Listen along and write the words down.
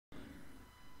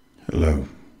Hello,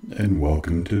 and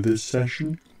welcome to this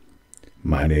session.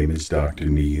 My name is Dr.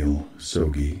 Neil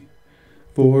Sogi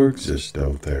for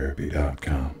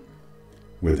Existotherapy.com.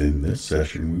 Within this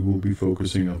session, we will be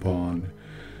focusing upon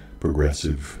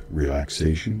progressive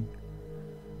relaxation,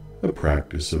 a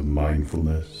practice of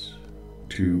mindfulness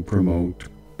to promote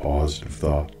positive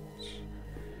thoughts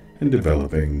and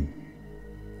developing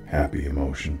happy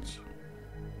emotions.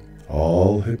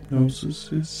 All hypnosis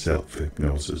is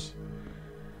self-hypnosis,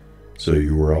 so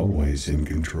you are always in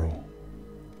control.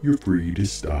 You're free to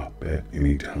stop at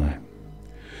any time.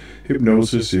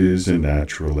 Hypnosis is a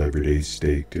natural everyday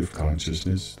state of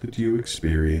consciousness that you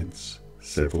experience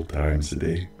several times a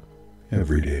day,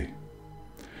 every day.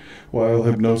 While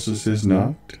hypnosis is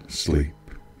not sleep,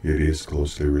 it is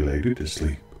closely related to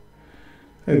sleep.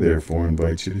 I therefore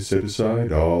invite you to set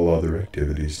aside all other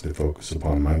activities to focus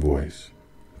upon my voice.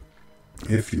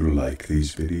 If you like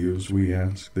these videos, we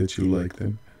ask that you like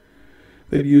them,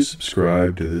 that you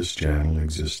subscribe to this channel,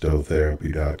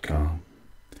 Existotherapy.com,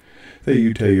 that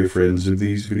you tell your friends of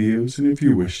these videos, and if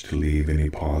you wish to leave any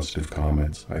positive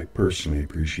comments, I personally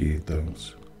appreciate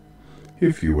those.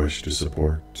 If you wish to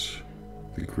support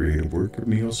the creative work of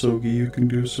Neil Sogi, you can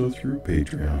do so through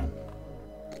Patreon.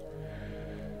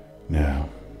 Now,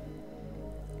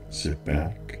 sit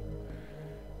back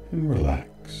and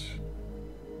relax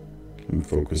and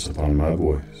focus upon my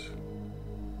voice.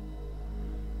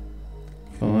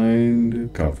 Find a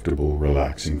comfortable,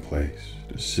 relaxing place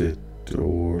to sit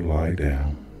or lie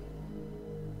down.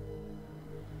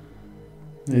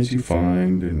 As you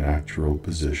find a natural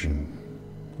position,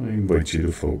 I invite you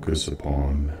to focus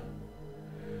upon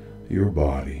your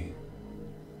body.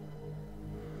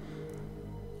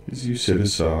 As you set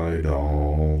aside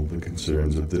all the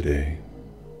concerns of the day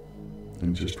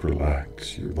and just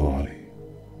relax your body.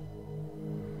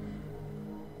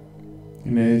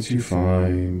 And as you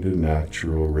find a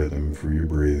natural rhythm for your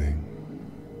breathing,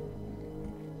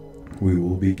 we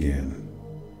will begin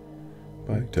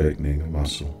by tightening a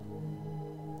muscle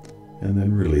and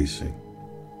then releasing.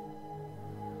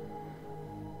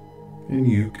 And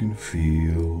you can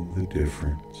feel the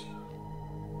difference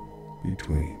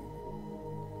between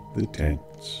the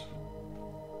tense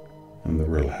and the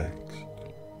relaxed.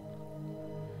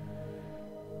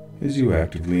 As you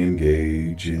actively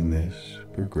engage in this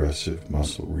progressive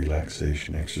muscle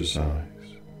relaxation exercise,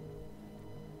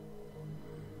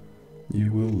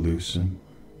 you will loosen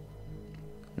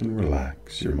and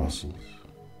relax your muscles.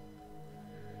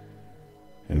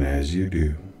 And as you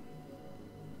do,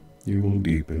 you will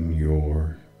deepen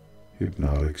your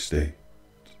hypnotic state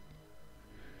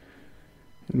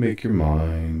and make your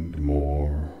mind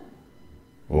more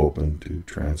open to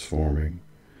transforming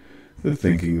the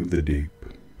thinking of the deep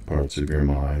parts of your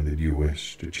mind that you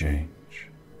wish to change.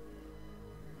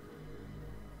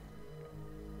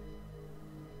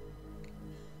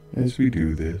 As we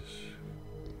do this,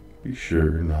 be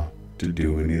sure not to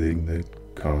do anything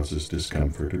that causes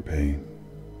discomfort or pain.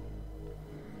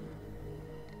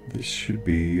 This should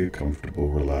be a comfortable,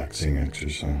 relaxing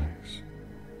exercise.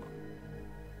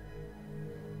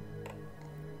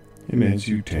 And as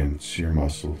you tense your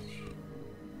muscles,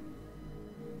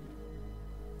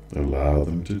 allow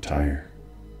them to tire,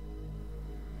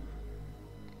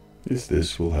 as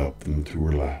this will help them to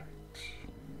relax.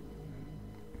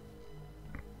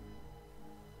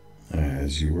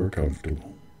 As you are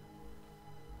comfortable,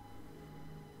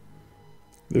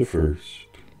 the first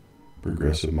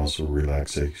progressive muscle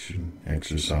relaxation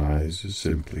exercise is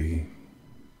simply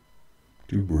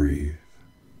to breathe.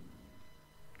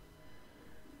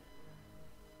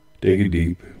 Take a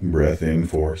deep breath in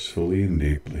forcefully and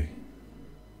deeply,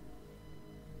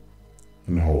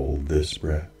 and hold this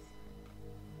breath,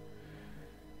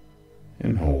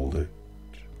 and hold it,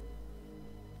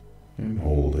 and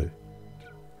hold it,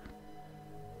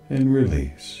 and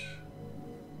release.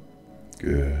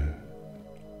 Good.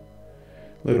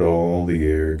 Let all the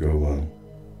air go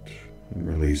out and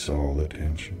release all the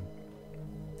tension.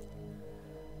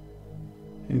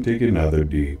 And take another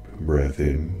deep breath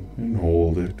in and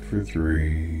hold it for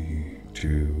 3,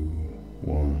 2,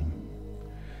 1.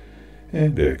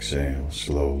 And exhale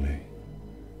slowly.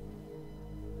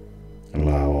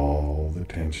 Allow all the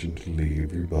tension to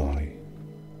leave your body.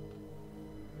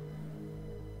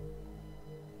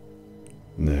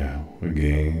 Now,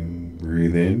 again,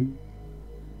 breathe in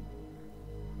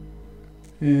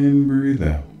and breathe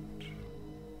out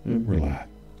and relax.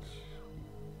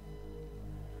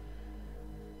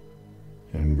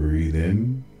 And breathe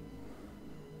in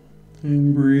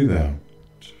and breathe out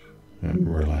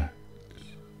and relax.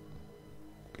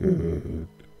 Good.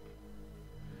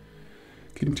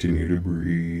 Continue to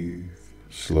breathe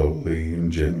slowly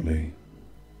and gently,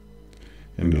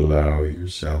 and allow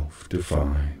yourself to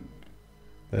find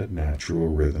that natural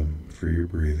rhythm for your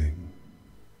breathing.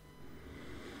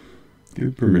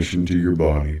 Give permission to your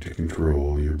body to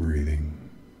control your breathing,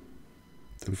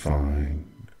 to find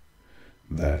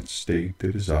that state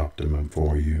that is optimum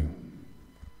for you.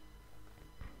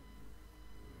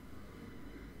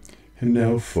 And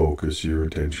now focus your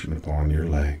attention upon your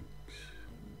legs,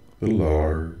 the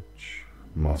large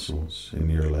muscles in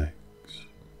your legs.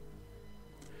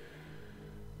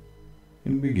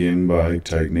 And begin by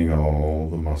tightening all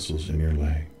the muscles in your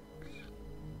legs.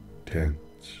 Tense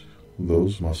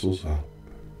those muscles up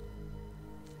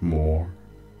more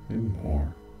and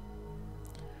more.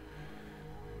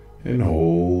 And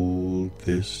hold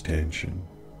this tension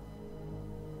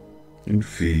and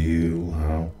feel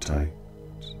how tight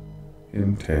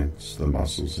and tense the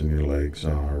muscles in your legs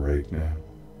are right now.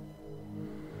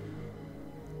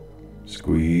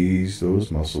 Squeeze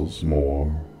those muscles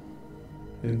more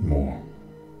and more,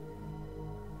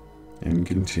 and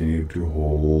continue to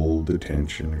hold the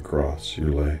tension across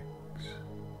your legs,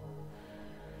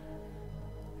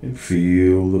 and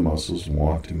feel the muscles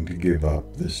wanting to give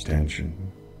up this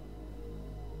tension.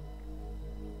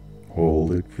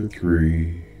 Hold it for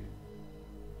 3,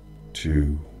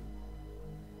 2,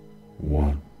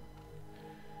 1,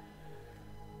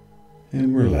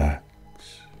 and relax,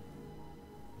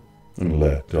 and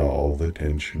let all the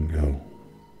tension go.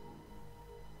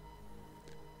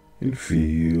 And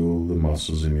feel the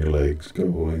muscles in your legs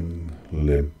going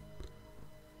limp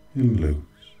and loose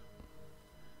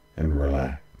and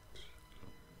relaxed.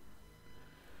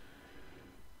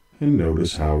 And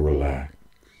notice how relaxed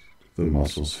the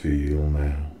muscles feel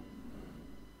now.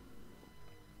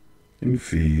 And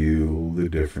feel the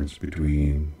difference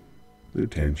between the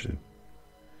tension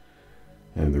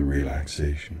and the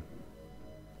relaxation.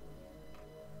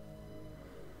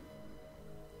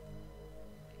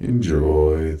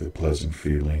 Enjoy the pleasant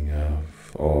feeling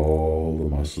of all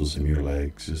the muscles in your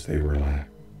legs as they relax.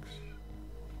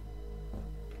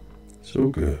 So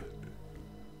good,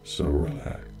 so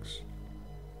relaxed.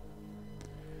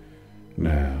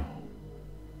 Now,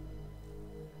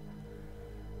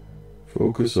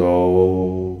 focus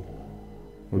all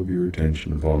of your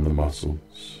attention upon the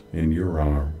muscles in your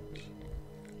arms.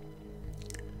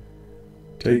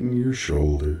 Tighten your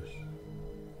shoulders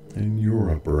and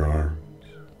your upper arms,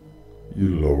 your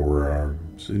lower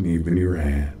arms, and even your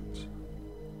hands.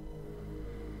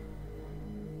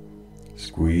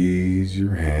 Squeeze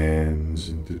your hands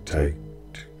into tight,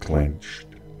 clenched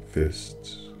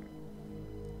fists.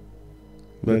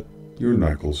 Let your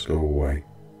knuckles go white.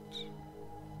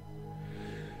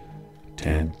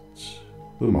 Tense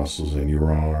the muscles in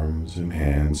your arms and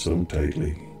hands so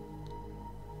tightly,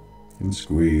 and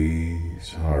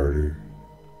squeeze harder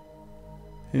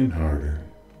and harder.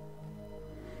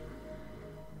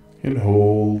 And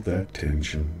hold that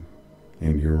tension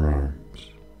in your arms,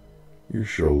 your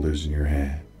shoulders, and your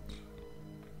hands.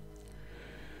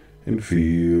 And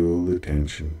feel the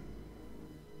tension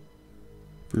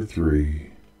for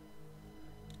 3,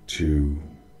 2,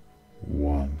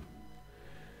 1.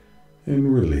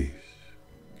 And release.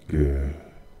 Good.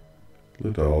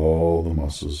 Let all the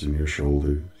muscles in your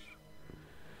shoulders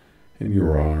and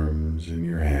your arms and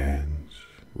your hands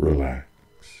relax.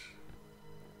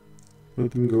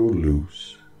 Let them go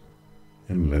loose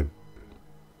and limp.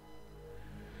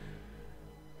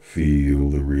 Feel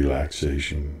the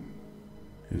relaxation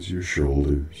as your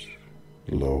shoulders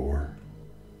lower,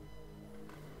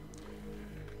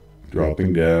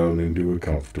 dropping down into a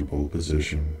comfortable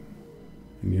position,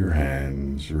 and your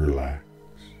hands relax,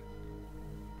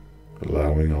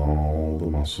 allowing all the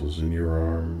muscles in your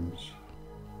arms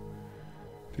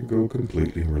to go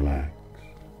completely relaxed.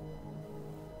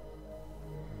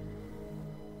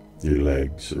 Your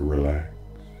legs are relaxed.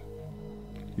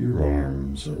 Your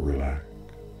arms are relaxed.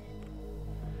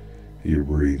 You're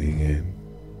breathing in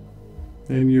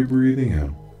and you're breathing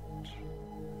out.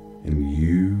 And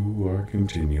you are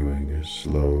continuing a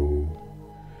slow,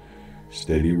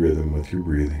 steady rhythm with your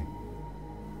breathing.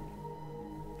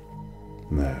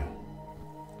 Now,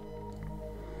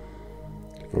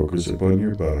 focus upon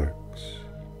your buttocks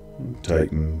and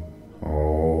tighten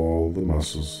all the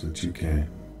muscles that you can.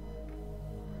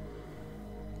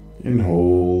 And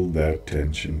hold that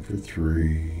tension for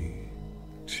 3,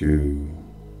 2,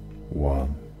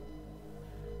 1.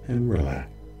 And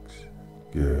relax.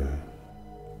 Good.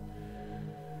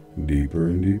 Deeper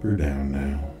and deeper down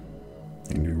now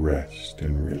into rest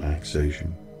and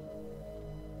relaxation.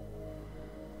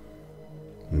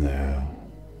 Now,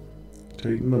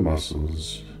 tighten the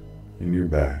muscles in your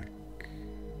back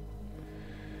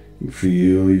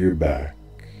Feel your back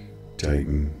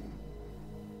tighten.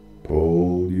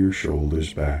 Pull your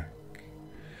shoulders back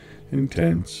and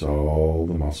tense all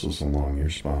the muscles along your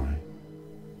spine.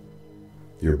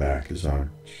 Your back is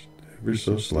arched ever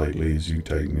so slightly as you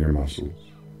tighten your muscles.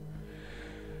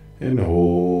 And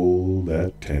hold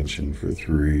that tension for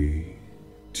 3,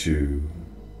 2,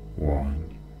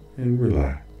 1, and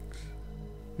relax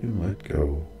and let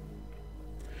go.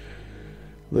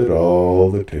 Let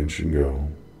all the tension go.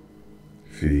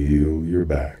 Feel your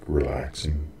back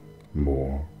relaxing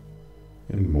more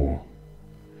and more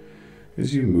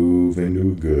as you move into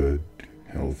a good,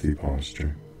 healthy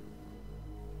posture.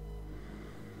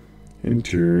 And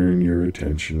turn your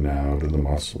attention now to the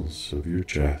muscles of your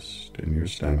chest and your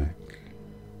stomach.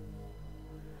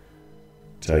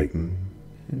 Tighten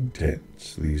and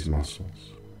tense these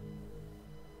muscles.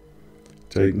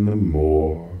 Tighten them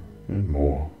more and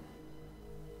more,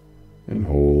 and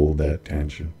hold that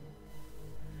tension.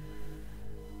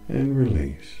 And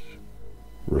release.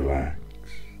 Relax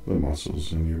the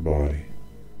muscles in your body.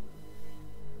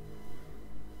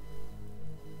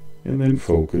 And then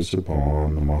focus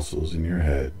upon the muscles in your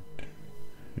head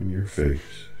and your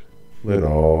face. Let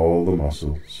all the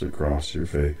muscles across your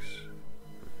face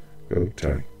go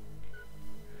tight.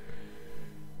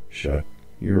 Shut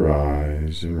your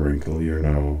eyes and wrinkle your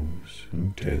nose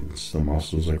and tense the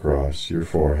muscles across your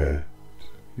forehead,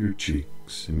 your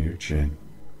cheeks, and your chin.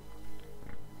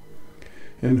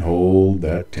 And hold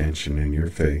that tension in your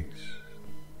face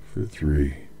for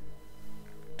 3,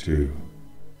 2,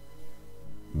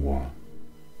 1.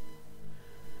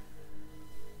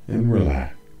 And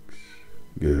relax.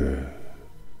 Good.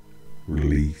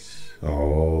 Release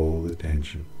all the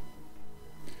tension.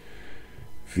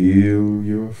 Feel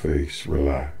your face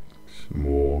relax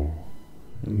more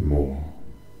and more.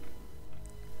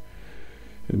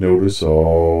 And notice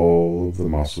all of the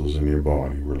muscles in your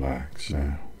body relax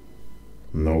now.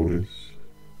 Notice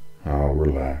how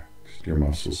relaxed your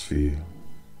muscles feel.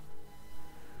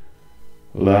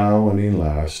 Allow any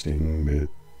lasting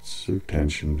bits of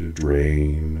tension to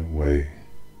drain away.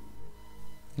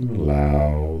 And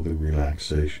allow the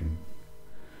relaxation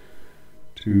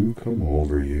to come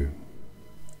over you.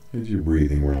 As your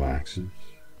breathing relaxes,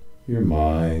 your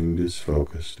mind is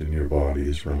focused and your body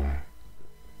is relaxed.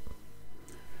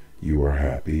 You are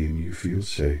happy and you feel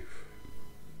safe.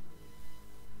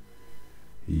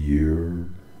 Your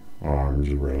arms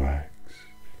are relaxed.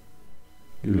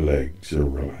 Your legs are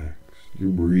relaxed. Your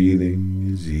breathing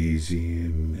is easy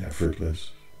and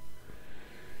effortless.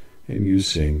 And you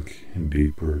sink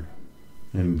deeper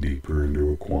and deeper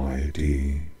into a quiet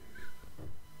ease,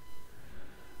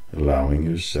 allowing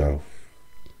yourself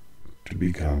to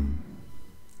become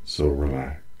so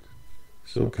relaxed,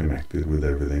 so connected with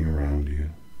everything around you.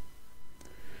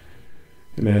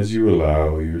 And as you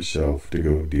allow yourself to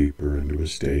go deeper into a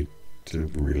state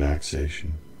of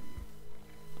relaxation,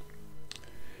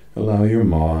 allow your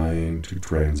mind to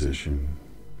transition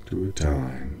to a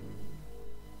time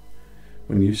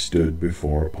when you stood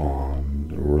before a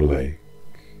pond or a lake,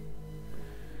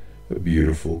 a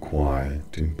beautiful,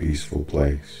 quiet, and peaceful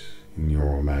place in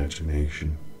your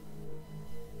imagination.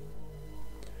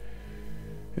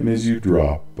 And as you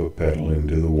drop a petal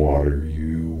into the water,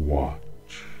 you watch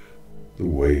the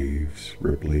waves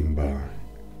rippling by.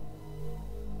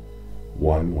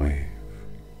 One wave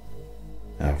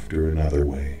after another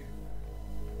wave.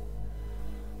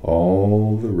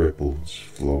 All the ripples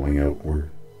flowing outward,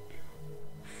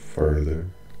 further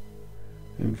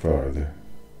and farther.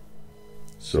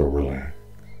 So relaxed,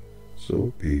 so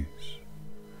at peace.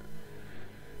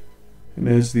 And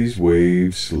as these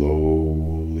waves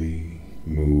slowly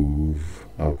move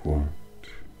upward,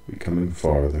 becoming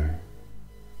farther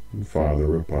and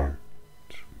farther apart,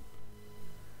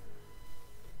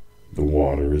 the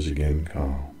water is again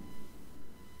calm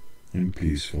and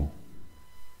peaceful.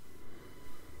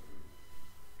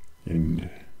 And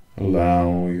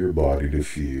allow your body to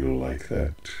feel like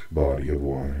that body of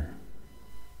water.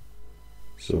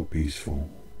 So peaceful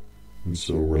and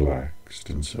so relaxed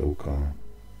and so calm.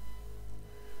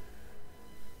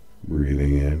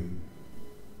 Breathing in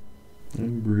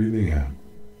and breathing out.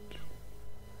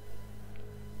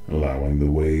 Allowing the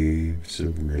waves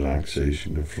of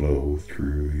relaxation to flow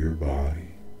through your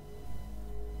body.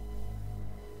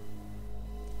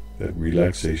 That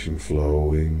relaxation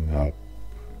flowing up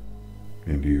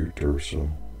into your torso,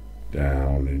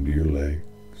 down into your legs,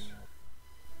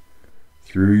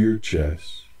 through your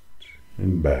chest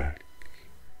and back,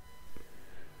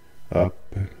 up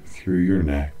through your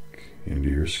neck, into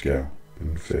your scalp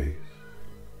and face.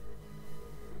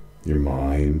 Your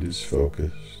mind is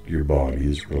focused, your body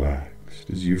is relaxed. relaxed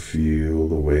as you feel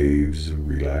the waves of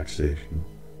relaxation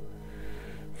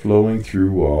flowing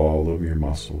through all of your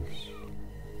muscles.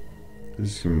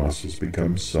 As your muscles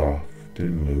become soft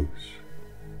and loose,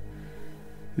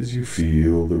 as you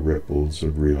feel the ripples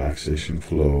of relaxation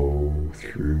flow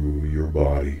through your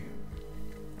body,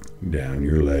 down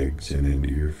your legs and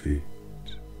into your feet,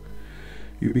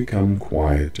 you become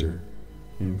quieter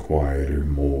and quieter,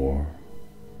 more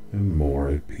and more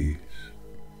at peace.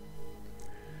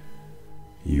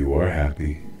 You are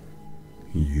happy,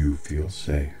 you feel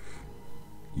safe,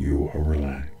 you are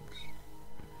relaxed,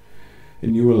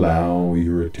 and you allow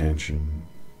your attention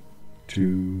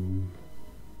to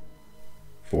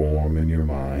form in your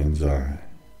mind's eye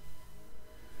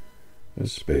a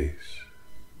space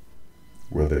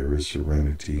where there is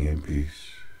serenity and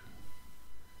peace,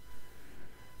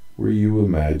 where you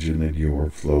imagine that you are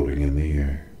floating in the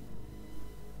air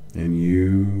and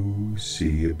you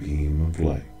see a beam of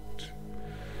light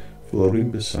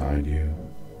floating beside you,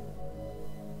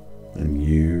 and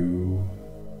you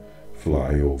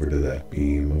fly over to that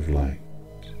beam of light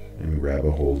and grab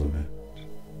a hold of it.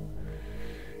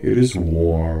 It is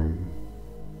warm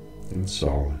and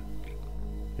solid,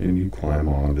 and you climb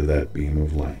onto that beam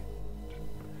of light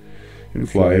and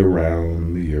fly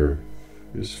around the earth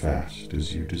as fast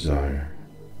as you desire.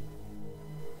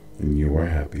 And you are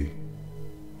happy,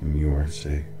 and you are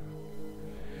safe.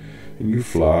 And you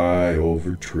fly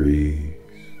over trees,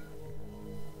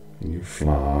 and you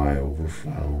fly over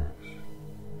flowers,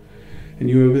 and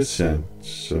you have a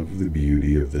sense of the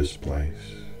beauty of this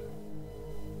place,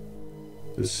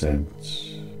 the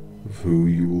sense of who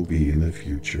you will be in the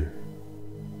future,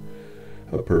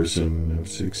 a person of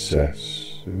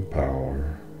success and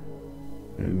power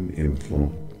and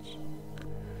influence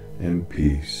and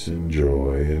peace and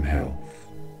joy and health.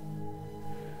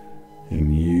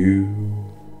 And you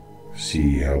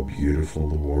see how beautiful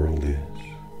the world is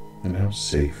and how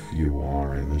safe you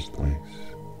are in this place.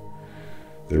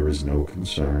 There is no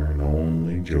concern,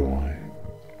 only joy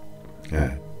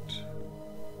at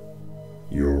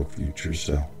your future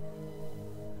self.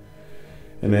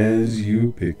 And as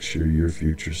you picture your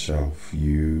future self,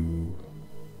 you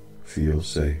feel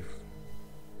safe,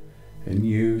 and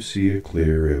you see a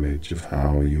clear image of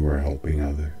how you are helping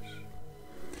others,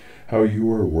 how you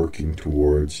are working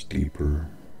towards deeper,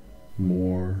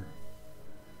 more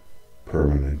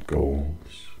permanent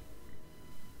goals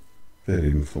that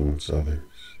influence others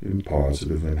in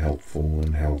positive and helpful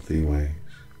and healthy ways.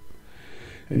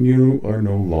 And you are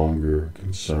no longer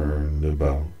concerned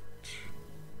about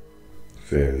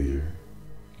failure.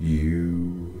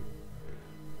 You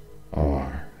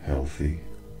are healthy,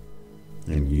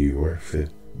 and you are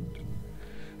fit,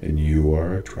 and you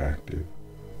are attractive,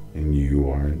 and you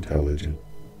are intelligent,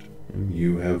 and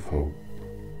you have hope,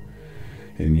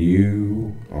 and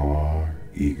you are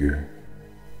eager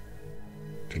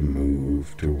to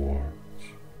move towards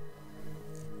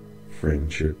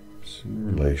friendships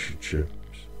and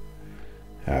relationships,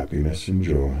 happiness and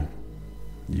joy.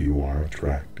 You are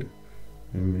attractive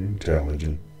and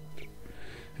intelligent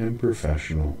and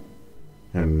professional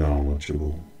and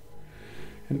knowledgeable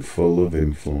and full of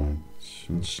influence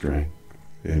and strength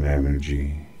and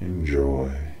energy and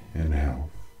joy and health.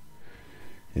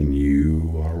 And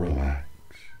you are relaxed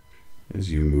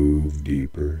as you move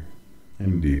deeper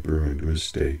and deeper into a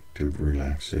state of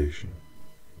relaxation.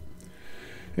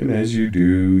 And as you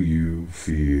do, you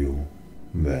feel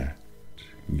that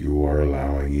you are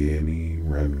allowing any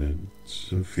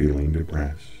remnants of feeling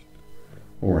depressed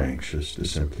or anxious to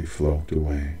simply float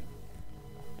away.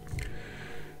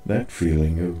 That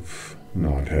feeling of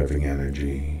not having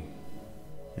energy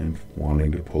and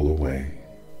wanting to pull away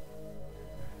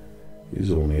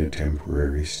is only a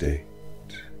temporary state,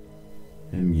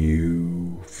 and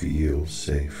you feel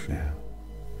safe now.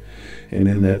 And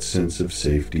in that sense of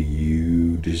safety,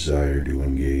 you desire to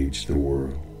engage the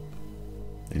world,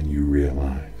 and you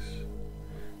realize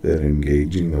that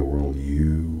engaging the world,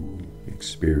 you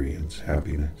experience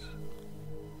happiness,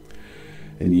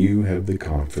 and you have the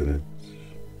confidence,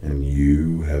 and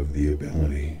you have the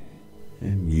ability,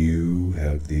 and you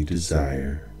have the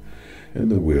desire and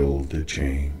the will to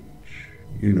change.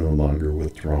 You no longer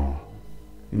withdraw.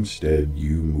 Instead,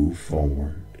 you move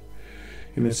forward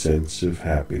in a sense of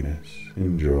happiness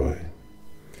and joy,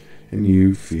 and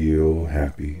you feel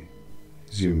happy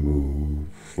as you move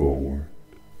forward,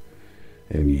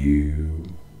 and you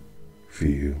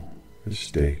feel a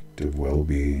state of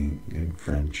well-being and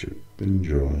friendship and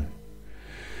joy,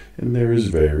 and there is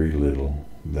very little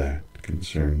that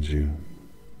concerns you.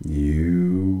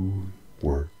 You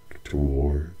work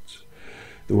towards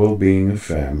the well-being of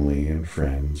family and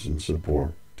friends and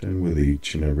support and with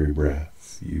each and every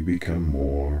breath, you become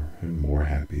more and more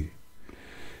happy.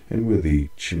 And with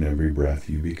each and every breath,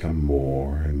 you become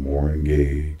more and more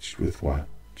engaged with what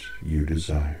you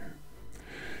desire.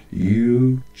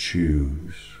 You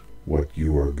choose what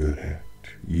you are good at.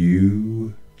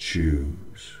 You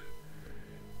choose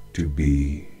to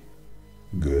be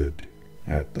good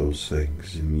at those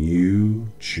things, and you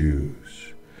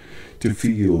choose to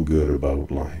feel good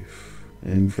about life.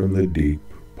 And from the deep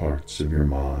parts of your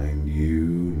mind, you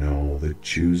know that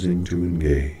choosing to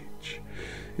engage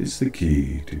is the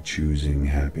key to choosing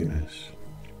happiness.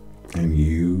 And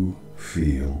you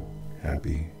feel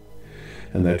happy.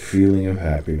 And that feeling of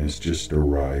happiness just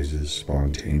arises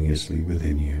spontaneously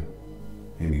within you.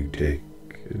 And you take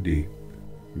a deep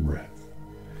breath.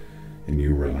 And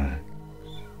you relax.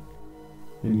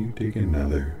 And you take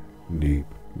another deep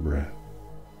breath.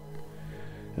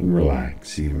 And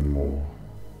relax even more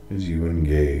as you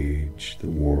engage the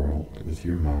world with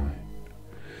your mind.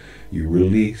 You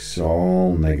release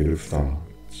all negative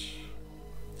thoughts,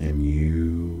 and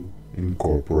you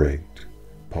incorporate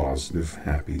positive,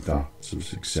 happy thoughts of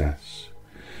success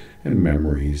and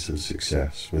memories of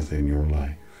success within your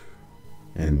life.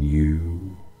 And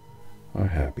you are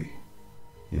happy,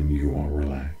 and you are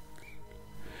relaxed.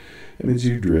 And as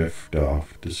you drift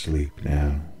off to sleep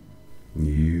now,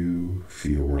 you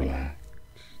feel relaxed,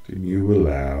 and you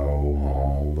allow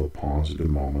all the positive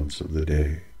moments of the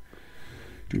day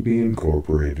to be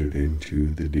incorporated into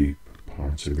the deep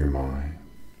parts of your mind,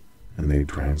 and they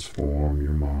transform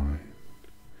your mind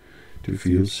to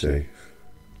feel safe,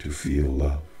 to feel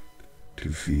loved,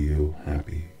 to feel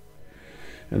happy.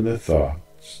 And the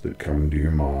thoughts that come into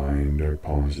your mind are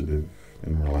positive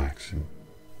and relaxing,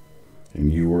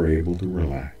 and you are able to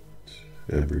relax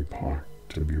every part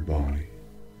of your body.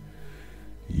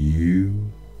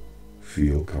 You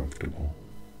feel comfortable.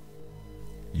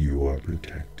 You are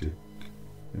protected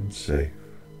and safe,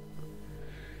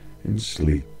 and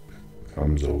sleep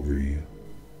comes over you.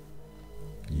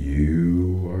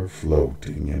 You are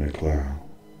floating in a cloud,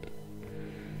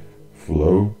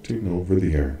 floating over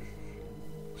the earth,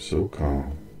 so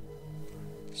calm,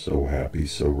 so happy,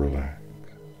 so relaxed.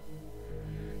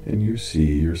 And you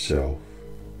see yourself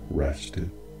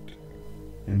rested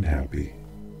and happy,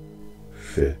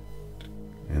 fit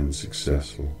and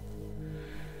successful,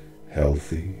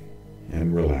 healthy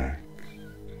and relaxed.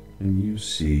 And you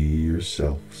see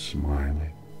yourself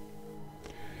smiling.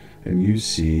 And you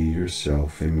see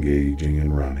yourself engaging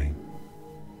and running.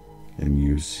 And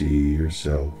you see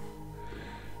yourself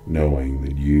knowing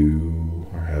that you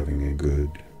are having a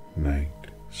good night's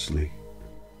sleep.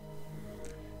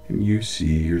 And you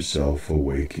see yourself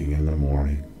awaking in the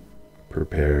morning,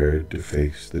 prepared to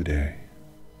face the day.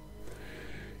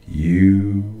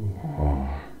 You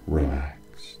are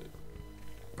relaxed.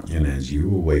 And as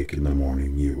you awake in the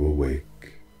morning, you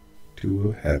awake to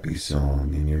a happy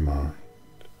song in your mind.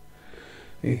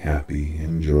 A happy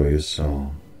and joyous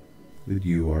song that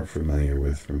you are familiar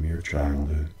with from your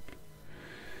childhood.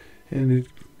 And it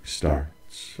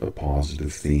starts a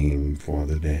positive theme for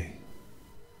the day.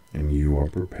 And you are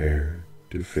prepared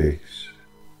to face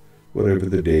whatever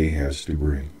the day has to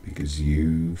bring, because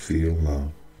you feel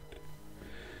loved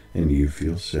and you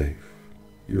feel safe.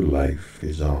 Your life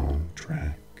is on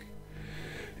track.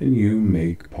 And you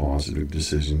make positive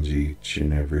decisions each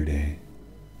and every day.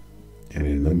 And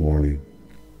in the morning,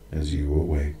 as you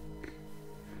awake,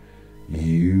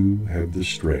 you have the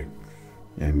strength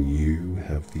and you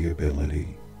have the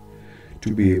ability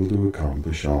to be able to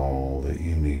accomplish all that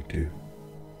you need to.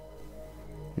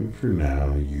 And for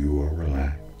now, you are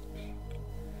relaxed.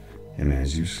 And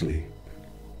as you sleep,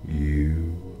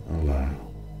 you allow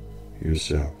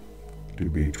yourself to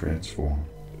be transformed,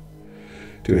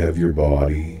 to have your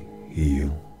body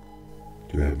heal,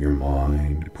 to have your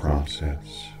mind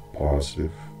process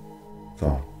positive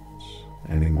thoughts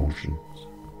and emotions,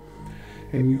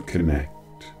 and you connect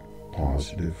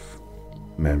positive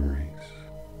memories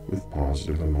with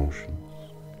positive emotions,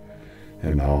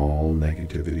 and all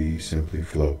negativity simply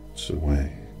floats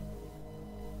away.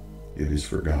 It is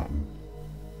forgotten.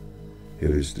 It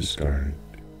is discarded.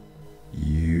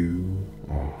 You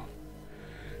are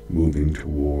moving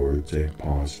towards a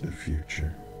positive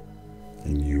future,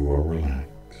 and you are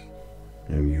relaxed,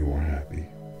 and you are happy,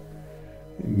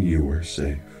 and you are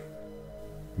safe,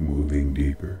 moving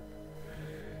deeper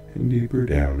and deeper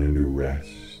down into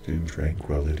rest and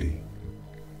tranquility,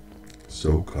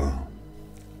 so calm,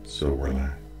 so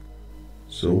relaxed,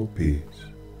 so at peace.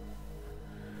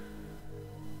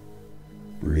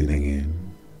 Breathing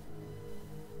in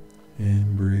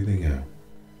and breathing out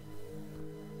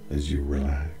as you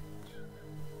relax.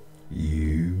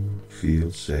 You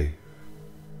feel safe,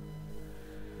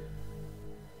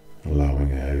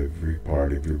 allowing every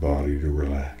part of your body to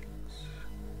relax,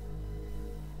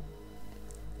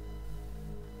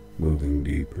 moving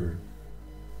deeper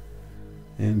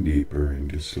and deeper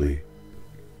into sleep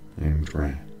and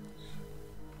trance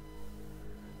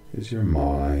as your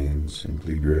mind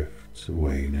simply drifts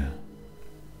away now.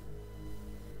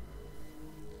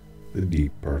 The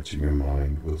deep parts of your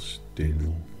mind will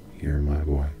still hear my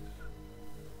voice,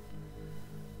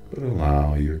 but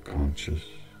allow your conscious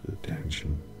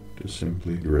attention to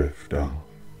simply drift off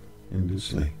into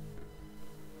sleep,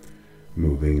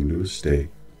 moving into a state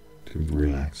of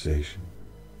relaxation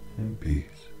and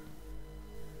peace,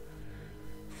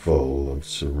 full of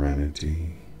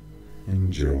serenity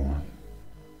and joy.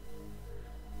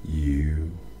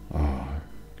 You are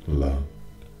loved.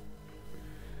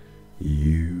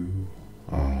 You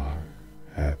are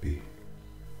happy.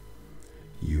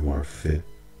 You are fit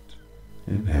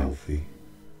and healthy,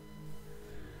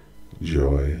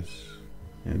 joyous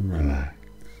and relaxed,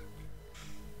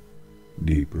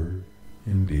 deeper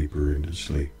and deeper into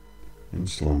sleep and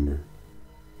slumber.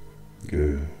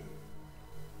 Good.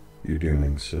 You're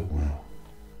doing so well.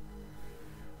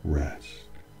 Rest,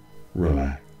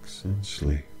 relax, and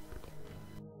sleep.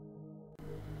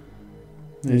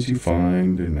 As you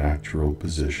find a natural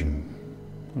position,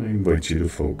 I invite you to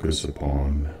focus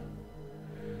upon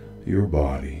your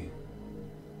body.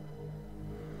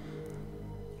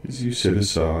 As you set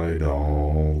aside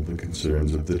all the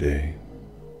concerns of the day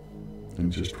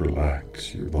and just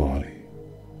relax your body.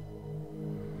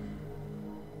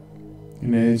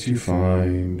 And as you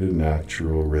find a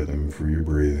natural rhythm for your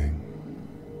breathing,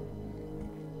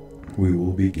 we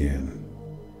will begin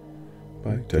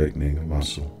by tightening a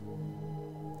muscle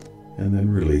and then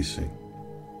releasing.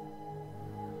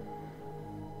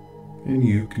 And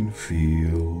you can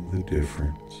feel the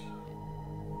difference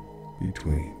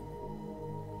between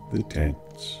the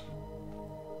tense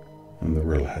and the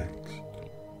relaxed.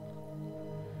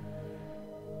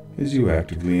 As you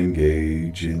actively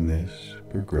engage in this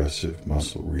progressive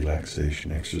muscle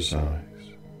relaxation exercise,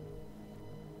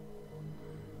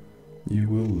 you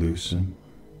will loosen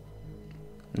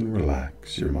and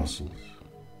relax your muscles.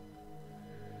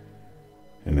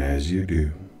 And as you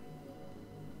do,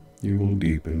 you will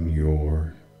deepen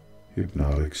your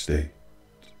hypnotic state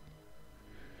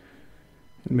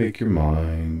and make your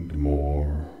mind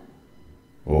more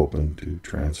open to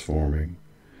transforming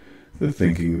the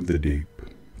thinking of the deep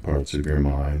parts of your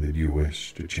mind that you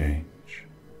wish to change.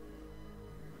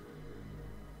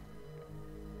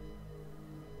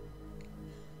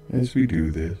 As we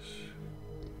do this,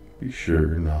 be sure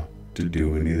not to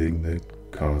do anything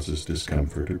that causes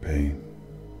discomfort or pain.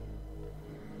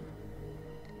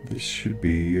 This should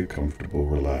be a comfortable,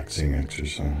 relaxing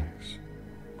exercise.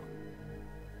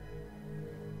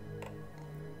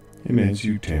 And as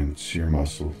you tense your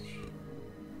muscles,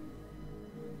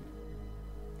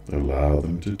 allow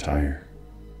them to tire,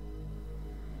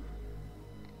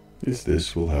 as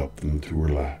this will help them to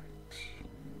relax.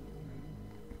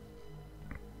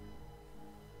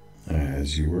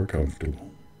 As you are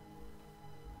comfortable,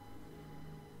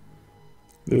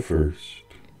 the first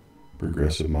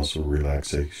progressive muscle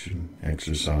relaxation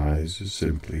exercise is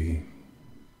simply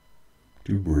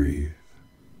to breathe.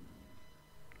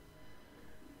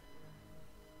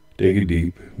 Take a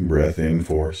deep breath in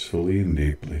forcefully and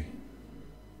deeply,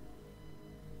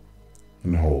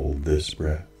 and hold this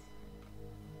breath,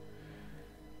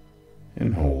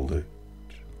 and hold it,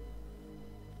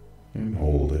 and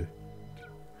hold it,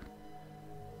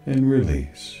 and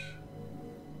release.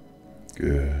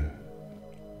 Good.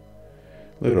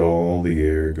 Let all the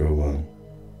air go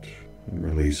out and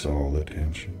release all the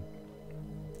tension.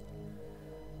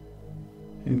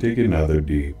 And take another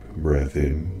deep breath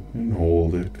in and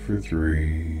hold it for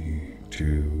 3,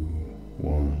 2,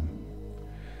 1.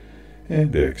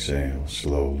 And exhale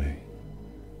slowly.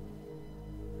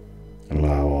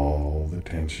 Allow all the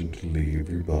tension to leave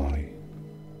your body.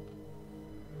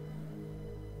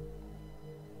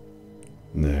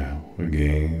 Now,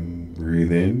 again,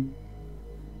 breathe in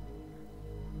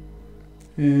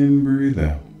and breathe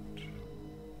out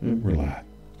and relax.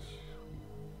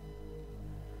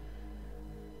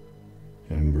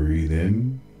 And breathe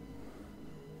in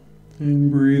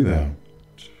and breathe out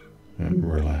and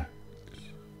relax.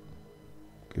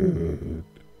 Good.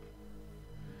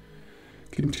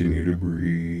 Continue to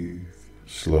breathe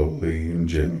slowly and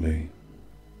gently,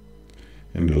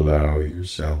 and allow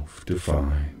yourself to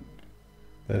find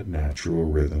that natural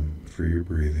rhythm for your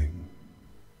breathing.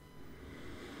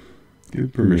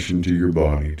 Give permission to your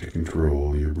body to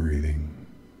control your breathing,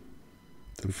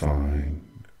 to find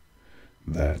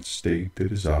that state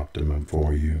that is optimum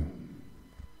for you.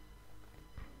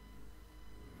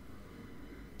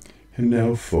 And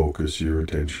now focus your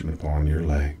attention upon your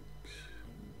legs,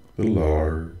 the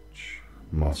large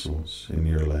muscles in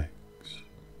your legs.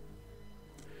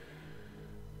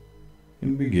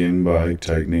 And begin by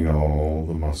tightening all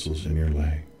the muscles in your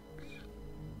legs.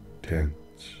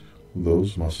 Tense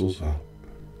those muscles up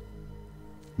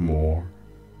more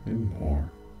and more.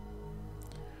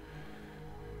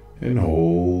 And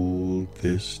hold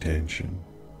this tension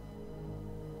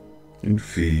and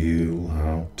feel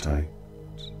how tight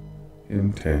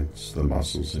and tense the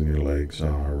muscles in your legs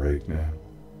are right now.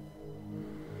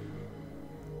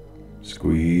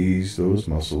 Squeeze those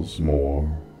muscles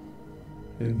more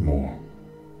and more,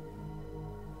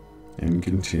 and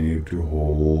continue to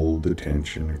hold the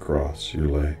tension across your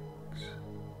legs.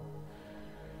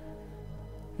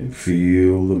 And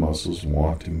feel the muscles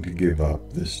wanting to give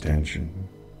up this tension.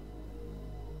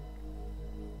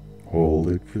 Hold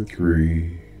it for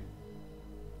 3,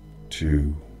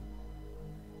 2,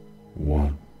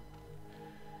 1.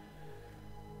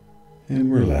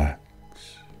 And relax.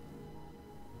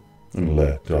 And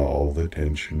let all the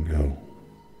tension go.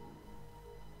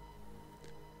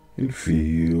 And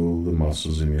feel the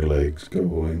muscles in your legs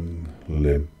going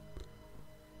limp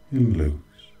and loose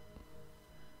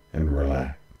and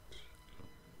relaxed.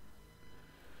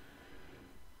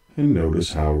 And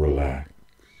notice how relaxed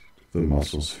the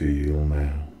muscles feel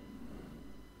now.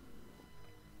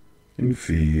 And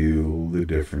feel the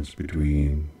difference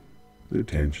between the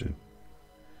tension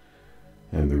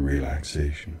and the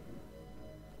relaxation.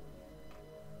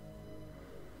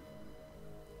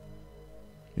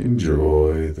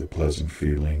 Enjoy the pleasant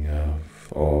feeling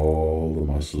of all the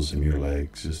muscles in your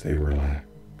legs as they relax.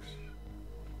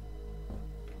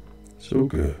 So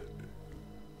good,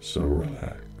 so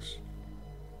relaxed.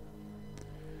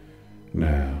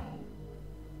 Now,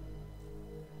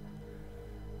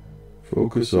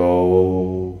 focus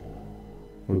all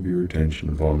of your attention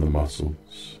upon the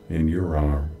muscles in your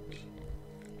arms.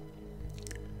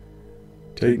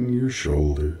 Tighten your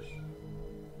shoulders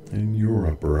and your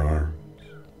upper arms,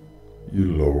 your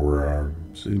lower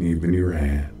arms, and even your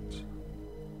hands.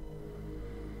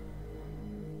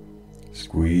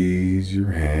 Squeeze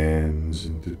your hands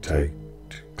into tight,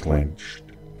 clenched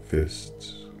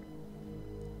fists.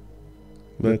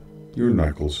 Let your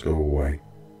knuckles go white.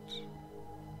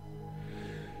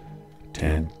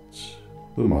 Tense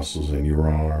the muscles in your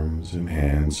arms and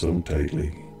hands so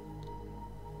tightly,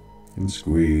 and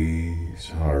squeeze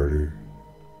harder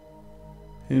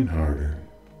and harder.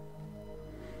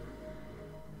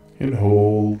 And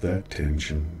hold that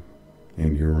tension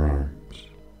in your arms,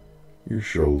 your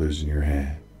shoulders, and your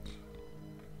hands.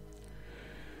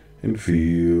 And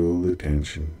feel the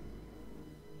tension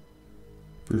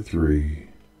for 3,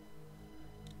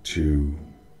 2,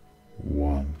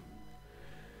 1.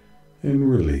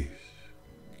 And release.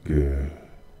 Good.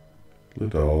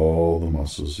 Let all the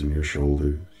muscles in your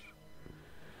shoulders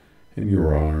and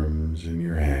your arms and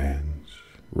your hands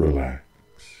relax.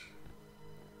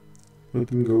 Let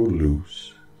them go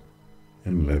loose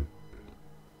and limp.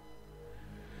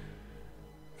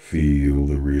 Feel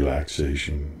the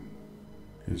relaxation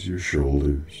as your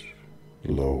shoulders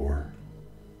lower,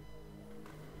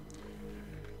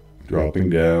 dropping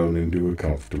down into a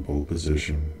comfortable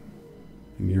position,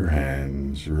 and your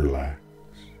hands relax,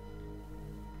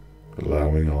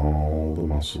 allowing all the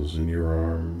muscles in your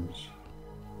arms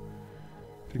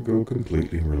to go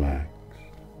completely relaxed.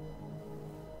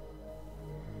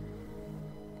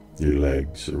 Your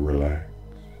legs are relaxed.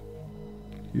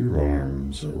 Your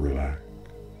arms are relaxed.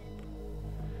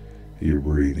 You're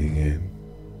breathing in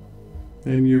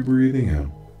and you're breathing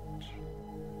out.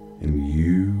 And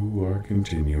you are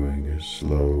continuing a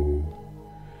slow,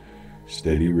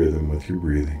 steady rhythm with your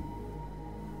breathing.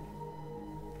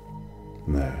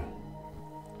 Now,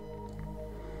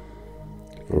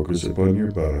 focus upon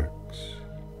your buttocks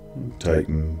and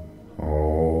tighten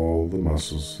all the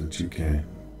muscles that you can.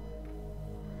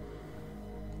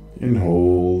 And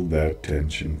hold that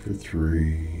tension for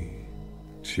 3,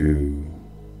 2,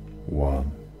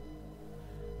 1.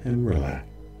 And relax.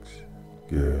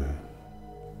 Good.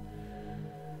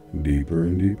 Deeper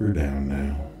and deeper down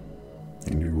now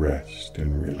into rest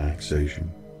and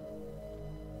relaxation.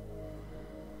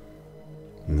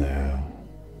 Now,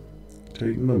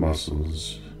 tighten the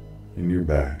muscles in your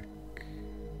back.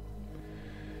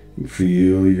 And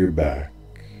feel your back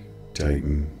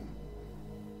tighten.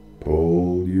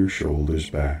 Pull your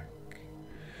shoulders back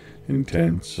and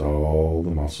tense all the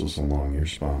muscles along your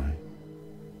spine.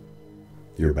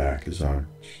 Your back is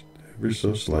arched ever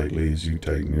so slightly as you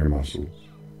tighten your muscles.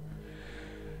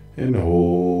 And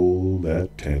hold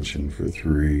that tension for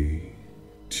 3,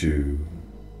 2,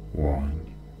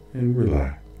 1, and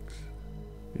relax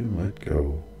and let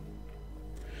go.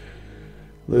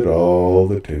 Let all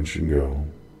the tension go.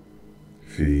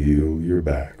 Feel your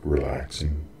back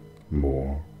relaxing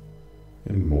more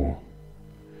and more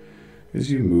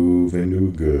as you move into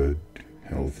a good,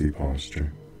 healthy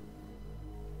posture.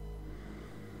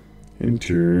 And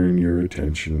turn your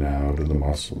attention now to the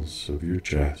muscles of your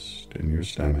chest and your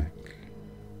stomach.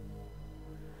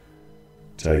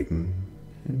 Tighten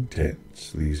and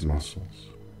tense these muscles.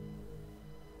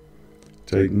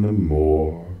 Tighten them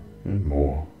more and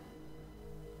more.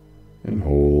 And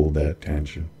hold that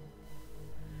tension.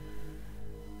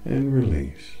 And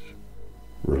release.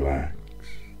 Relax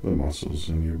the muscles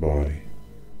in your body.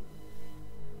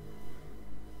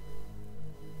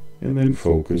 And then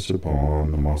focus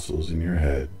upon the muscles in your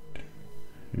head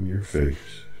and your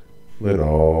face. Let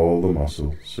all the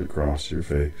muscles across your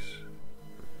face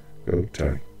go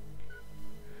tight.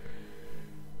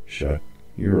 Shut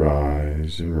your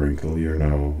eyes and wrinkle your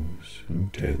nose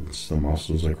and tense the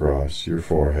muscles across your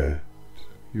forehead,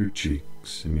 your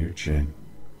cheeks, and your chin.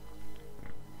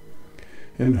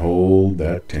 And hold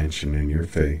that tension in your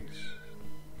face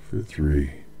for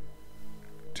 3,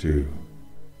 2,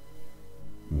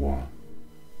 1.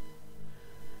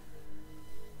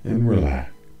 And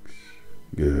relax.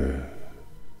 Good.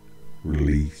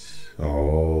 Release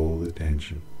all the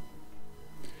tension.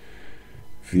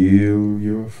 Feel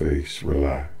your face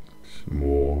relax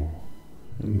more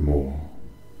and more.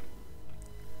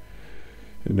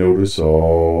 And notice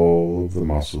all of the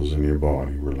muscles in your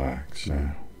body relax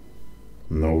now.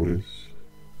 Notice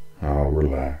how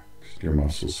relaxed your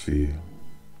muscles feel.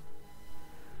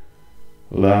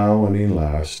 Allow any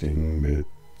lasting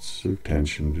bits of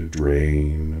tension to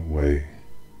drain away.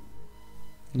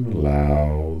 And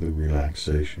allow the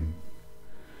relaxation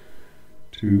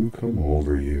to come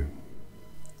over you.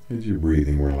 As your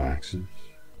breathing relaxes,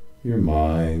 your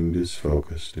mind is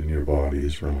focused and your body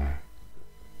is relaxed.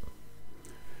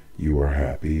 You are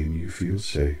happy and you feel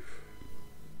safe.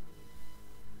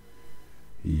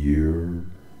 Your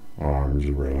arms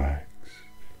are relaxed.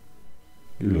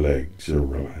 Your legs are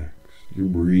relaxed. Your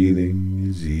breathing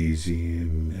is easy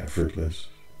and effortless.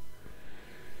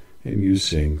 And you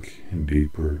sink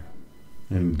deeper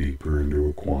and deeper into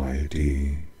a quiet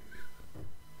ease,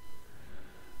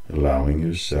 allowing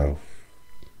yourself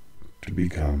to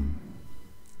become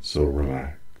so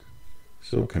relaxed,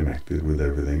 so connected with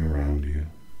everything around you.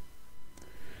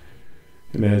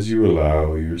 And as you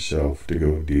allow yourself to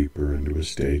go deeper into a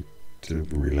state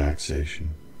of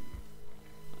relaxation,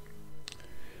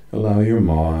 allow your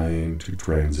mind to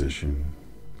transition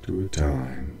to a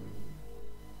time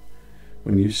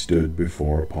when you stood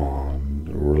before a pond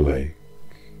or a lake,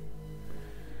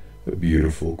 a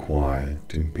beautiful,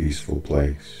 quiet, and peaceful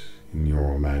place in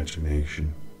your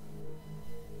imagination.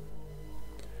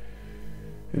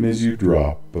 And as you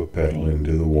drop a petal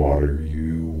into the water,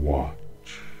 you watch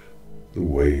the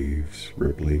waves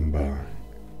rippling by.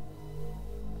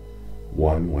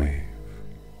 One wave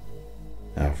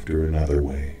after another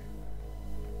wave.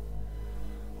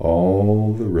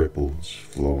 All the ripples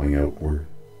flowing outward,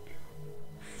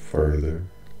 further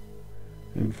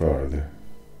and farther.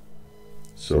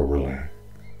 So relaxed,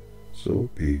 so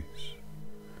peace.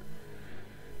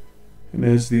 And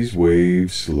as these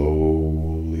waves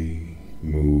slowly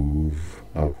move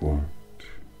upward,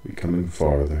 becoming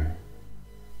farther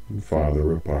and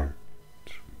farther apart,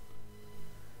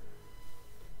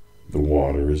 the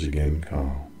water is again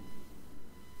calm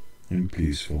and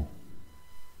peaceful.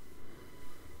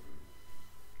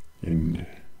 And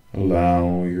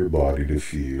allow your body to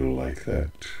feel like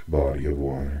that body of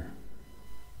water.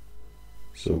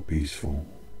 So peaceful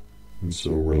and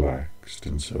so relaxed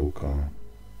and so calm.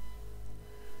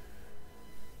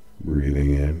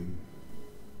 Breathing in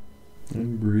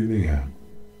and breathing out.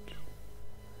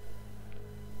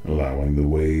 Allowing the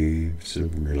waves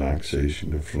of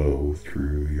relaxation to flow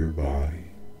through your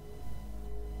body.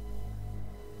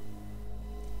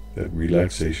 That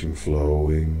relaxation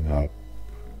flowing up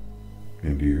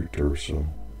into your torso,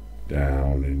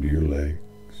 down into your legs,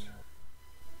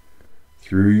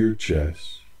 through your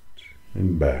chest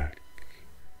and back,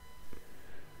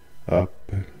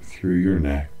 up through your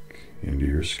neck, into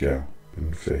your scalp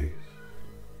and face.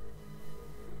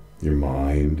 Your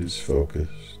mind is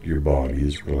focused, your body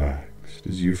is relaxed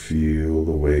as you feel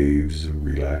the waves of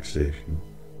relaxation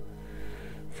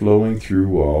flowing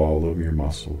through all of your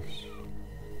muscles.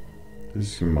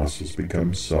 As your muscles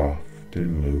become soft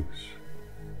and loose,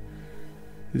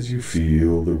 as you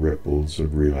feel the ripples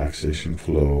of relaxation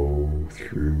flow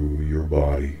through your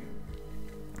body,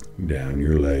 down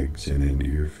your legs and into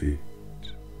your feet.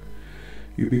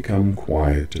 You become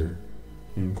quieter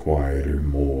and quieter,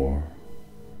 more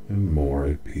and more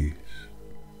at peace.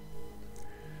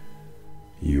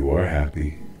 You are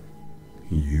happy.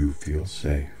 You feel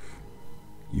safe.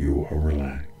 You are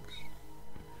relaxed.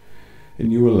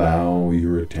 And you allow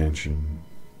your attention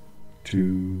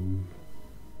to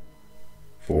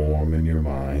form in your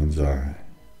mind's eye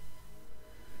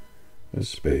a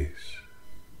space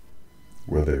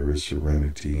where there is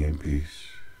serenity and peace,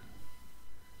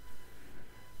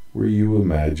 where you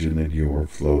imagine that you are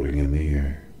floating in the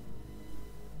air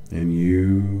and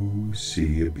you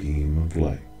see a beam of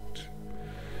light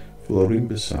floating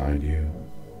beside you,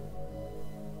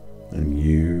 and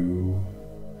you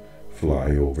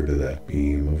fly over to that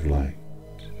beam of light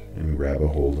and grab a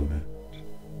hold of it.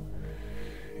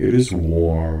 It is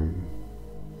warm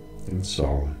and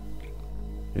solid,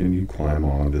 and you climb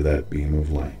onto that beam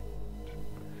of light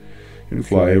and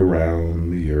fly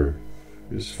around the earth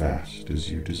as fast as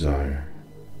you desire.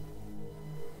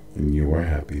 And you are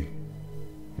happy,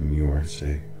 and you are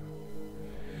safe.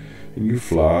 And you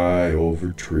fly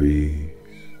over trees,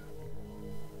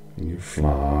 and you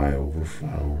fly over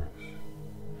flowers,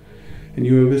 and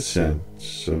you have a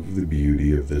sense of the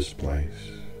beauty of this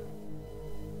place,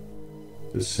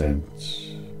 the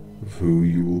sense of who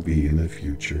you will be in the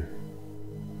future,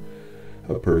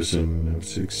 a person of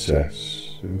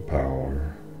success and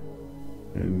power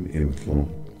and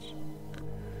influence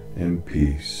and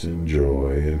peace and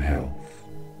joy and health.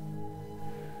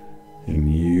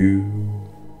 And you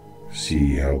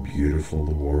see how beautiful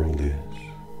the world is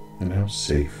and how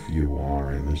safe you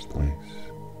are in this place.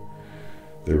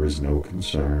 There is no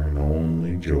concern,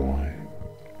 only joy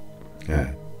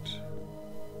at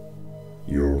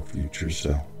your future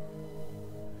self.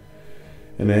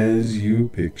 And as you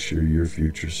picture your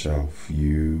future self,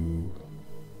 you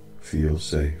feel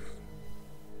safe,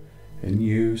 and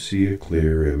you see a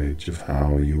clear image of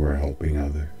how you are helping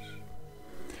others,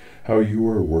 how you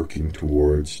are working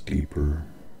towards deeper,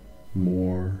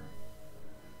 more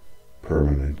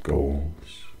permanent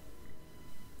goals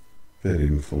that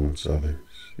influence others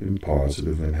in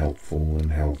positive and helpful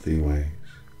and healthy ways.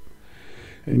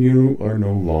 And you are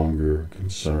no longer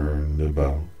concerned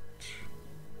about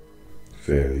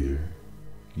failure.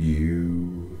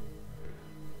 You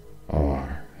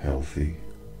are healthy,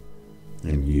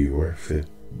 and you are fit,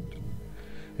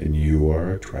 and you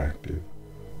are attractive,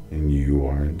 and you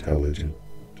are intelligent,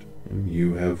 and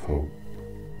you have hope,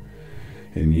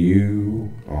 and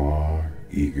you are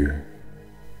eager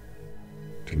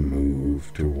to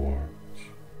move towards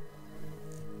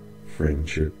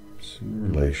friendships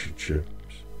and relationships,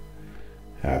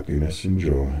 happiness and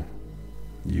joy.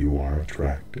 You are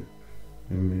attractive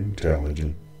and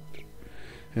intelligent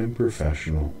and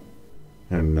professional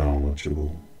and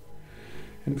knowledgeable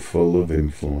and full of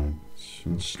influence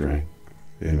and strength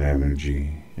and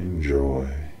energy and joy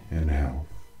and health.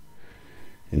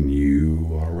 And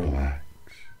you are relaxed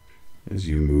as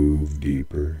you move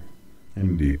deeper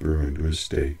and deeper into a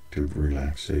state of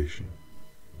relaxation.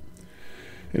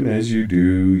 And as you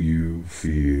do, you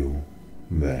feel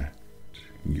that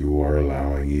you are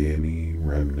allowing any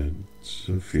remnants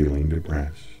of feeling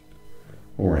depressed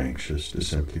or anxious to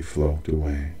simply float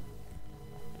away.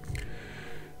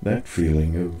 That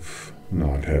feeling of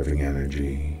not having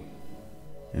energy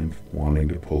and wanting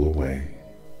to pull away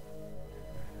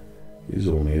is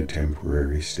only a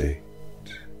temporary state,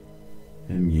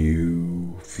 and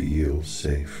you feel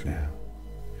safe now.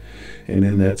 And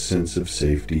in that sense of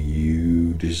safety,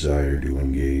 you desire to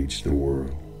engage the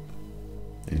world,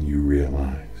 and you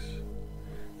realize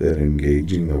that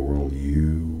engaging the world,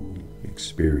 you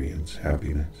experience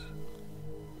happiness,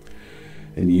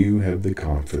 and you have the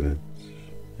confidence,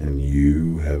 and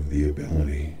you have the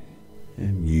ability,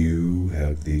 and you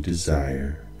have the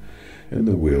desire and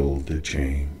the will to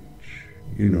change.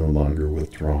 You no longer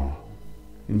withdraw.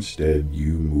 Instead,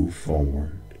 you move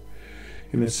forward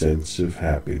in a sense of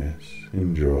happiness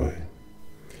and joy,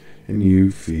 and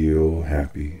you feel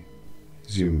happy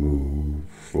as you move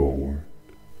forward,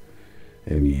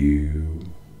 and you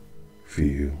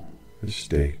feel a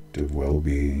state of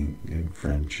well-being and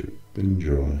friendship and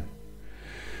joy,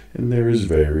 and there is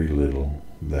very little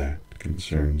that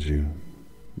concerns you.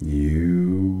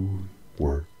 You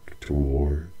work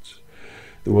towards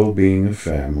the well-being of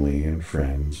family and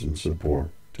friends and support,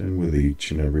 and with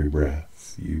each and every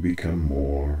breath you become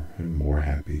more and more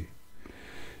happy,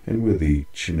 and with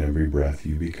each and every breath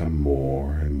you become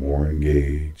more and more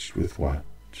engaged with what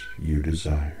you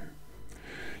desire.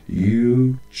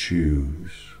 You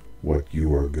choose what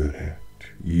you are good at.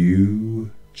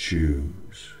 You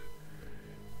choose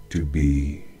to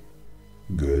be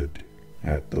good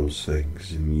at those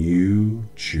things, and you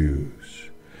choose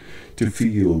to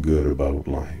feel good about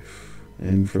life.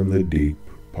 And from the deep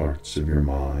parts of your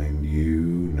mind, you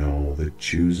know that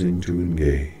choosing to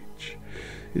engage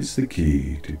is the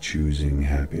key to choosing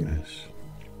happiness.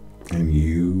 And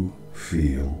you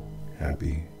feel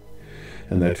happy.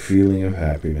 And that feeling of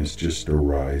happiness just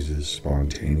arises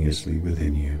spontaneously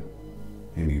within you.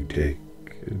 And you take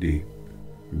a deep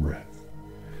breath.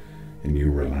 And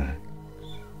you relax.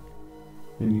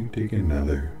 And you take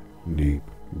another deep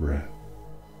breath.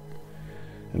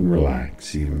 And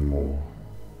relax even more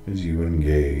as you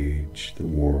engage the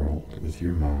world with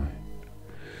your mind.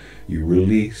 You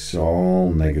release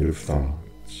all negative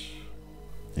thoughts.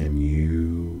 And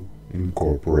you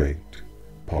incorporate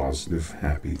positive,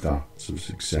 happy thoughts of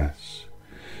success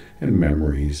and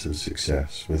memories of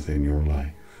success within your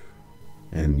life.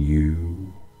 And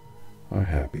you are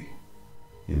happy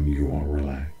and you are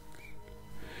relaxed.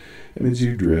 And as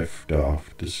you drift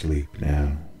off to sleep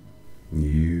now,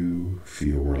 you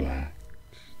feel relaxed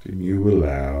and you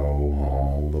allow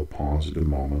all the positive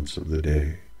moments of the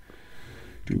day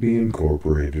to be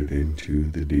incorporated into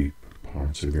the deep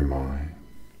parts of your mind,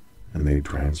 and they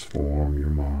transform your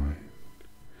mind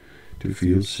to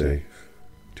feel safe,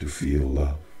 to feel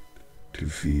loved, to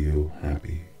feel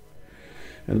happy.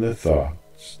 And the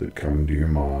thoughts that come to your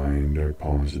mind are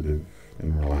positive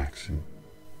and relaxing.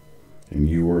 And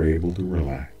you are able to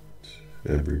relax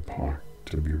every part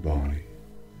of your body.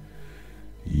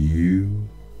 You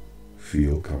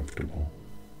feel comfortable.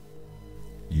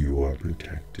 You are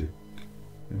protected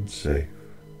and safe.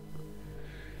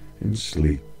 And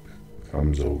sleep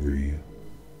comes over you.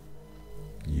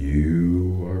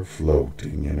 You are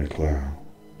floating in a cloud,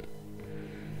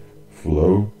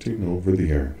 floating over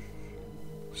the earth,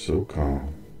 so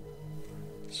calm,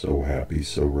 so happy,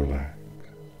 so relaxed.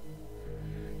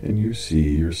 And you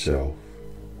see yourself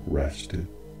rested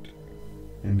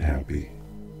and happy,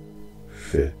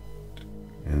 fit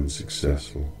and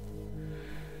successful,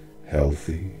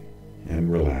 healthy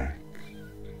and relaxed.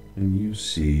 And you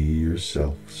see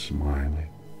yourself smiling.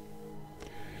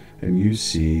 And you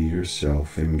see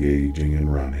yourself engaging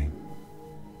and running.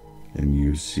 And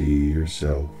you see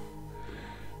yourself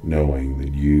knowing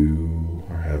that you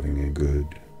are having a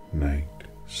good night's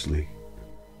sleep.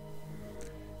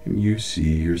 And you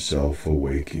see yourself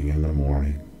awaking in the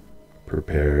morning,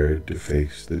 prepared to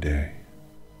face the day.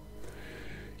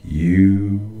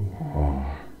 You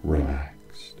are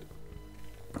relaxed.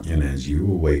 And as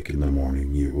you awake in the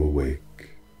morning, you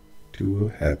awake to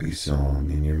a happy song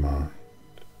in your mind.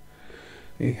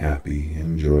 A happy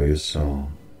and joyous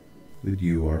song that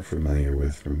you are familiar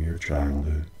with from your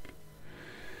childhood.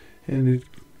 And it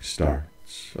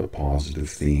starts a positive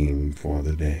theme for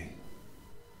the day.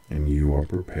 And you are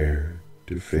prepared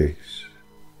to face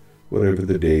whatever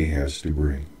the day has to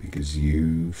bring, because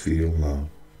you feel loved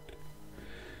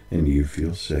and you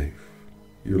feel safe.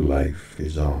 Your life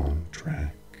is on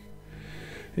track.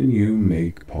 And you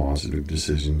make positive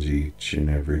decisions each and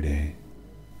every day.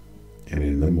 And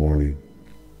in the morning,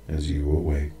 as you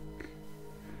awake,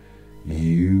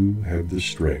 you have the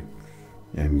strength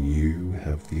and you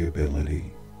have the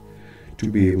ability to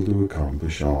be able to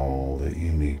accomplish all that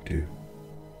you need to.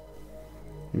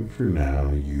 And for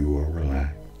now, you are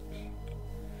relaxed.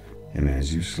 And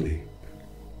as you sleep,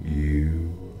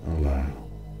 you allow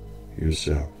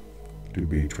yourself to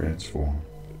be transformed,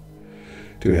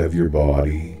 to have your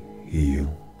body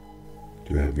heal,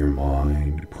 to have your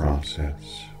mind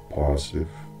process positive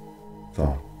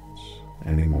thoughts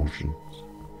and emotions,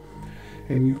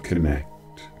 and you connect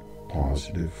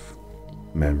positive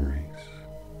memories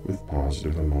with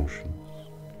positive emotions,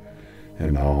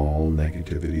 and all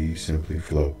negativity simply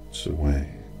floats away.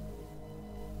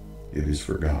 It is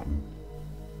forgotten.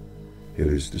 It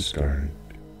is discarded.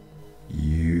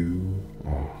 You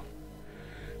are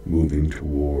moving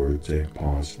towards a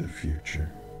positive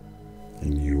future,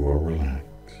 and you are relaxed,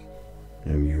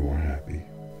 and you are happy,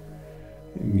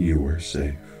 and you are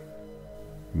safe,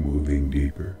 moving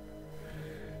deeper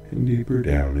and deeper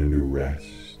down into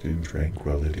rest and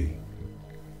tranquility.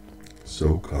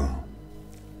 So calm,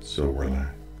 so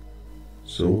relaxed,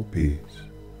 so at peace.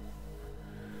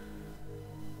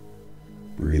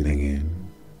 Breathing in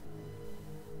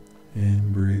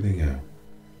and breathing out.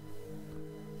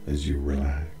 As you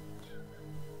relax,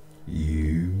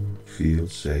 you feel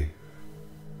safe,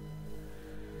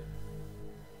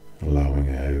 allowing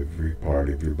every part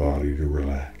of your body to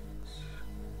relax.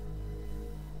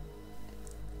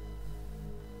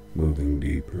 moving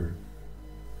deeper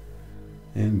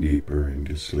and deeper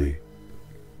into sleep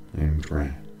and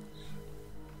trance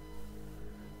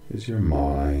as your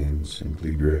mind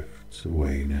simply drifts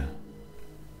away now.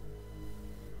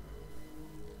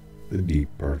 The deep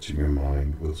parts of your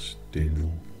mind will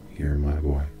still hear my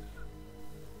voice,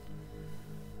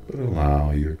 but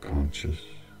allow your conscious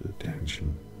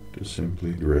attention to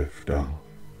simply drift off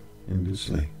into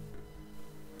sleep,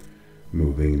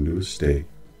 moving into a state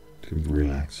of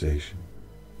relaxation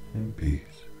and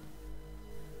peace,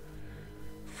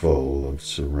 full of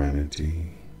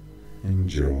serenity and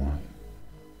joy.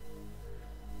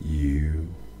 You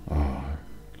are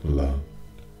loved.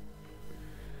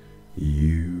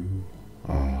 You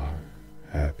are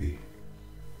happy.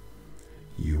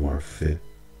 You are fit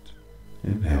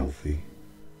and healthy,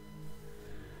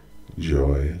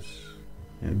 joyous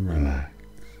and relaxed,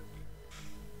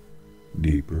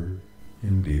 deeper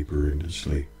and deeper into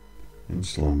sleep and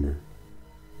slumber.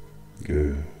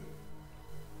 Good.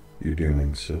 You're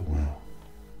doing so well.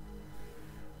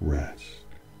 Rest,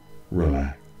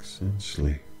 relax, and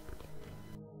sleep.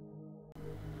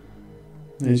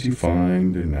 As you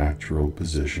find a natural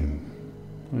position,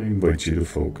 I invite you to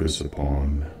focus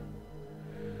upon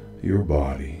your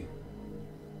body.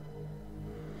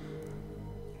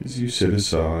 As you set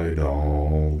aside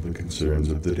all the concerns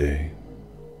of the day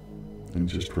and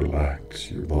just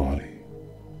relax your body.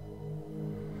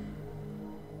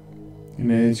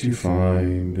 And as you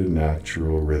find a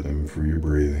natural rhythm for your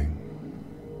breathing,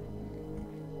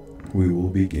 we will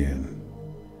begin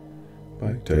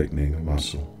by tightening a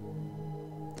muscle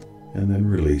and then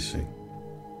releasing.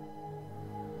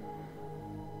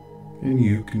 And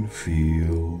you can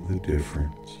feel the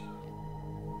difference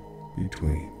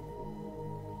between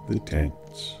the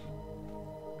tense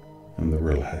and the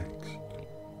relaxed.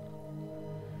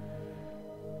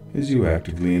 As you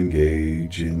actively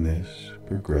engage in this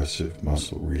progressive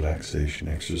muscle relaxation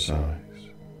exercise,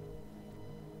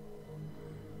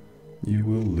 you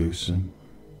will loosen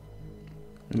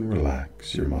and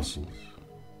relax your muscles.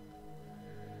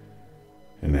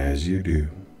 And as you do,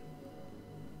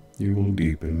 you will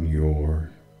deepen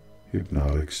your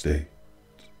hypnotic state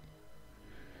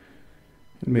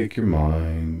and make your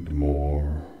mind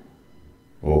more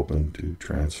open to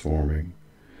transforming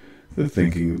the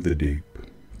thinking of the deep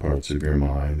parts of your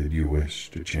mind that you wish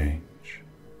to change.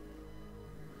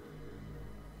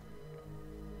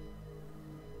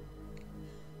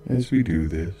 As we do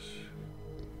this,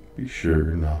 be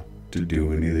sure not to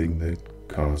do anything that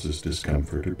causes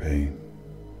discomfort or pain.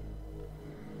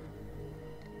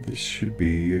 This should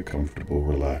be a comfortable,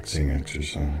 relaxing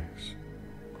exercise.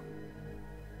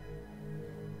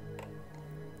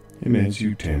 And as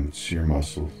you tense your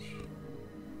muscles,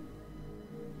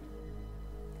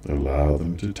 allow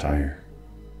them to tire,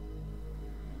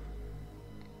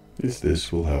 as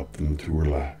this will help them to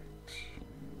relax.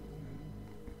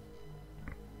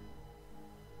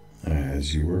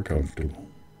 As you are comfortable,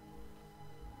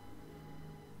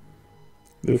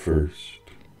 the first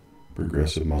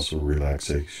progressive muscle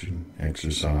relaxation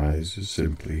exercise is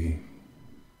simply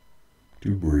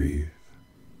to breathe.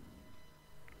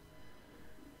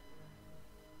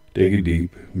 Take a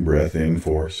deep breath in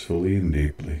forcefully and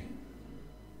deeply,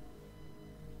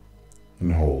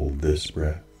 and hold this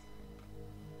breath,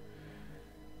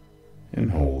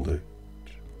 and hold it,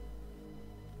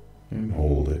 and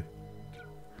hold it,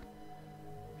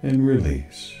 and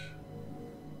release.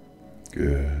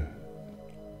 Good.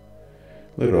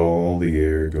 Let all the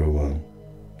air go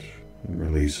out and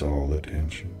release all the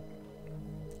tension.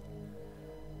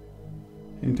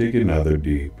 And take another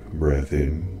deep breath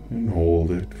in and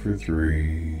hold it for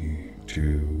 3,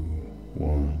 2,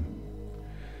 1.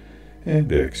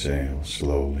 And exhale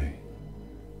slowly.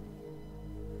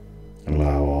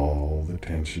 Allow all the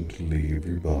tension to leave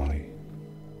your body.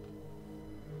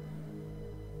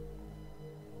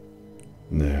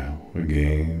 Now,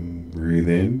 again, breathe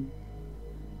in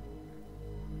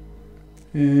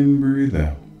and breathe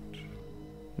out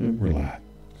and relax.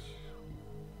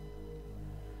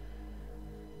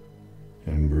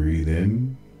 And breathe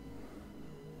in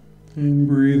and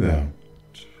breathe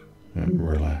out and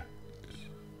relax.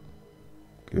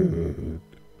 Good.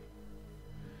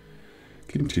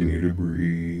 Continue to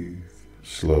breathe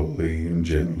slowly and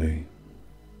gently,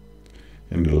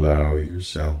 and allow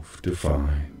yourself to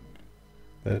find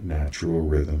that natural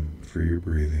rhythm for your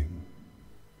breathing.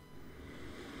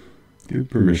 Give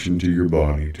permission to your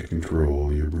body to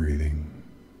control your breathing,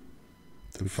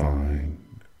 to find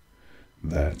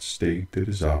that state that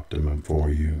is optimum for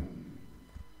you.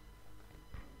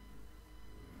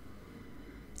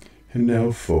 And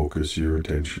now focus your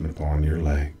attention upon your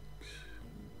legs.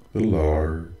 the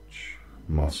large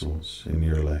muscles in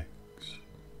your legs.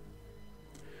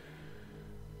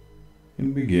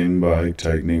 And begin by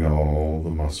tightening all the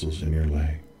muscles in your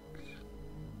legs.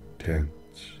 Tense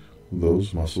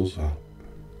those muscles up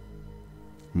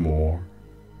more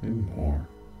and more.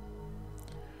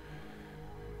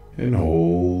 And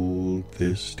hold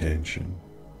this tension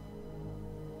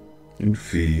and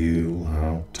feel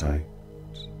how tight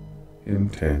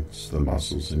and tense the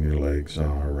muscles in your legs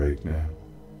are right now.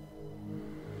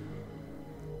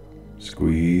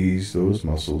 Squeeze those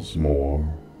muscles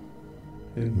more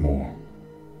and more,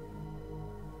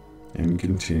 and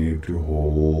continue to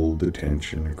hold the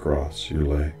tension across your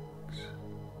legs.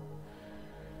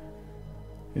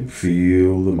 And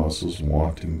feel the muscles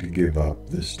wanting to give up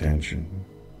this tension.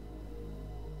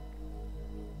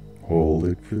 Hold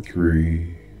it for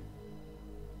 3,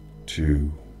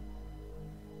 2,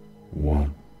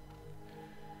 1.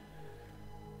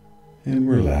 And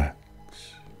relax.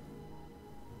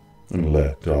 And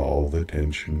let all the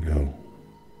tension go.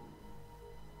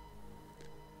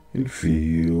 And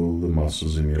feel the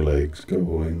muscles in your legs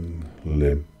going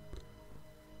limp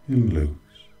and loose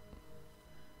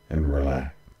and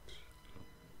relaxed.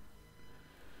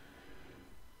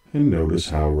 And notice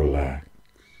how relaxed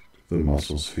the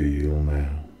muscles feel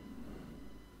now.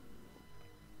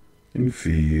 And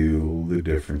feel the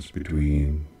difference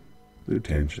between the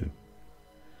tension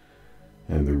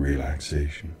and the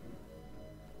relaxation.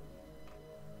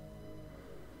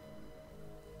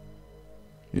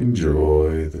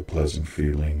 Enjoy the pleasant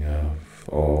feeling of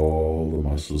all the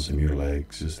muscles in your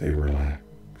legs as they relax.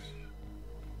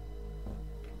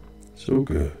 So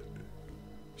good,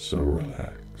 so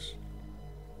relaxed.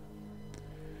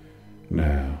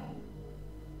 Now,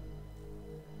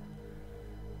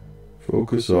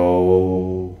 focus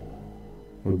all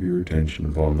of your attention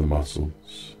upon the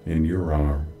muscles in your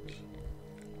arms.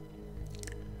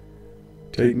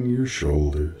 Tighten your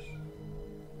shoulders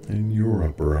and your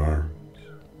upper arms,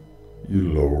 your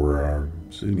lower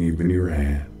arms, and even your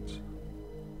hands.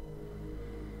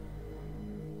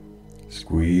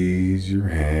 Squeeze your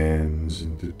hands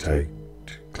into tight,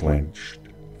 clenched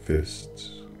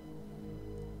fists.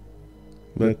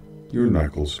 Let your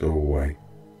knuckles go white.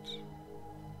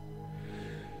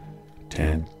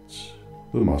 Tense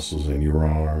the muscles in your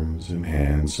arms and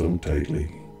hands so tightly,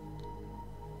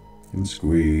 and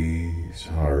squeeze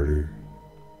harder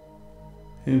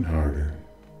and harder.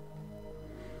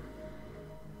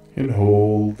 And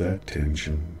hold that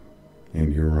tension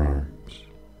in your arms,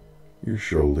 your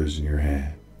shoulders, and your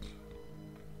hands.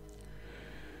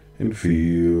 And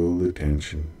feel the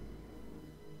tension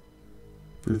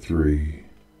for 3,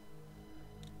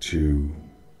 2,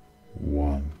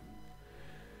 1.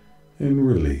 And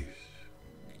release.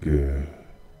 Good.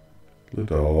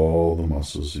 Let all the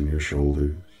muscles in your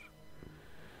shoulders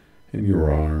and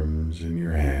your arms and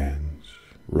your hands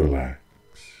relax.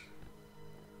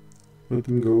 Let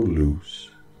them go loose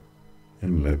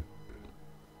and limp.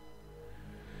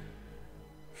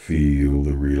 Feel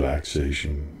the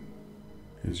relaxation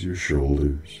as your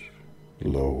shoulders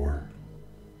lower,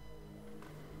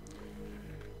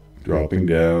 dropping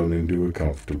down into a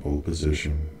comfortable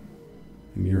position,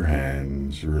 and your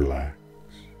hands relax,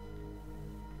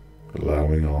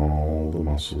 allowing all the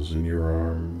muscles in your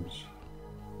arms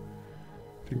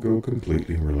to go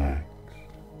completely relaxed.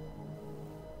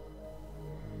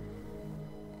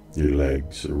 Your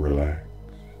legs are relaxed.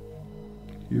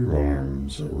 Your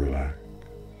arms are relaxed.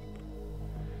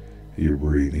 You're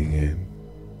breathing in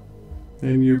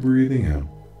and you're breathing out.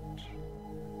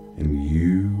 And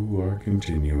you are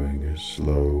continuing a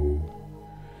slow,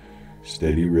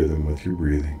 steady rhythm with your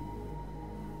breathing.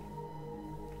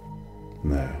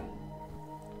 Now,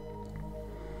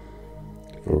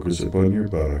 focus upon your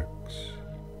buttocks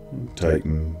and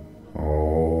tighten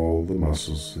all the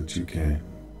muscles that you can.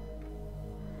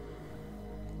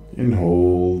 And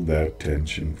hold that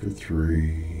tension for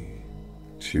 3,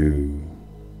 2,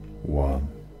 1.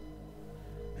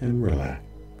 And relax.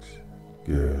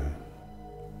 Good.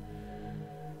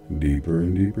 Deeper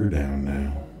and deeper down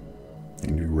now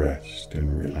into rest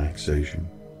and relaxation.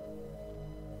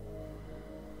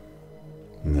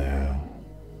 Now,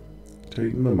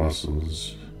 tighten the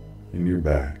muscles in your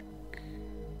back.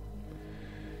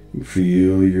 And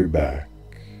feel your back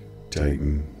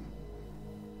tighten.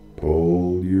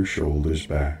 Pull your shoulders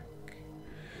back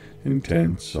and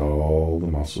tense all the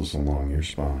muscles along your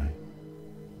spine.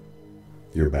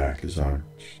 Your back is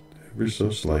arched ever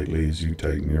so slightly as you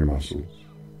tighten your muscles.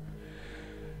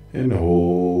 And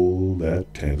hold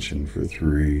that tension for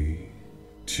 3,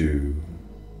 2,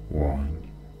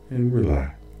 1, and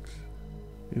relax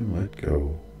and let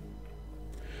go.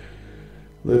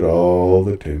 Let all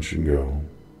the tension go.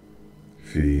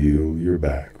 Feel your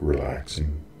back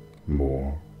relaxing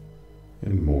more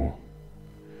and more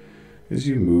as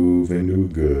you move into a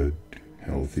good,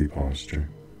 healthy posture.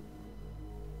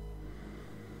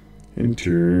 And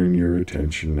turn your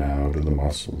attention now to the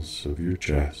muscles of your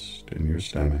chest and your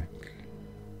stomach.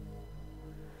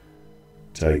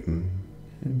 Tighten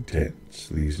and tense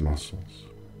these muscles.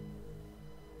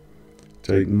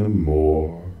 Tighten them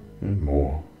more and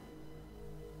more,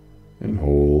 and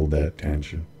hold that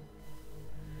tension.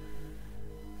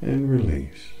 And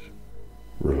release.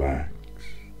 Relax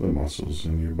the muscles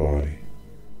in your body.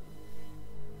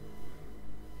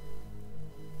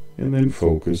 And then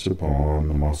focus upon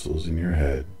the muscles in your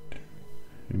head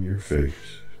and your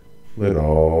face. Let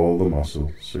all the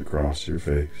muscles across your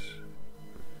face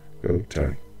go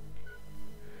tight.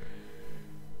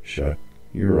 Shut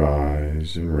your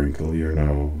eyes and wrinkle your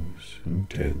nose and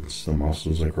tense the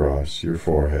muscles across your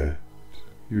forehead,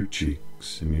 your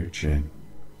cheeks, and your chin.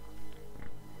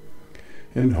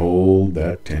 And hold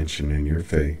that tension in your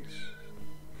face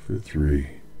for 3,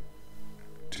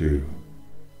 2,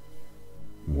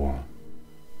 1.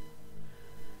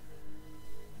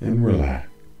 And relax.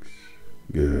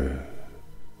 Good.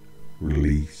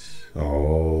 Release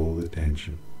all the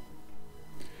tension.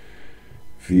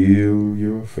 Feel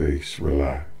your face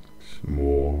relax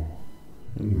more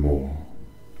and more.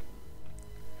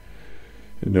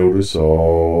 And notice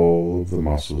all of the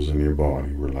muscles in your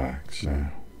body relax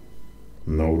now.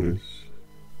 Notice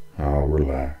how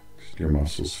relaxed your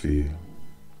muscles feel.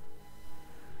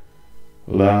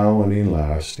 Allow any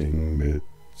lasting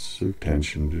bits of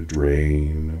tension to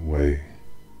drain away.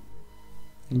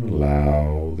 And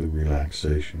allow the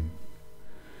relaxation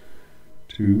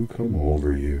to come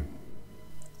over you.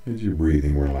 As your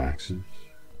breathing relaxes,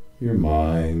 your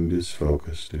mind is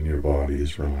focused and your body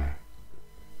is relaxed.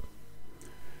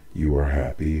 You are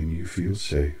happy and you feel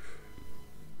safe.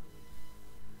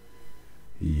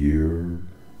 Your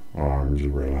arms are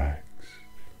relaxed.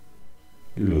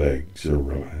 Your legs are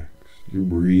relaxed. Your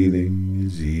breathing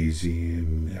is easy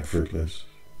and effortless.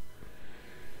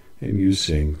 And you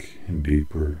sink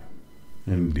deeper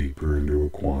and deeper into a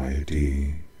quiet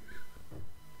ease,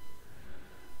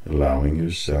 allowing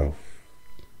yourself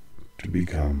to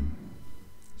become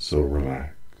so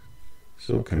relaxed,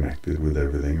 so connected with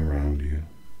everything around you.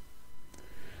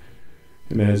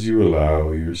 And as you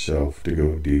allow yourself to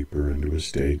go deeper into a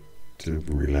state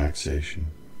of relaxation,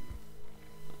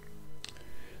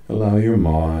 allow your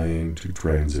mind to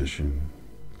transition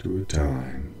to a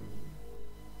time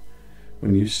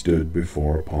when you stood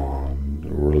before a pond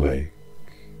or a lake,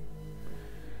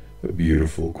 a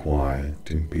beautiful, quiet,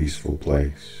 and peaceful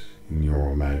place in your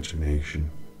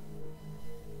imagination.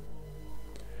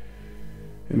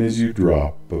 And as you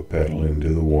drop a petal into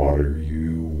the water,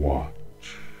 you watch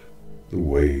the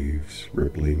waves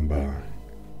rippling by.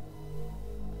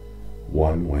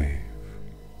 One wave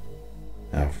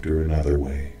after another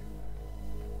wave.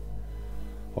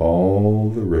 All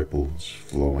the ripples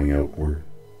flowing outward,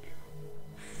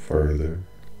 farther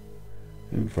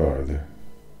and farther.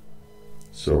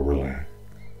 So relaxed,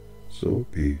 so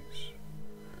peace.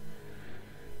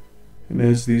 And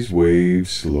as these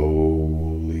waves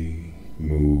slowly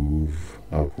move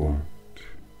upward,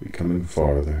 becoming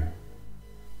farther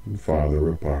and farther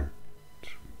apart,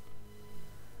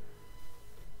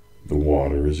 the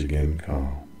water is again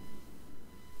calm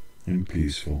and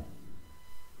peaceful.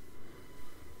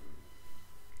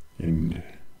 And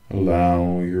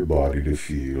allow your body to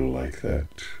feel like that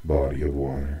body of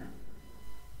water,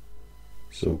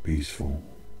 so peaceful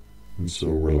and so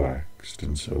relaxed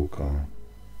and so calm.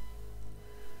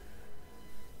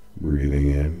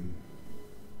 Breathing in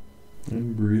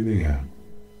and breathing out,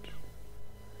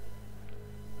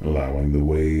 allowing the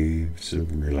waves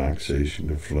of relaxation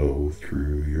to flow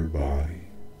through your body.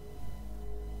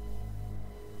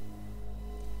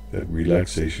 That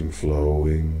relaxation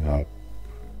flowing up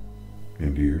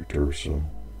into your torso,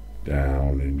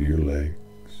 down into your legs,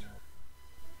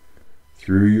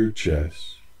 through your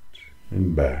chest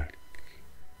and back,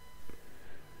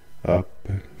 up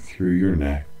through your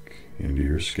neck, into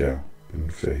your scalp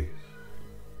and face.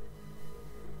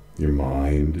 Your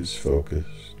mind is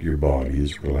focused, your body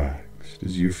is relaxed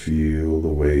as you feel the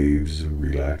waves of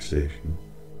relaxation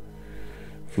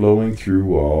flowing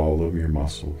through all of your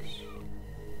muscles.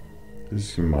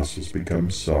 As your muscles become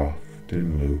soft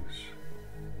and loose,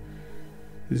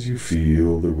 as you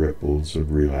feel the ripples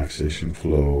of relaxation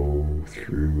flow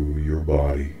through your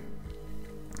body,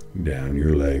 down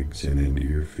your legs and into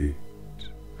your feet,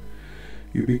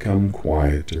 you become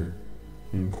quieter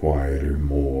and quieter,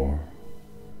 more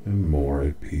and more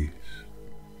at peace.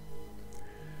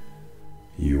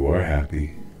 You are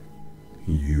happy.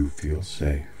 You feel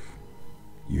safe.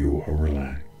 You are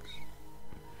relaxed.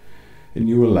 And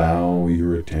you allow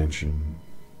your attention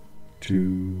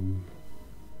to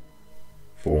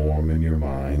form in your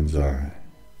mind's eye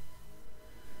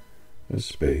a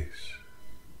space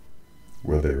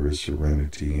where there is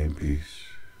serenity and peace,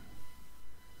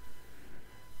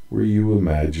 where you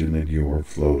imagine that you are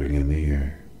floating in the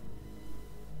air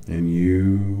and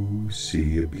you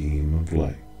see a beam of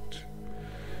light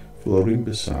floating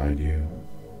beside you,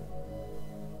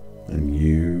 and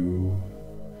you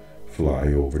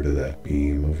fly over to that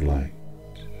beam of light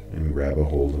and grab a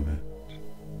hold of it.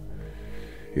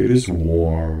 It is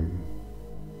warm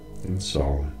and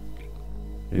solid,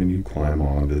 and you climb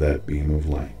onto that beam of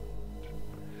light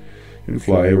and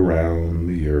fly around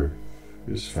the earth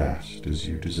as fast as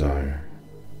you desire.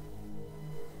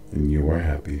 And you are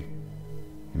happy,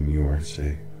 and you are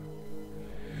safe.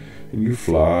 And you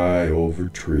fly over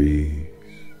trees,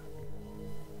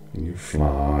 and you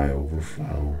fly over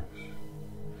flowers,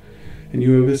 and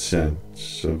you have a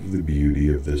sense of the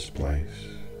beauty of this place,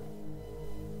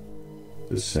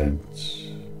 the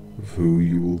sense of who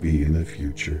you will be in the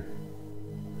future,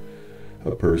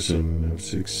 a person of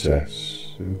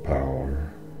success and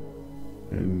power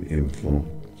and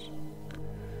influence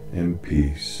and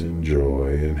peace and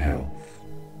joy and health.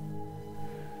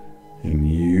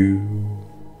 And you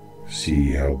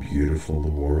see how beautiful the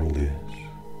world is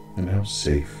and how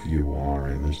safe you are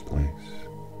in this place.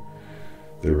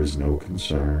 There is no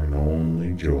concern,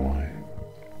 only joy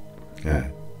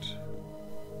at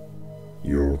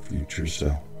your future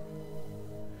self.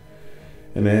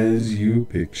 And as you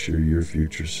picture your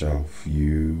future self,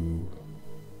 you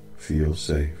feel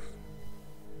safe,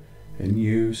 and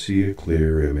you see a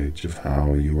clear image of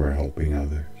how you are helping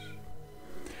others,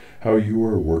 how you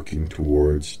are working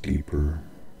towards deeper,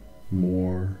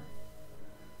 more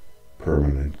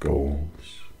permanent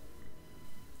goals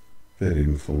that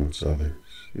influence others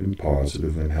in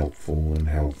positive and helpful and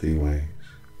healthy ways.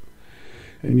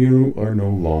 And you are no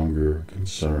longer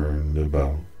concerned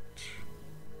about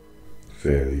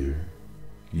failure.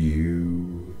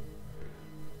 You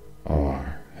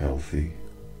are healthy,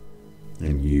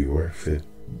 and you are fit,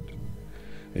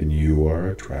 and you are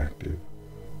attractive,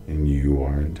 and you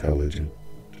are intelligent,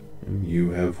 and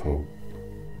you have hope,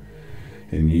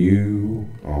 and you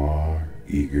are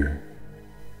eager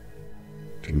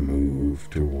to move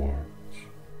towards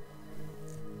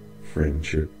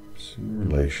friendships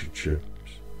and relationships,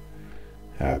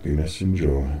 happiness and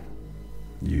joy.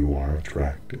 You are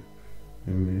attractive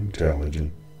and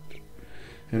intelligent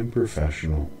and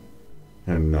professional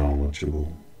and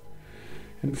knowledgeable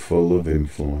and full of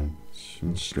influence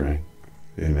and strength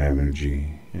and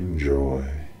energy and joy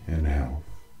and health.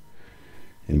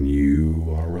 And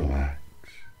you are relaxed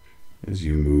as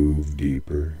you move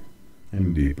deeper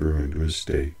and deeper into a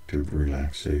state of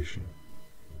relaxation.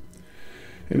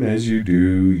 And as you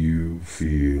do, you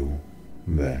feel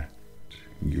that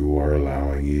you are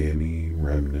allowing any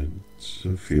remnants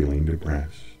of feeling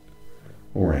depressed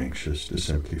or anxious to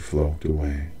simply float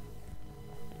away.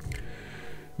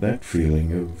 That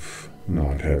feeling of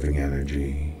not having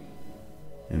energy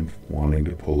and wanting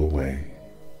to pull away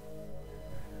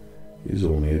is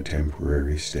only a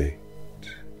temporary state,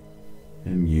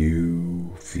 and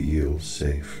you feel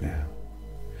safe now.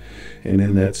 And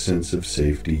in that sense of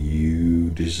safety,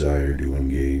 you desire to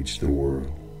engage the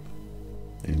world,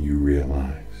 and you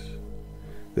realize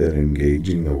that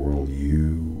engaging the world,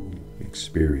 you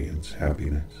experience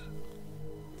happiness,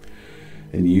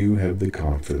 and you have the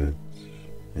confidence,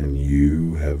 and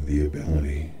you have the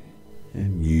ability,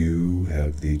 and you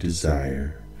have the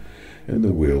desire and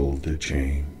the will to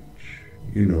change.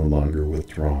 You no longer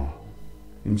withdraw.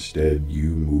 Instead, you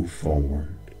move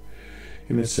forward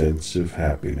in a sense of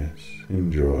happiness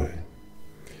and joy,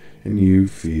 and you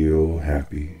feel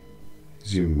happy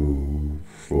as you move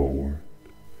forward,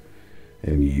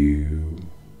 and you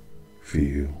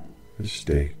feel a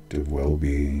state of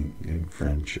well-being and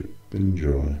friendship and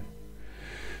joy,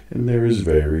 and there is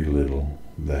very little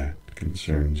that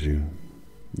concerns you.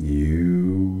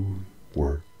 You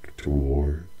work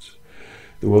towards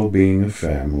the well-being of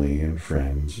family and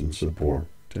friends and support,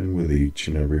 and with each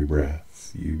and every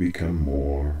breath you become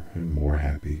more and more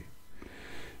happy,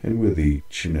 and with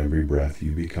each and every breath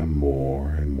you become more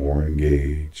and more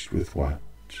engaged with what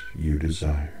you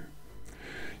desire.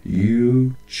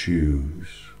 You choose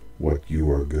what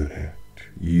you are good at.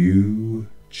 You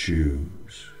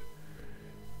choose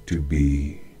to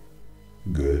be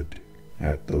good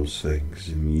at those things,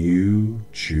 and you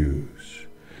choose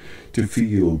to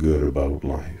feel good about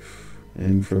life.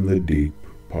 And from the deep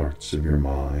parts of your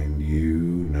mind, you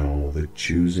know that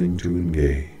choosing to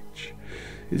engage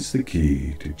is the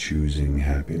key to choosing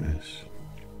happiness.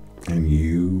 And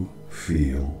you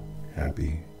feel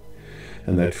happy.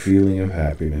 And that feeling of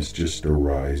happiness just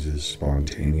arises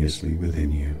spontaneously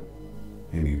within you.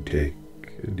 And you take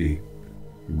a deep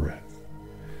breath.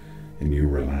 And you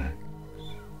relax.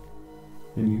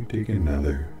 And you take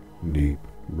another deep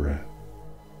breath.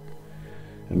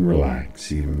 And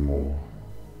relax even more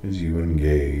as you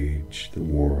engage the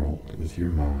world with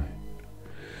your mind.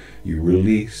 You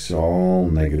release all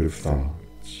negative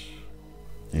thoughts.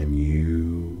 And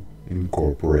you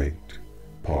incorporate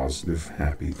positive,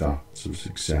 happy thoughts of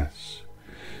success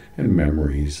and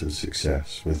memories of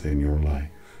success within your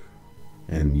life.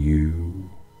 And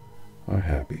you are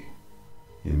happy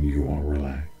and you are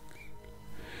relaxed.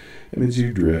 And as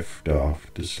you drift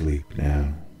off to sleep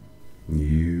now,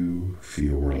 you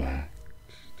feel relaxed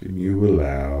and you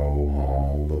allow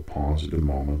all the positive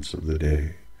moments of the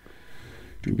day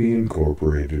to be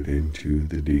incorporated into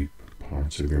the deep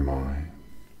parts of your mind.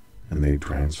 And they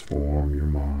transform your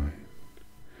mind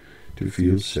to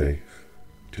feel safe,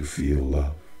 to feel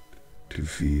loved, to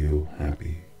feel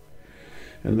happy.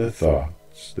 And the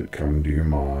thoughts that come to your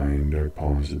mind are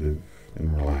positive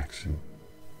and relaxing.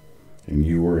 And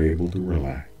you are able to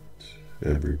relax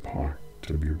every part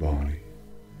of your body.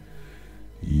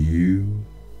 You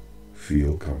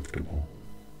feel comfortable.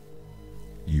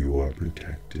 You are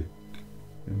protected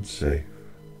and safe.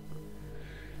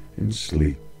 And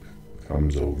sleep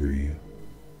comes over you.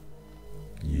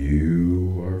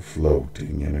 You are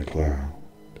floating in a cloud,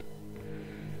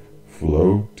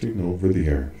 floating over the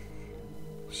earth,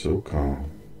 so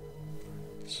calm,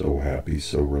 so happy,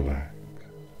 so relaxed.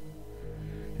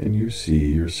 And you see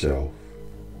yourself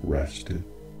rested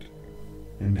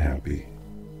and happy,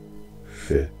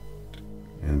 fit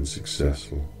and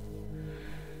successful,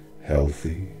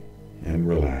 healthy and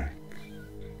relaxed.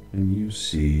 And you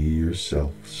see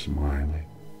yourself smiling.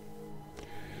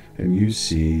 And you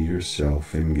see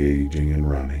yourself engaging and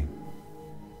running.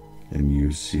 And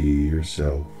you see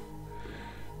yourself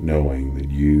knowing that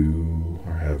you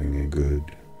are having a good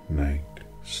night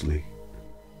sleep.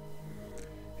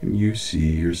 And you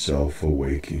see yourself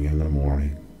awaking in the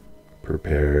morning,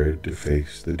 prepared to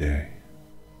face the day.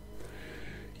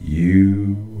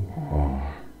 You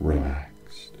are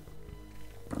relaxed.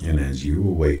 And as you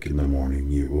awake in the morning,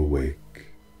 you awake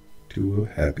to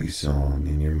a happy song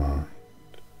in your mind.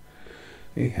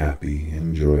 A happy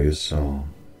and joyous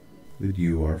song that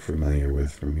you are familiar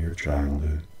with from your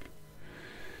childhood.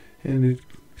 And it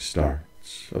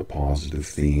starts a positive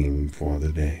theme for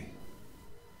the day.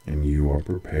 And you are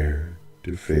prepared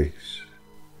to face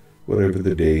whatever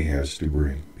the day has to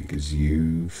bring because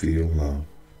you feel loved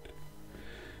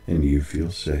and you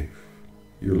feel safe.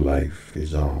 Your life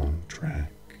is on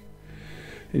track.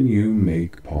 And you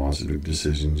make positive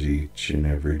decisions each and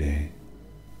every day.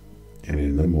 And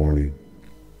in the morning,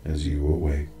 as you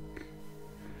awake,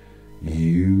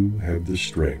 you have the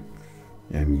strength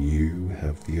and you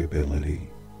have the ability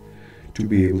to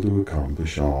be able to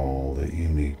accomplish all that you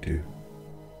need to.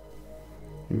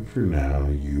 And for now,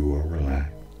 you are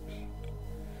relaxed.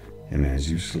 And as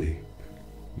you sleep,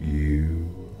 you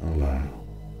allow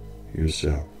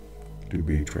yourself to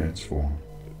be transformed,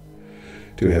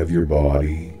 to have your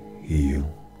body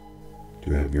heal,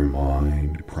 to have your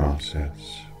mind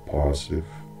process positive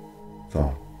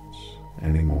thoughts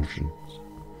and emotions,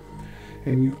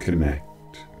 and you connect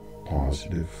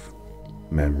positive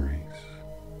memories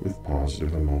with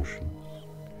positive emotions,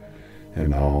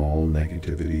 and all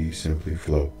negativity simply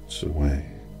floats away.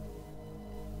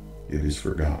 It is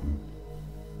forgotten.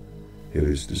 It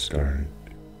is discarded.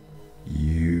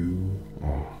 You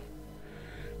are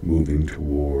moving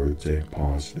towards a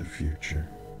positive future,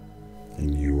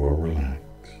 and you are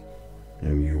relaxed,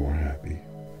 and you are happy,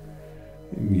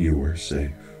 and you are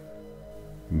safe,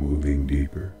 moving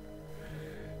deeper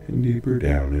and deeper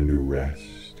down into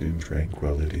rest and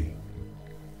tranquility.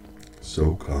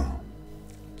 So calm,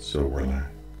 so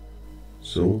relaxed,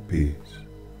 so at peace.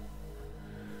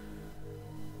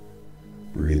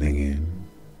 Breathing in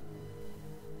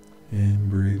and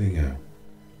breathing out.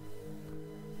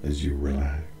 As you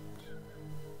relax,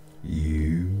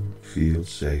 you feel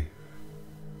safe,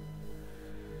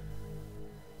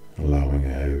 allowing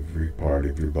every part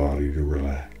of your body to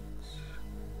relax,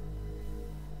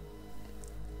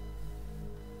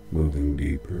 moving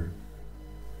deeper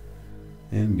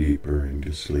and deeper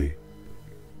into sleep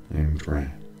and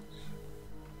trance,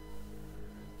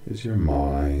 as your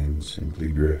mind simply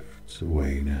drifts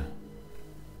away now.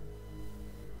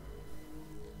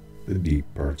 The deep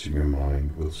parts of your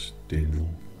mind will still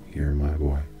hear my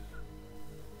voice,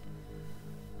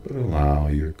 but allow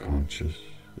your conscious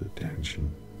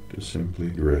attention to simply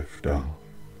drift off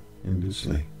into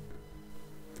sleep,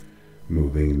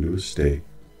 moving into a state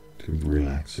of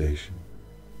relaxation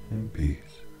and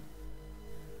peace,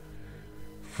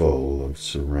 full of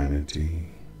serenity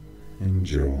and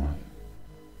joy.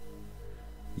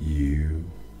 You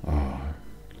are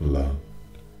loved.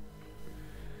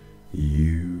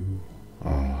 You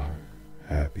are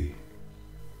happy.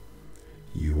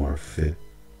 You are fit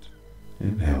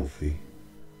and healthy,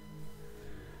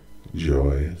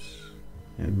 joyous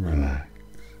and relaxed,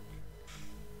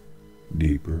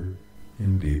 deeper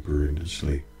and deeper into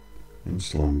sleep and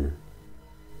slumber.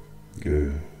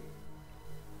 Good.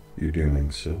 You're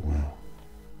doing so well.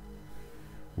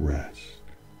 Rest,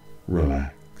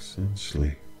 relax, and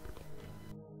sleep.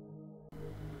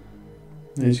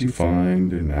 As you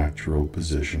find a natural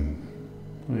position,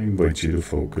 I invite you to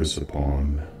focus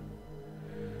upon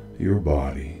your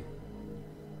body.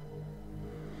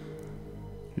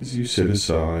 As you set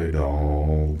aside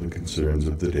all the concerns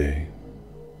of the day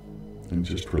and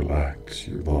just relax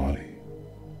your body.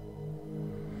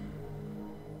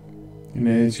 And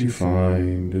as you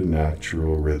find a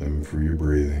natural rhythm for your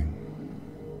breathing,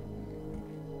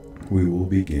 we will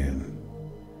begin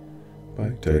by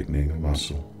tightening a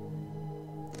muscle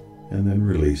and then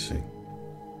releasing.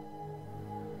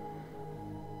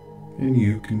 And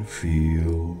you can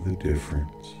feel the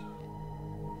difference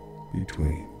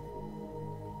between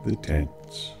the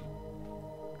tense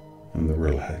and the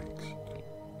relaxed.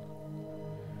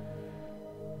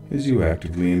 As you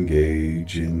actively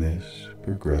engage in this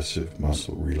progressive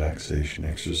muscle relaxation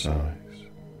exercise,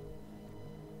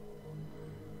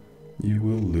 you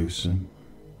will loosen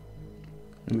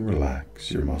and relax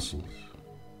your muscles.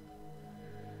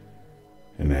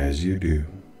 And as you do,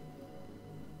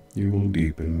 you will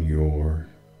deepen your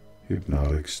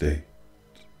hypnotic state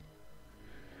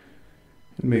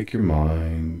and make your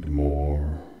mind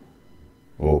more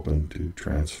open to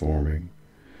transforming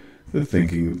the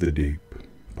thinking of the deep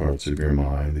parts of your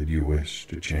mind that you wish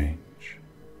to change.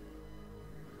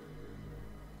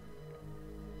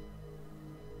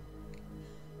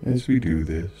 As we do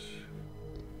this,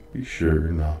 be sure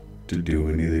not to do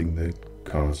anything that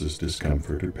causes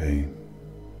discomfort or pain.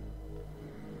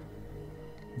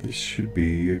 This should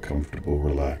be a comfortable,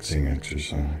 relaxing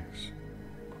exercise.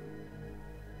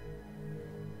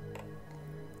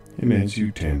 And as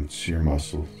you tense your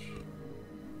muscles,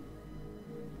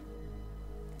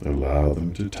 allow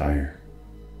them to tire,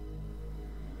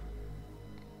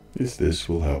 as this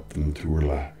will help them to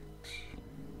relax.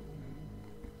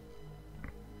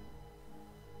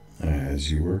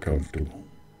 As you are comfortable,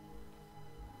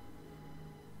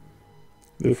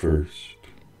 the first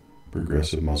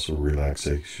progressive muscle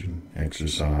relaxation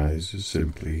exercise is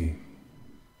simply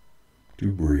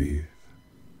to breathe.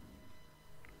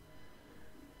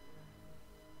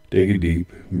 Take a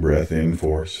deep breath in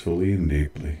forcefully and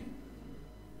deeply,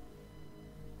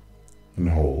 and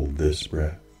hold this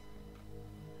breath,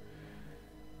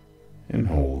 and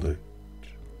hold it,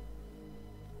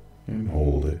 and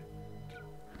hold it,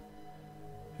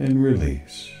 and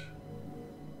release.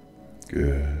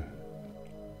 Good.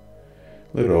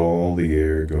 Let all the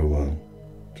air go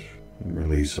out and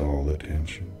release all the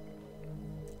tension.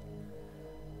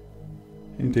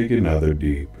 And take another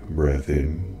deep breath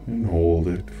in and hold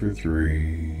it for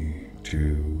 3,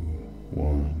 2,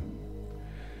 1.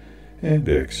 And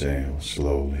exhale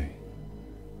slowly.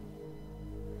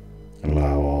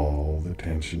 Allow all the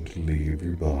tension to leave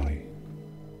your body.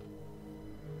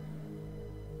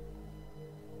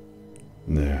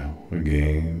 Now,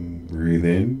 again, breathe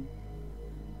in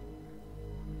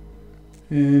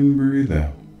and breathe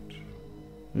out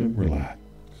and relax.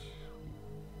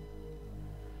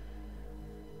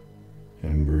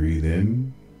 And breathe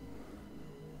in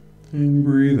and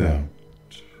breathe out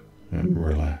and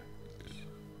relax.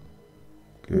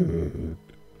 Good.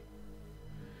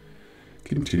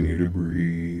 Continue to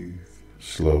breathe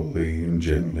slowly and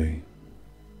gently,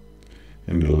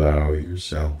 and allow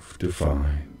yourself to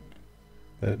find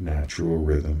that natural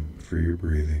rhythm for your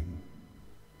breathing.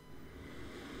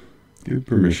 Give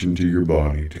permission to your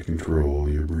body to control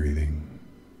your breathing,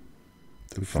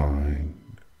 to find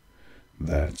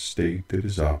that state that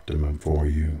is optimum for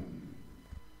you.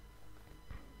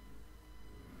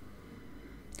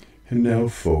 And now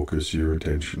focus your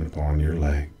attention upon your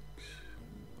legs,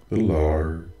 the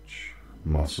large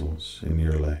muscles in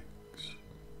your legs.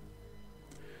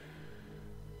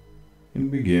 And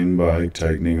begin by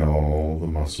tightening all the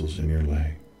muscles in your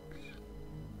legs.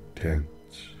 Tense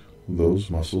those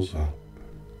muscles up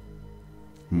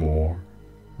more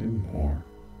and more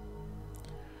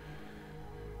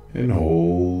and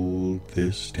hold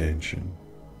this tension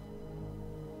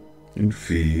and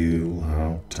feel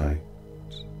how tight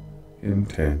and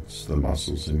tense the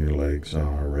muscles in your legs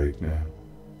are right now.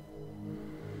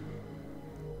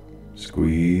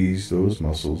 Squeeze those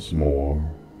muscles more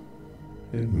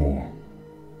and more,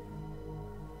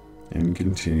 and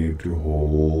continue to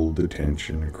hold the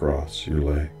tension across your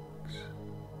legs.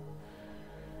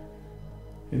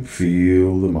 And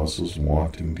feel the muscles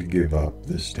wanting to give up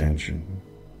this tension.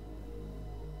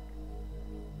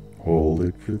 Hold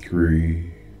it for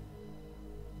 3,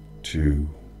 2,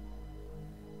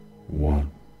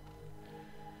 1.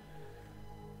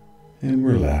 And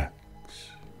relax.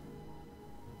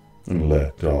 And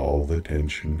let all the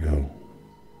tension go.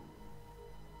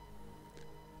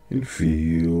 And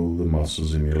feel the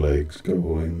muscles in your legs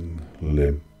going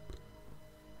limp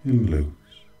and loose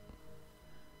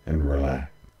and relaxed.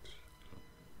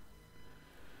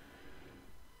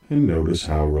 And notice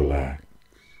how relaxed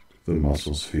the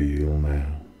muscles feel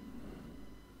now.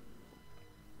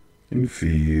 And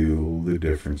feel the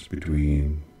difference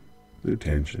between the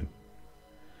tension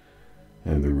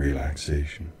and the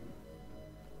relaxation.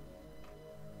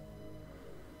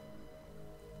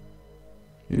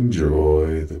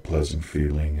 Enjoy the pleasant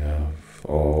feeling of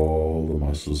all the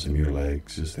muscles in your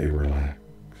legs as they relax.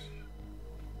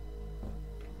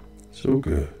 So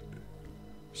good,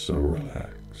 so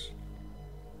relaxed.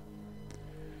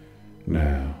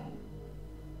 Now,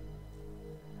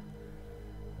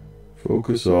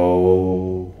 focus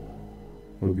all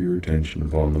of your attention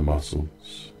upon the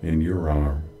muscles in your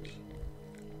arms.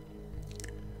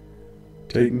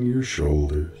 Tighten your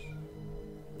shoulders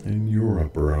and your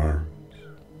upper arms,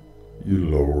 your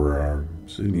lower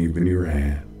arms, and even your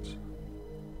hands.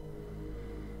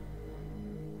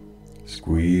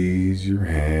 Squeeze your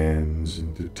hands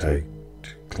into tight,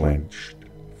 clenched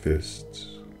fists.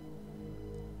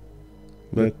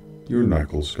 Let your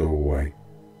knuckles go white.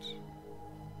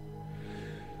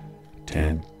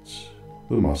 Tense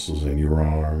the muscles in your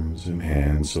arms and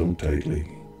hands so tightly,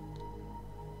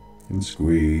 and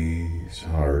squeeze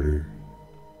harder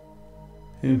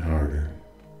and harder.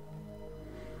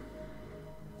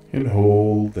 And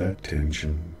hold that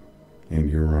tension in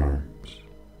your arms,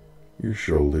 your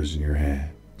shoulders, and your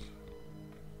hands.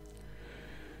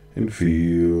 And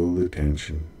feel the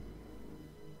tension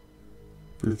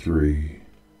for 3,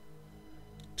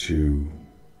 2,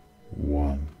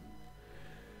 1.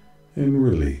 And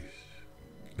release.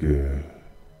 Good.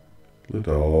 Let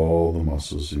all the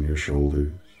muscles in your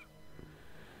shoulders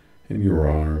and your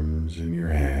arms and your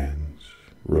hands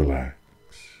relax.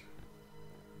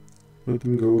 Let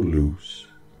them go loose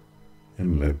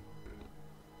and limp.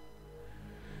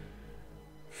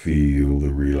 Feel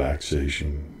the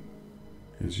relaxation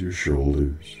as your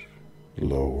shoulders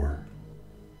lower,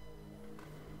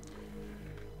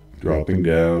 dropping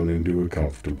down into a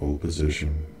comfortable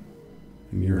position,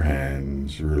 and your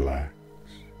hands relax,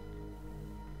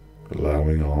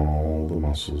 allowing all the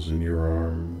muscles in your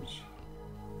arms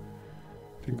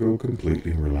to go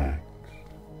completely relaxed.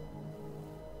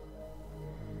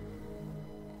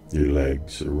 Your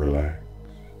legs are relaxed.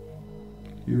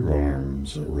 Your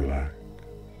arms are relaxed.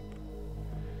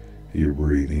 You're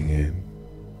breathing in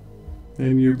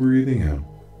and you're breathing out.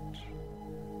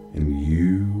 And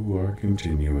you are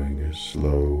continuing a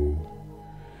slow,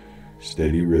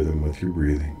 steady rhythm with your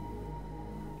breathing.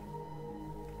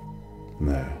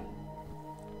 Now,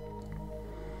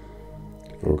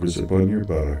 focus upon your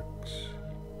buttocks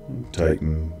and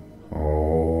tighten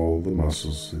all the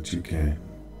muscles that you can.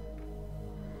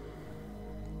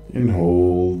 And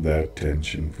hold that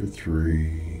tension for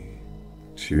 3,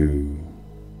 2,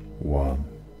 1.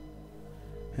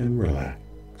 And relax.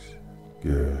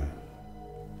 Good.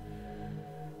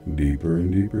 Deeper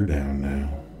and deeper down now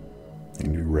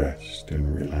into rest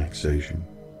and relaxation.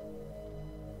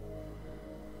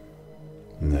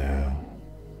 Now,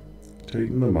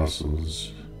 tighten the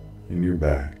muscles in your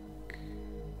back.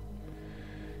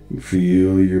 And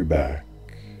feel your back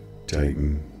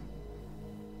tighten.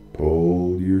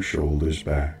 Pull your shoulders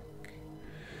back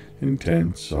and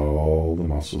tense all the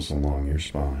muscles along your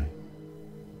spine.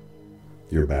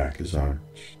 Your back is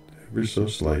arched ever so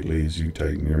slightly as you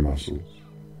tighten your muscles.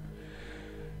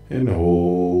 And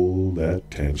hold that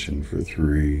tension for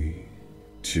 3,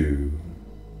 2,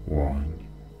 1.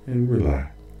 And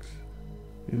relax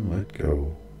and let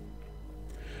go.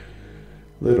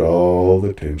 Let all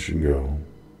the tension go.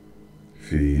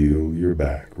 Feel your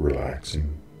back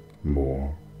relaxing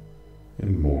more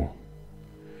and more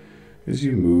as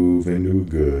you move into a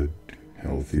good,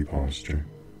 healthy posture.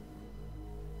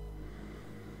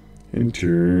 And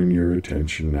turn your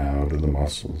attention now to the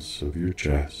muscles of your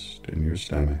chest and your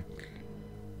stomach.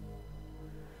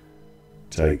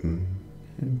 Tighten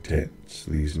and tense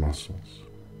these muscles.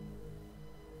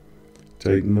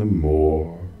 Tighten them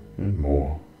more and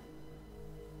more.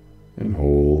 And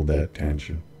hold that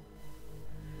tension.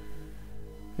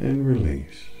 And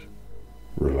release.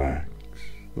 Relax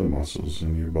the muscles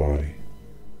in your body.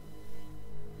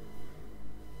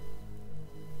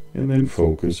 And then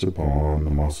focus upon the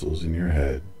muscles in your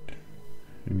head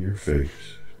and your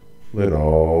face. Let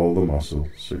all the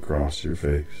muscles across your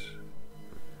face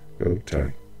go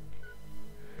tight.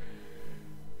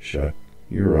 Shut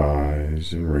your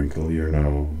eyes and wrinkle your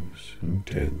nose and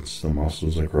tense the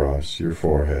muscles across your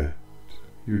forehead,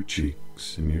 your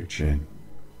cheeks, and your chin.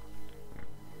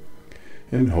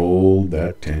 And hold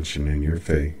that tension in your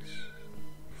face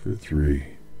for 3,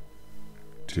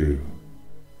 2,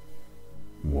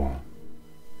 1.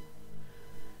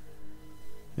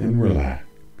 And relax.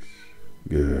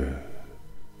 Good.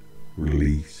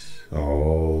 Release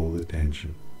all the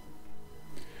tension.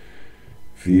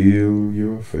 Feel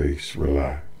your face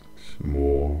relax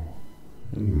more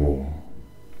and more.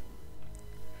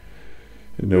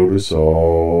 And notice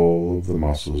all of the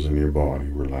muscles in your body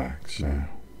relax now.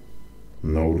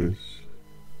 Notice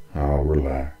how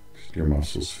relaxed your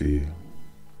muscles feel.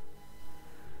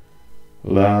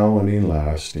 Allow any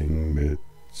lasting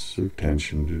bits of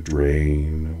tension to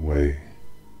drain away.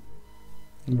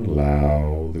 And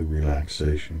allow the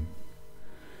relaxation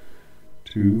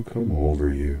to come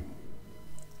over you.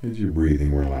 As your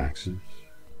breathing relaxes,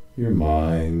 your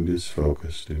mind is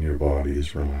focused and your body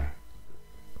is relaxed.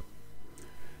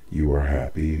 You are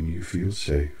happy and you feel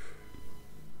safe.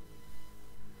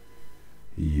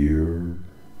 Your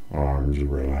arms are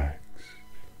relaxed.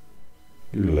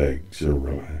 Your legs are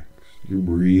relaxed. Your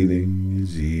breathing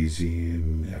is easy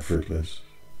and effortless.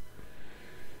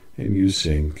 And you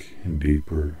sink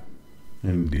deeper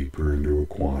and deeper into a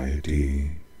quiet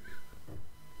ease,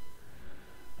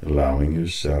 allowing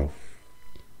yourself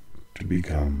to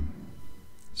become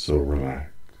so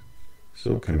relaxed,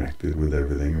 so connected with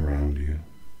everything around you.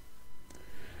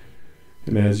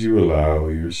 And as you allow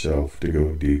yourself to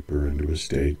go deeper into a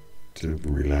state of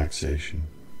relaxation,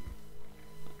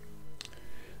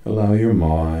 allow your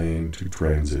mind to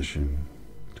transition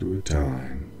to a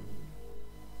time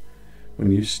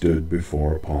when you stood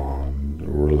before a pond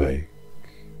or a lake,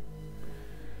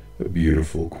 a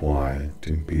beautiful, quiet,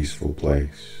 and peaceful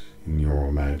place in your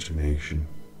imagination.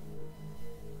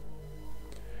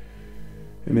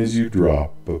 And as you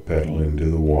drop a petal into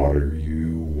the water,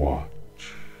 you watch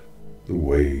the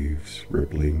waves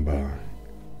rippling by.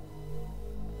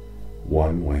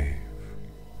 One wave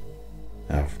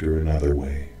after another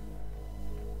wave.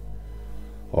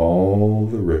 All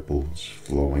the ripples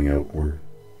flowing outward,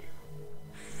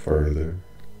 further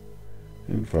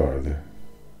and farther.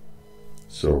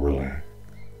 So relaxed,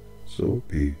 so at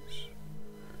peace.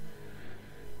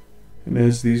 And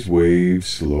as these waves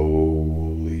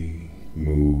slowly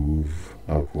move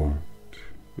upward,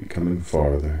 becoming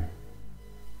farther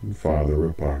and farther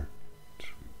apart,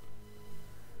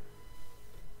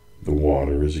 the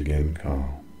water is again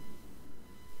calm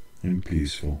and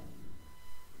peaceful.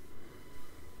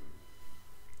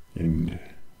 And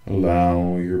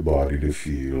allow your body to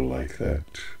feel like that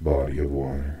body of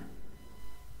water,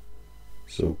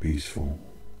 so peaceful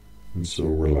and so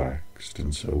relaxed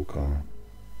and so calm.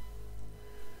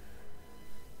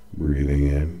 Breathing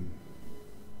in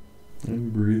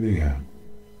and breathing out,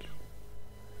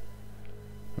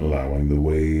 allowing the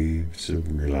waves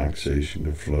of relaxation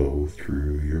to flow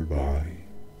through your body.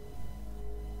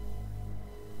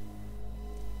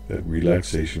 That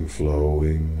relaxation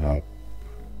flowing up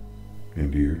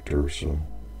into your torso,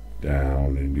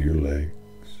 down into your legs,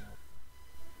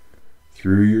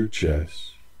 through your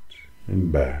chest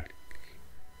and back,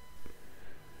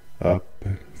 up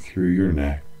through your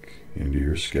neck, into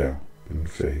your scalp and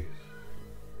face.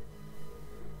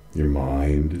 Your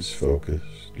mind is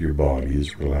focused, your body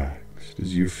is relaxed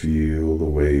as you feel the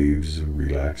waves of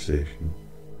relaxation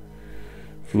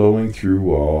flowing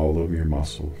through all of your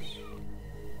muscles.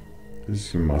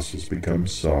 As your muscles become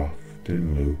soft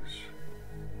and loose,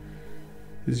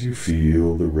 as you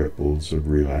feel the ripples of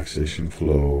relaxation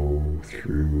flow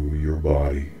through your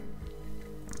body,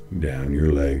 down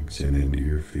your legs and into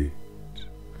your feet,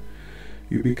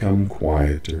 you become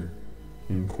quieter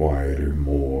and quieter,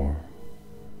 more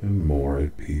and more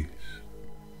at peace.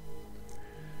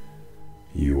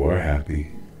 You are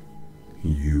happy,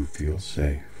 you feel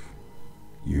safe,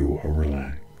 you are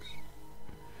relaxed,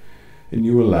 and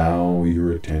you allow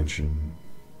your attention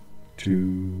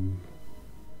to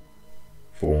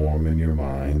form in your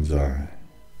mind's eye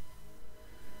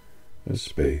a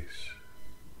space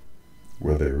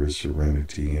where there is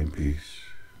serenity and peace,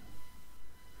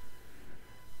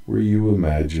 where you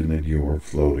imagine that you are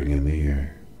floating in the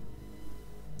air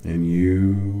and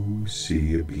you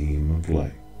see a beam of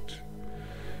light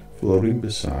floating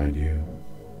beside you,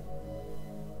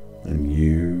 and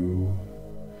you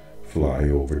fly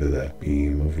over to that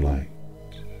beam of light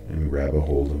and grab a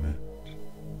hold of it.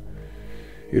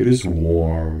 It is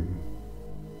warm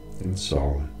and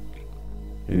solid,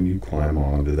 and you climb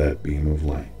onto that beam of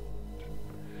light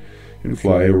and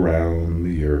fly around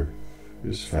the earth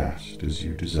as fast as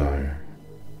you desire.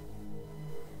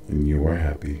 And you are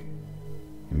happy,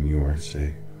 and you are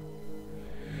safe.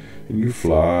 And you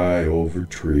fly over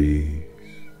trees,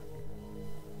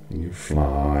 and you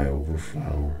fly over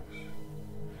flowers,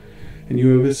 and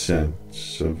you have a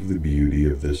sense of the beauty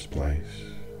of this place,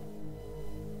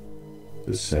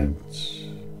 the sense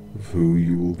of who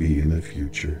you will be in the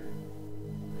future,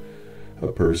 a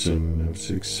person of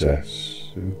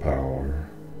success and power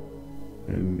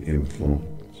and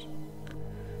influence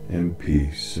and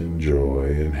peace and joy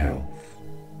and health.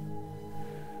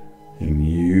 And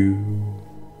you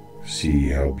see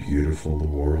how beautiful the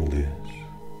world is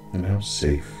and how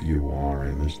safe you are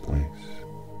in this place.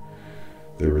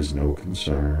 There is no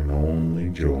concern, only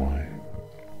joy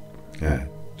at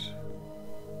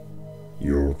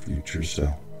your future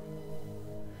self.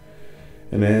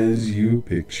 And as you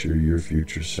picture your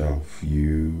future self,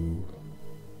 you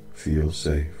feel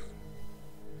safe,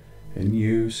 and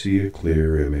you see a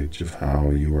clear image of how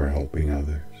you are helping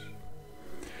others,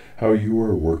 how you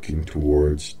are working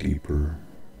towards deeper,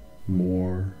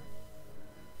 more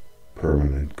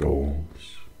permanent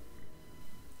goals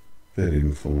that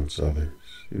influence others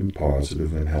in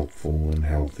positive and helpful and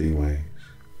healthy ways.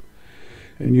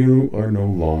 And you are no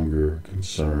longer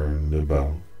concerned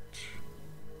about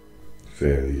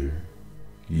failure.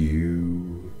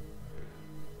 You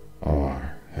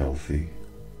are healthy,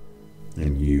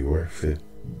 and you are fit,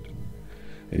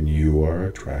 and you are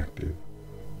attractive,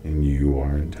 and you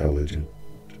are intelligent,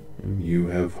 and you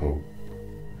have hope,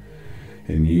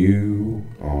 and you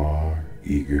are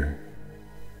eager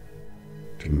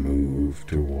to move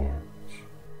towards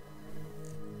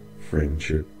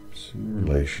friendships and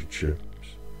relationships,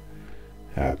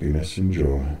 happiness and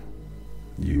joy.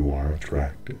 You are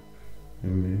attractive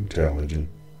and intelligent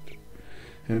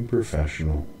and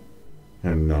professional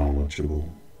and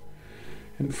knowledgeable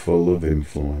and full of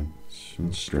influence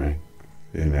and strength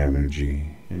and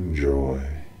energy and joy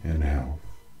and health.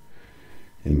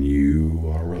 And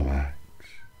you are relaxed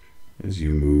as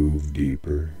you move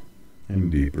deeper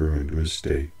and deeper into a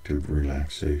state of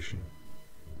relaxation.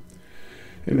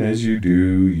 And as you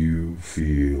do, you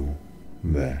feel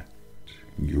that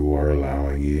you are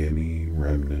allowing any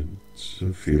remnants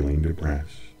of feeling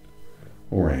depressed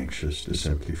or anxious to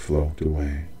simply float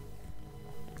away.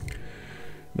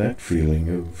 That feeling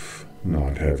of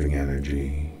not having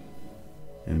energy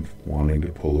and wanting to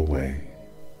pull away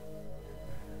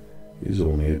is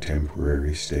only a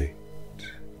temporary state,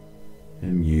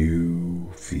 and you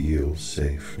feel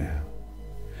safe now.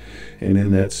 And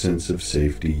in that sense of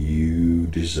safety, you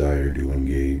desire to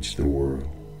engage the world,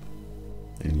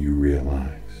 and you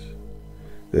realize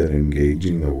that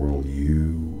engaging the world,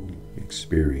 you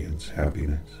experience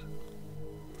happiness,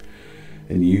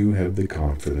 and you have the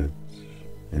confidence,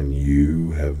 and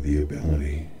you have the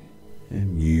ability,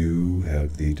 and you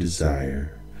have the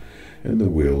desire and the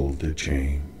will to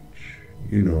change.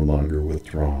 You no longer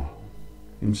withdraw.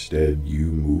 Instead, you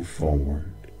move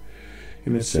forward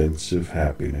in a sense of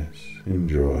happiness and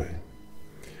joy,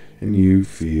 and you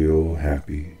feel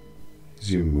happy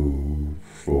as you move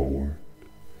forward,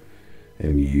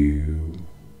 and you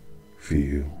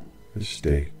feel a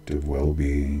state of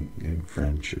well-being and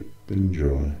friendship and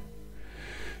joy,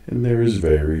 and there is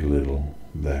very little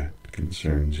that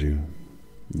concerns you.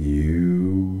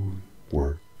 You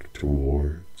work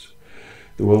towards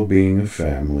the well-being of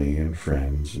family and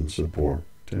friends and support,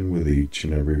 and with each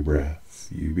and every breath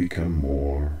you become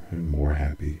more and more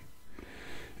happy,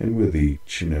 and with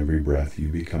each and every breath you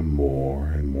become more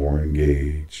and more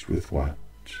engaged with what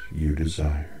you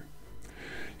desire.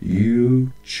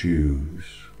 You choose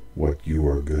what you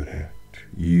are good at.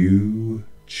 You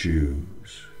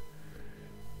choose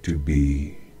to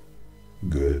be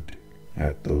good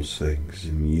at those things,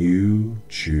 and you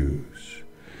choose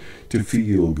to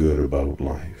feel good about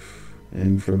life.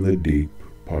 And from the deep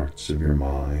parts of your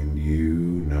mind, you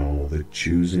know that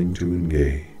choosing to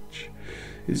engage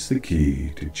is the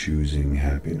key to choosing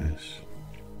happiness.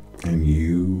 And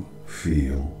you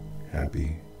feel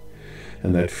happy,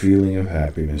 And that feeling of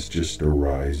happiness just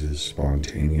arises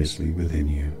spontaneously within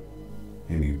you.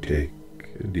 And you take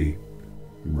a deep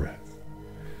breath.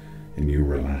 And you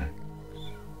relax.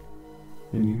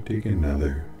 And you take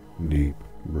another deep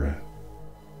breath.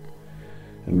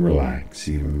 And relax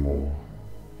even more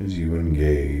as you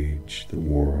engage the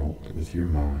world with your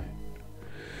mind.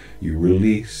 You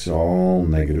release all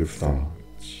negative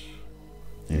thoughts.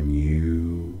 And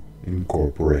you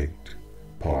incorporate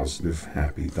positive,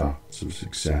 happy thoughts of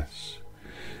success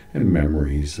and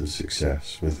memories of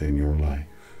success within your life.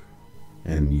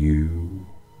 And you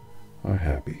are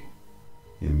happy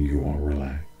and you are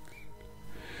relaxed.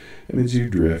 And as you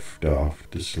drift off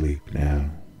to sleep now,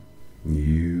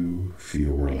 you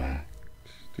feel relaxed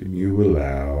and you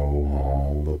allow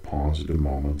all the positive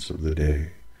moments of the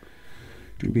day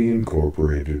to be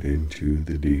incorporated into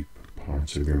the deep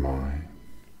parts of your mind,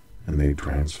 and they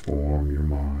transform your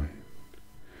mind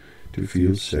to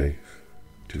feel safe,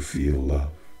 to feel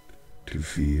loved, to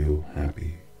feel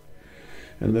happy.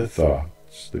 And the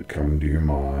thoughts that come to your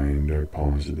mind are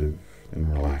positive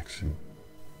and relaxing.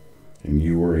 And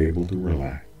you are able to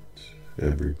relax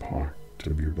every part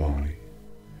of your body.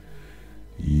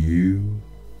 You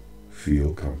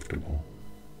feel comfortable.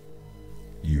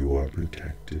 You are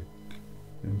protected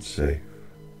and safe.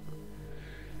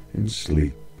 And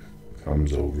sleep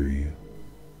comes over you.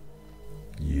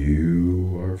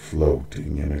 You are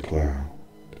floating in a cloud,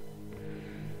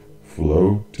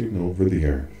 floating over the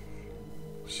earth,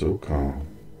 so calm,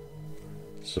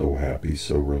 so happy,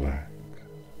 so relaxed.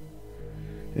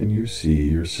 And you see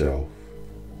yourself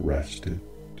rested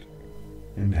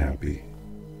and happy,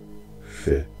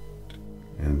 fit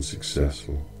and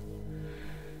successful,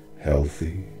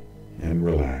 healthy and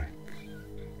relaxed.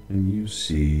 And you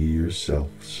see yourself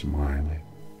smiling.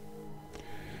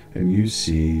 And you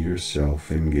see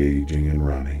yourself engaging in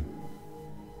running.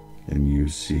 And you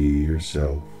see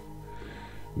yourself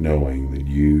knowing that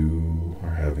you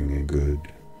are having a good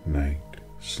night's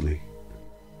sleep.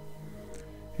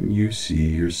 And you see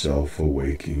yourself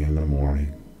awaking in the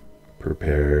morning,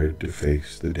 prepared to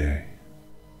face the day.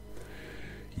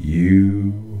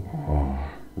 You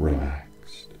are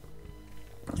relaxed.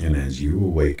 And as you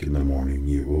awake in the morning,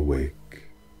 you awake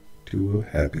to a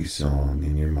happy song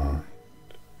in your mind.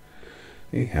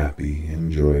 A happy and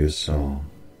joyous song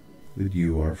that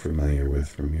you are familiar with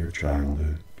from your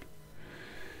childhood.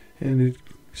 And it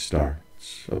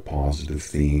starts a positive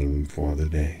theme for the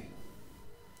day.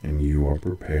 And you are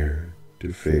prepared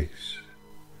to face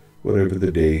whatever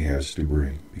the day has to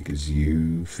bring because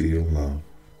you feel loved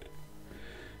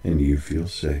and you feel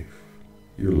safe.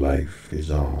 Your life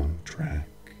is on track.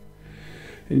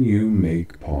 And you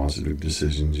make positive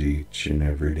decisions each and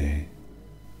every day.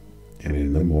 And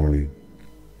in the morning,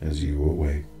 as you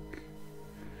awake,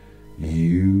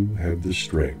 you have the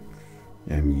strength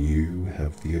and you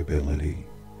have the ability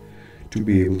to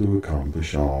be able to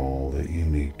accomplish all that you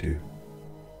need to.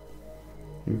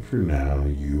 And for now,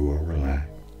 you are relaxed.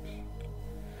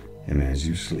 And as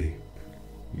you sleep,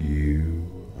 you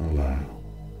allow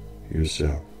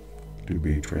yourself to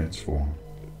be transformed,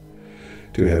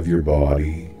 to have your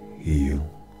body heal,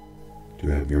 to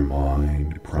have your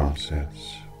mind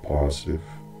process positive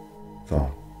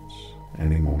thoughts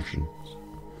and emotions,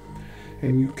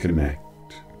 and you connect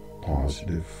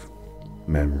positive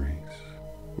memories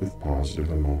with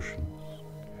positive emotions,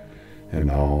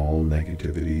 and all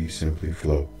negativity simply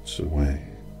floats away.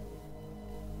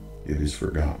 It is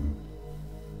forgotten.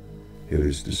 It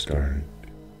is discarded.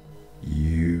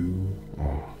 You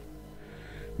are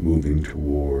moving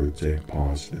towards a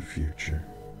positive future,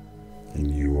 and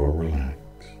you are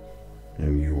relaxed,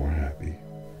 and you are happy,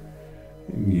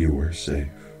 and you are safe,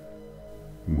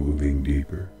 moving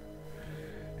deeper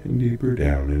and deeper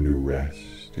down into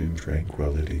rest and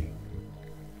tranquility.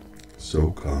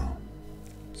 So calm,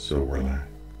 so relaxed,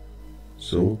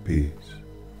 so at peace.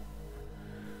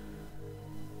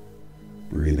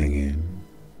 Breathing in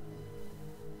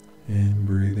and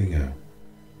breathing out.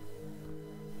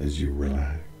 As you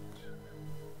relax,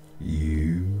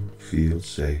 you feel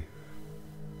safe,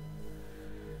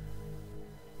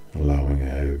 allowing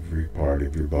every part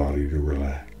of your body to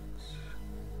relax,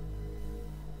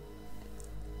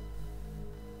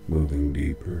 moving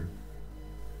deeper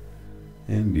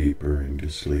and deeper into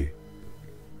sleep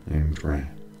and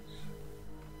trance,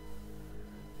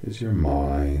 as your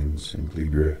mind simply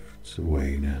drifts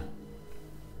away now.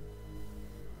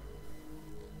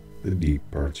 The deep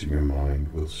parts of your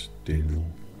mind will still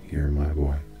hear my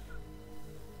voice,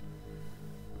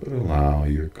 but allow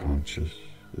your conscious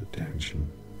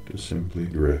attention to simply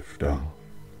drift off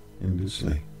into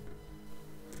sleep,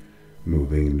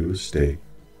 moving into a state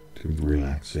of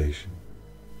relaxation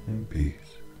and peace,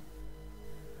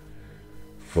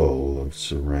 full of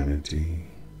serenity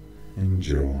and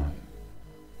joy.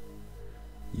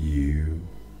 You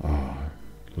are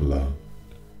loved.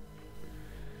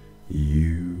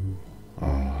 You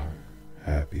are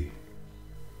happy.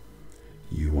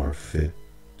 You are fit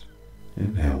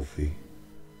and healthy,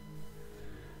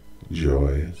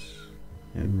 joyous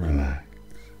and relaxed,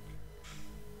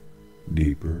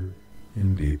 deeper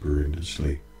and deeper into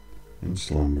sleep and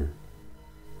slumber.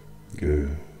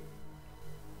 Good.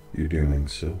 You're doing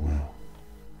so well.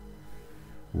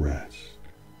 Rest,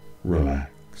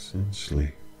 relax, and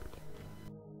sleep.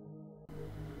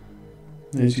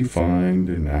 As you find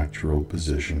a natural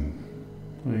position,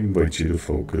 I invite you to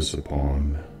focus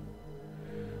upon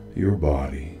your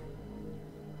body.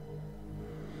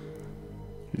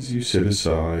 As you set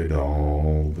aside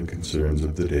all the concerns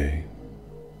of the day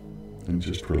and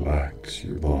just relax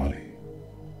your body.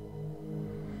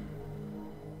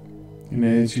 And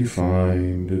as you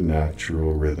find a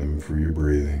natural rhythm for your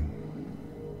breathing,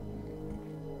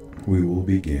 we will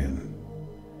begin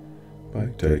by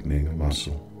tightening a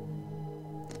muscle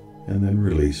and then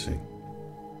releasing.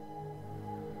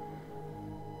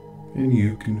 And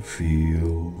you can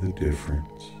feel the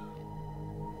difference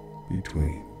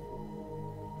between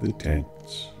the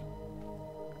tense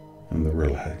and the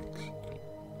relaxed.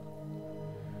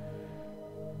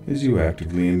 As you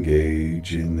actively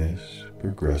engage in this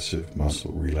progressive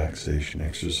muscle relaxation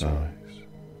exercise,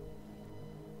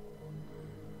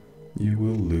 you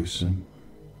will loosen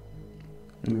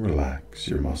and relax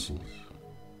your muscles.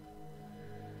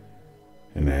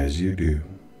 And as you do,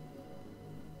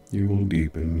 you will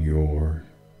deepen your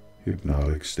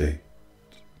hypnotic state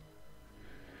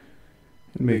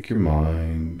and make your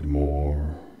mind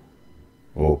more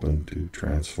open to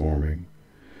transforming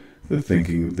the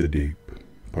thinking of the deep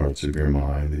parts of your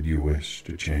mind that you wish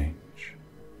to change.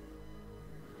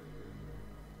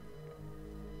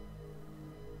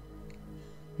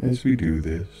 As we do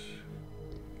this,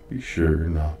 be sure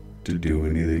not to do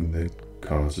anything that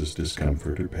causes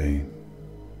discomfort or pain.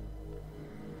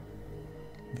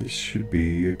 This should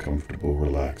be a comfortable,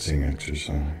 relaxing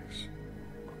exercise.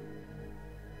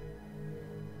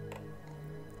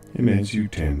 And as you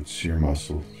tense your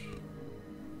muscles,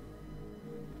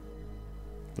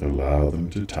 allow them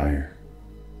to tire,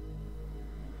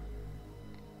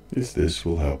 as this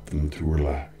will help them to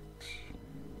relax.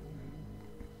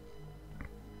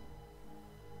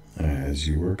 As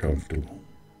you are comfortable,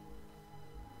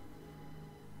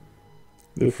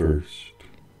 the first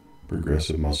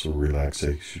progressive muscle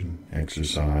relaxation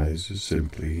exercise is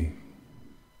simply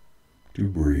to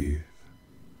breathe.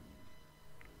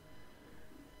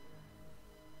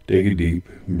 Take a deep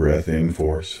breath in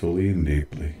forcefully and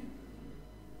deeply,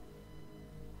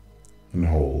 and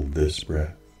hold this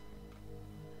breath,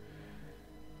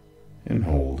 and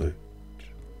hold it,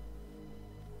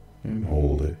 and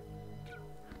hold it,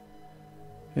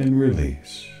 and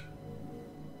release.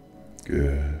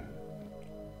 Good.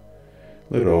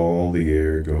 Let all the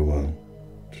air go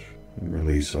out and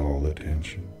release all the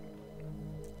tension.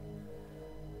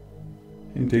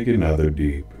 And take another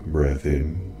deep breath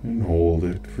in and hold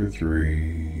it for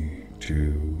 3, 2,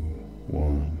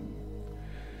 1.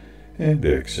 And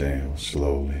exhale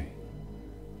slowly.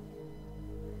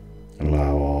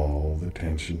 Allow all the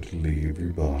tension to leave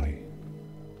your body.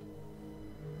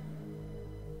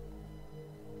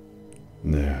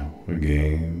 Now,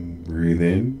 again, breathe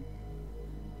in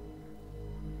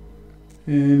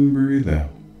and breathe out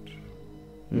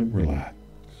and relax.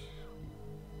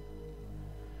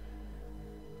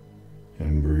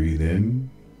 And breathe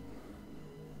in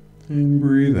and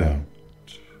breathe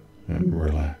out and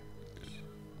relax.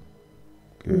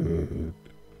 Good.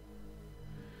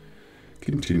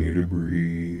 Continue to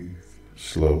breathe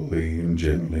slowly and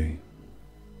gently,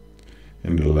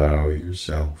 and allow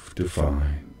yourself to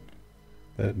find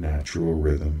that natural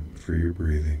rhythm for your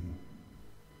breathing.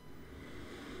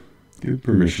 Give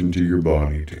permission to your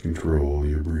body to control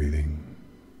your breathing,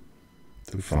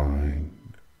 to find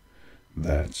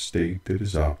that state that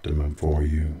is optimum for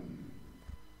you.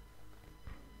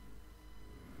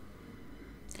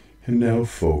 And now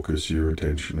focus your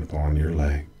attention upon your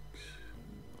legs,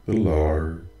 the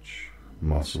large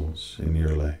muscles in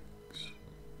your legs.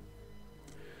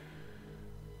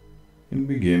 And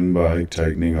begin by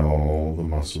tightening all the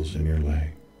muscles in your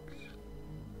legs.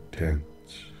 Tense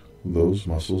those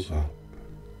muscles up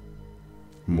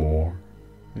more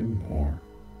and more.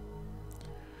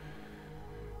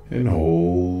 And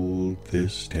hold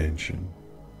this tension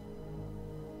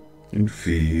and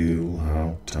feel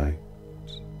how tight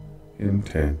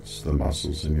intense the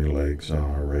muscles in your legs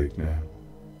are right now.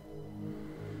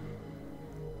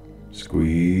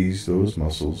 Squeeze those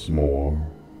muscles more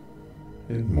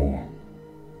and more,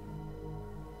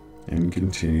 and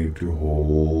continue to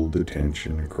hold the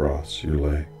tension across your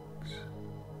legs.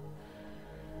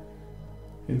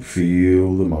 And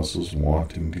feel the muscles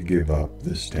wanting to give up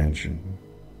this tension.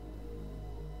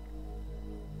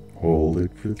 Hold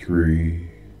it for 3,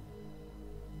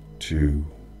 2,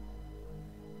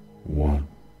 1.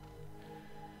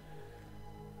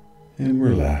 And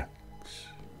relax.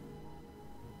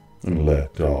 And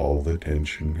let all the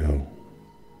tension go.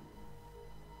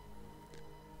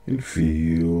 And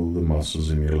feel the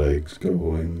muscles in your legs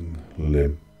going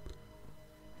limp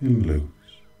and loose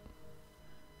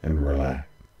and relaxed.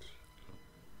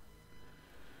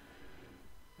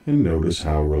 And notice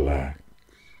how relaxed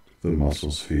the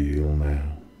muscles feel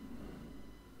now.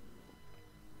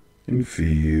 And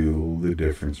feel the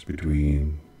difference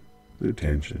between the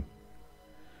tension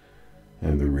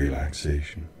and the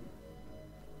relaxation.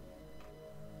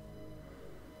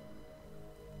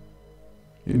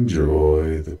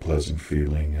 Enjoy the pleasant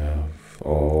feeling of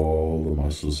all the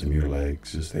muscles in your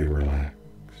legs as they relax.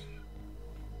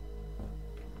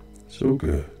 So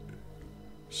good,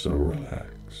 so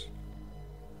relaxed.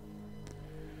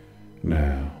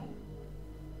 Now,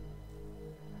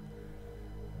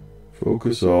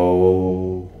 focus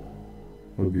all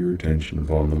of your attention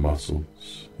upon the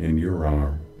muscles in your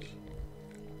arms.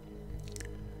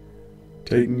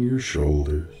 Tighten your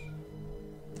shoulders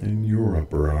and your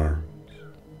upper arms,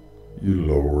 your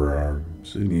lower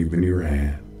arms, and even your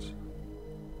hands.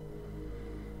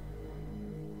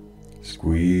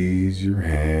 Squeeze your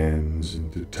hands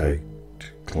into tight,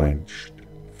 clenched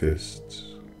fists.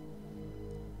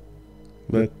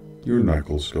 Let your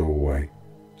knuckles go white.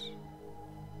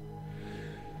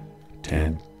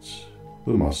 Tense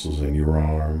the muscles in your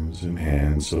arms and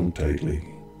hands so tightly,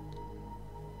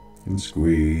 and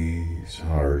squeeze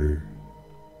harder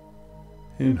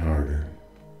and harder.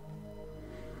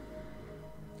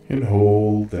 And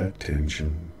hold that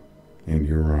tension in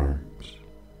your arms,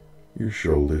 your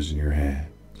shoulders, and your hands.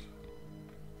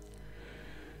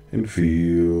 And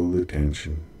feel the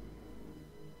tension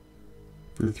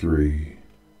for 3,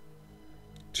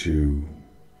 2,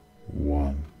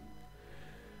 1.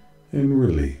 And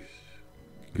release.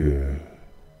 Good.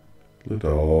 Let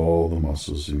all the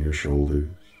muscles in your shoulders,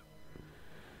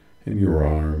 in your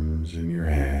arms, and your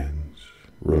hands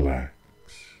relax.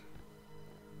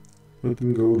 Let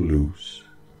them go loose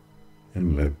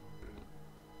and limp.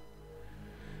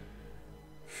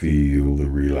 Feel the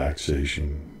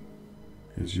relaxation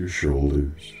as your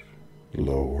shoulders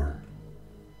lower,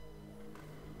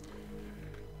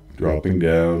 dropping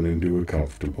down into a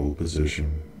comfortable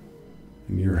position,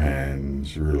 and your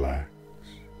hands relax,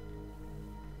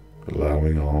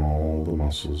 allowing all the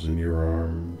muscles in your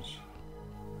arms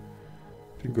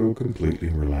to go completely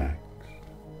relaxed.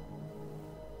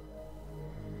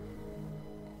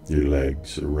 Your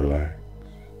legs are relaxed.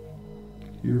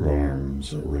 Your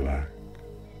arms are relaxed.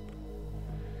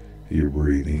 You're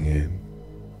breathing in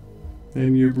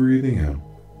and you're breathing out.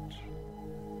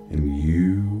 And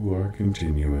you are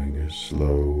continuing a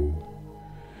slow,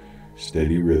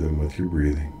 steady rhythm with your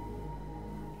breathing.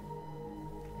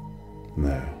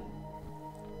 Now,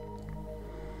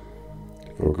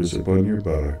 focus upon your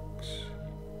buttocks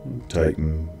and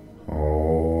tighten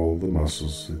all the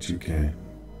muscles that you can.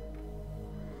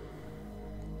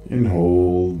 And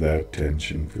hold that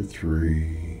tension for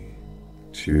 3,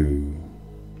 2,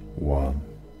 1.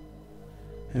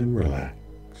 And relax.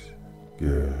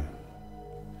 Good.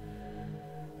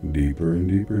 Deeper and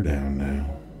deeper down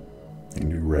now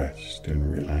into rest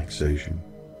and relaxation.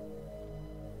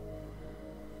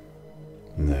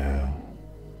 Now,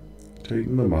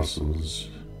 tighten the muscles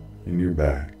in your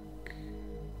back.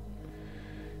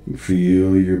 And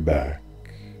feel your back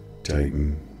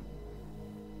tighten.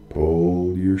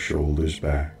 Pull your shoulders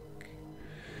back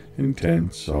and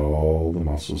tense all the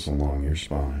muscles along your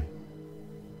spine.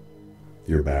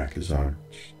 Your back is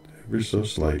arched ever so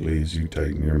slightly as you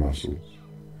tighten your muscles.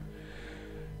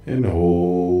 And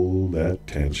hold that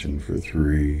tension for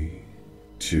 3,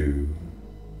 2,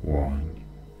 1.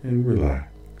 And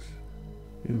relax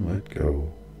and let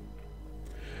go.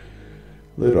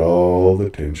 Let all the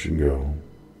tension go.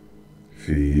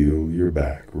 Feel your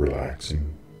back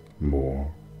relaxing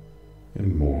more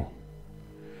and more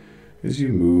as you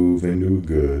move into a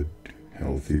good,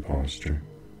 healthy posture.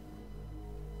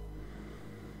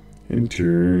 And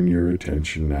turn your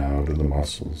attention now to the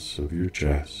muscles of your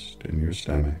chest and your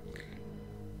stomach.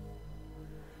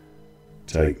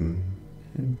 Tighten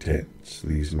and tense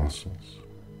these muscles.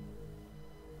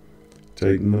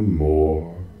 Tighten them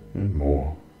more and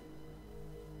more,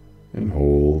 and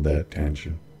hold that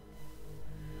tension,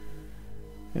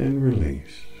 and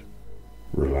release.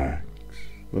 Relax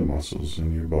the muscles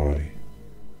in your body.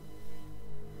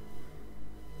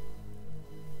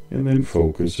 And then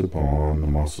focus upon the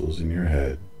muscles in your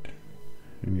head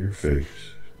and your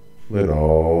face. Let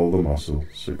all the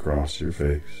muscles across your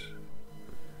face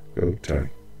go tight.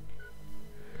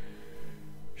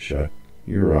 Shut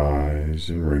your eyes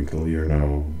and wrinkle your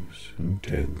nose and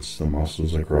tense the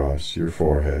muscles across your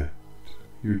forehead,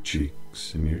 your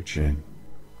cheeks, and your chin.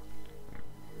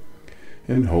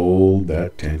 And hold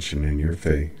that tension in your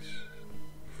face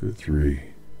for 3,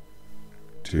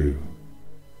 2,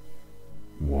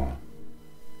 1.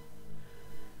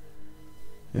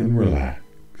 And relax.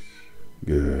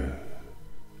 Good.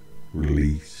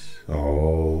 Release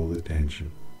all the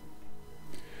tension.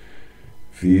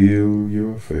 Feel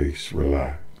your face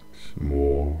relax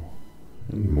more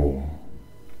and more.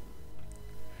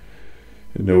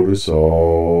 And notice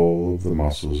all of the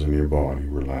muscles in your body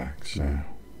relax now.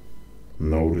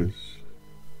 Notice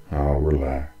how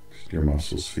relaxed your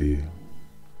muscles feel.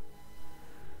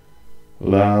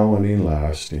 Allow any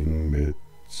lasting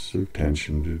bits of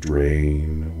tension to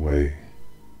drain away.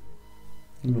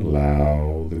 And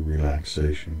allow the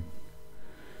relaxation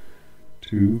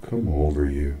to come over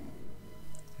you.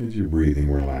 As your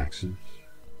breathing relaxes,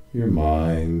 your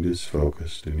mind is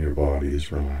focused and your body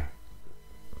is relaxed.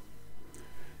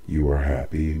 You are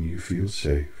happy and you feel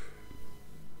safe.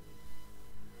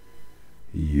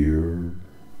 Your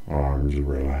arms are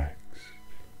relaxed.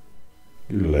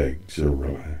 Your legs are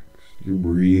relaxed. Your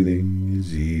breathing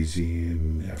is easy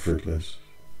and effortless.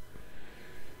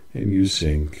 And you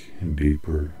sink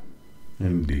deeper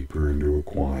and deeper into a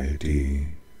quiet ease,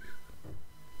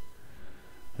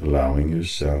 allowing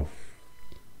yourself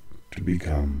to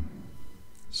become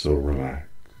so relaxed,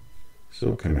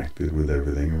 so connected with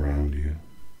everything around you.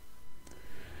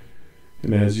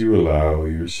 And as you allow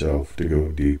yourself to go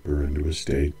deeper into a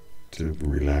state of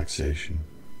relaxation,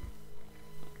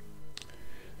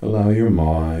 allow your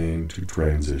mind to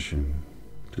transition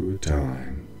to a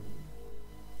time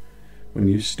when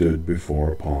you stood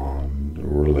before a pond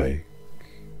or a lake,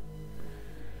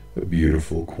 a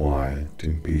beautiful, quiet,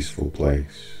 and peaceful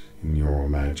place in your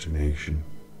imagination.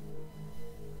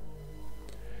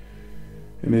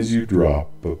 And as you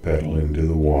drop a petal into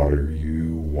the water,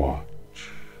 you watch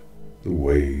the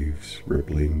waves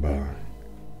rippling by.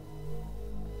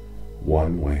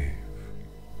 One wave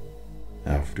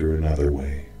after another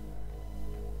wave.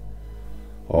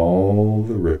 All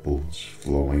the ripples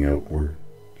flowing outward,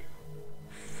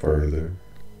 farther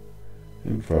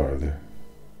and farther.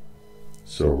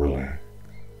 So relaxed,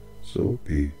 so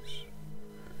peace.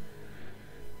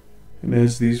 And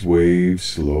as these waves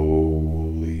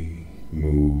slowly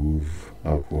move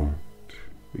upward,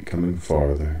 becoming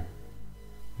farther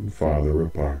and farther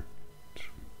apart,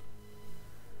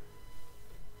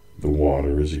 the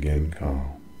water is again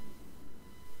calm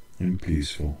and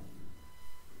peaceful.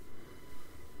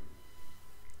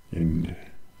 And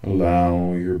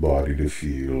allow your body to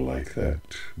feel like that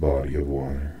body of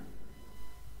water.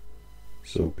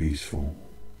 So peaceful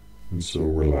and so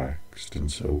relaxed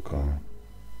and so calm.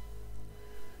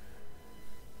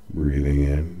 Breathing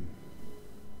in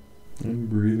and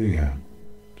breathing out.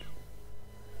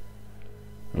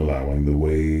 Allowing the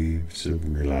waves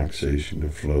of relaxation to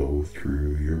flow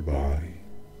through your body.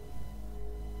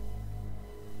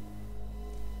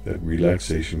 That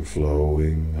relaxation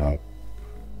flowing up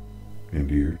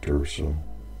into your torso,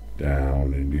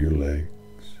 down into your legs,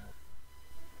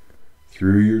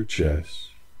 through your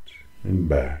chest and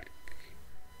back,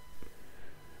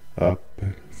 up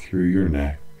through your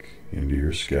neck, into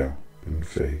your scalp and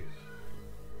face.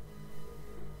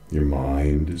 Your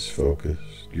mind is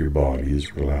focused, your body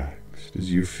is relaxed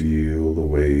as you feel the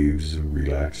waves of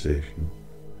relaxation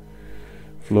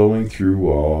flowing through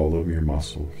all of your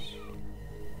muscles.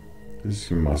 As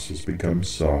your muscles become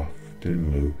soft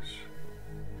and loose,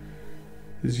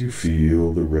 as you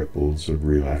feel the ripples of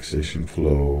relaxation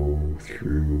flow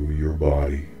through your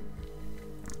body,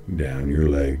 down your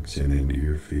legs and into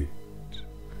your feet,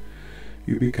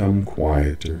 you become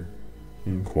quieter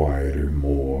and quieter,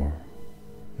 more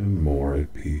and more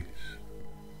at peace.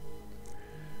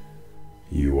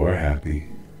 You are happy,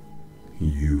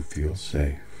 you feel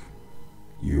safe,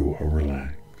 you are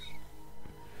relaxed,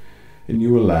 and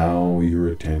you allow your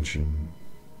attention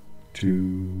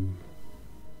to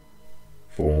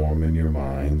form in your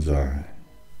mind's eye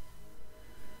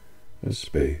a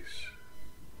space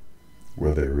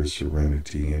where there is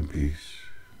serenity and peace.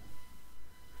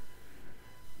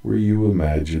 where you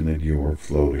imagine that you're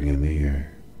floating in the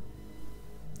air,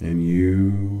 and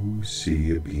you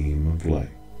see a beam of light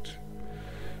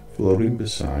floating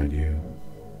beside you,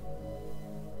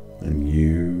 and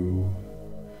you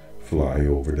fly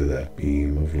over to that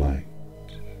beam of light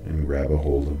and grab a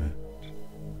hold of it.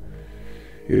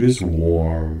 It is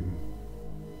warm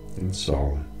and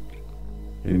solid,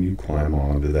 and you climb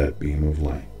onto that beam of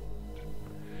light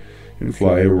and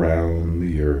fly around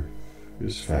the earth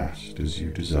as fast as you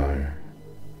desire.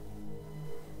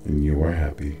 And you are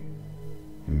happy,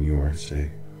 and you are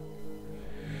safe.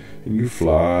 And you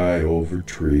fly over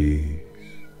trees,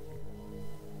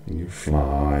 and you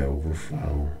fly over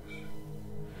flowers,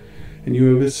 and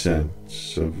you have a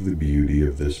sense of the beauty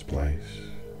of this place,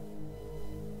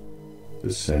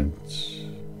 the sense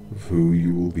of who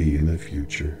you will be in the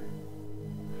future,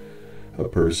 a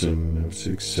person of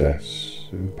success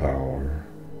and power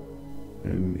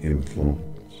and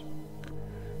influence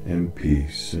and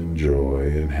peace and joy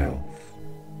and health.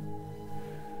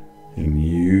 And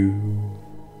you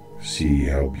see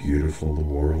how beautiful the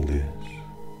world is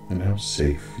and how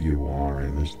safe you are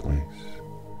in this place.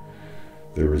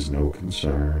 There is no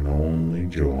concern, only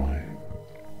joy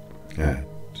at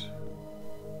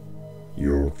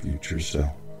your future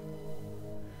self.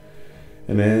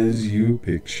 And as you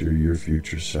picture your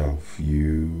future self,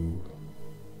 you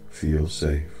feel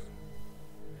safe,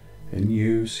 and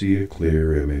you see a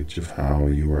clear image of how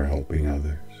you are helping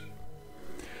others,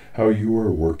 how you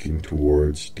are working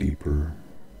towards deeper,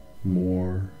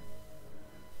 more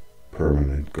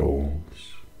permanent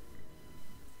goals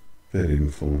that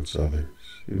influence others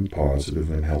in positive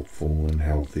and helpful and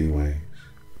healthy ways.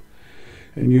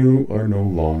 And you are no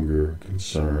longer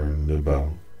concerned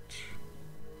about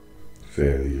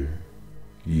failure.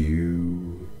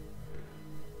 You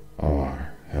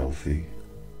are healthy,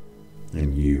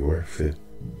 and you are fit,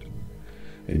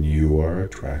 and you are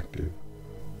attractive,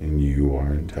 and you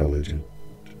are intelligent,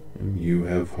 and you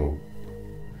have hope,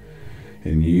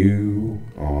 and you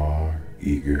are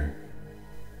eager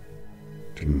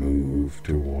to move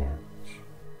towards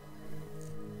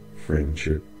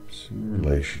friendships and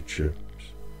relationships,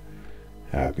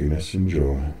 happiness and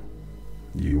joy.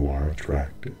 You are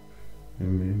attractive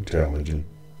and intelligent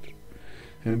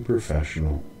and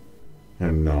professional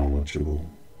and knowledgeable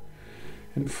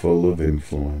and full of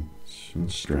influence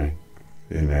and strength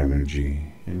and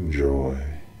energy and joy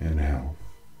and health.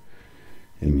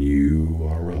 And you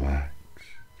are relaxed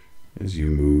as you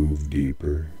move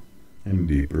deeper and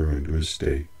deeper into a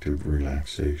state of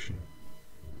relaxation.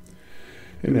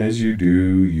 And as you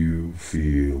do, you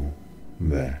feel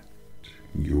that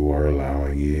you are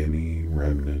allowing any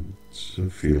remnants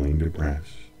of feeling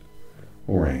depressed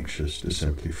or anxious to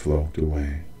simply float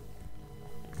away.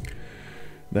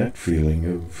 That feeling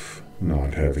of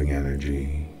not having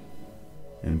energy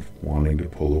and wanting to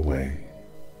pull away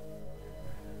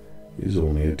is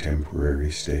only a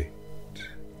temporary state,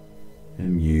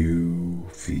 and you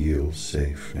feel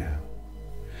safe now.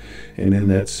 And in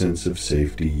that sense of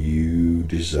safety, you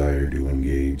desire to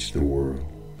engage the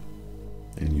world,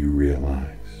 and you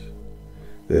realize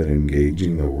that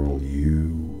engaging the world,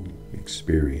 you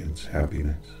experience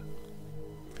happiness,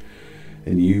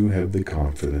 and you have the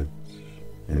confidence,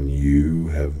 and you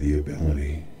have the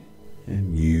ability,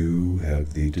 and you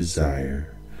have the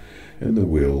desire and the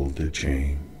will to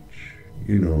change.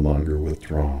 You no longer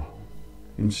withdraw.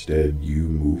 Instead, you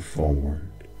move forward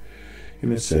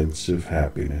in a sense of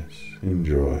happiness and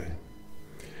joy,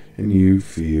 and you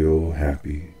feel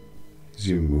happy as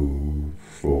you move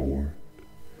forward,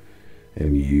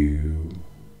 and you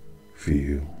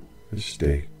feel a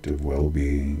state of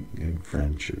well-being and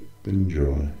friendship and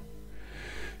joy,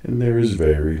 and there is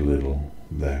very little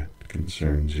that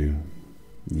concerns you.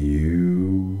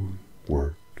 You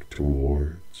work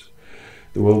towards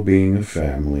the well-being of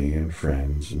family and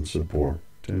friends and support,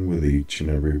 and with each and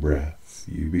every breath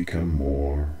you become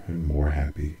more and more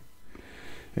happy,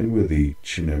 and with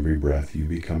each and every breath you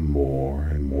become more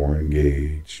and more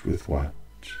engaged with what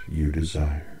you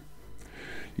desire.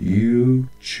 You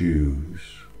choose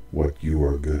what you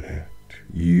are good at.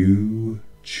 You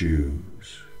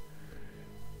choose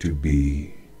to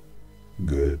be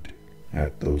good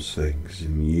at those things,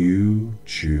 and you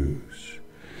choose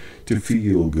to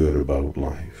feel good about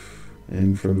life.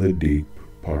 And from the deep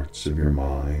parts of your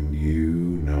mind, you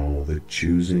know that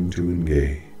choosing to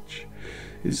engage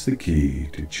is the key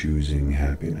to choosing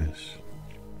happiness.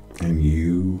 And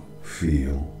you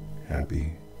feel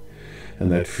happy.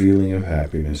 And that feeling of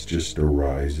happiness just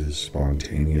arises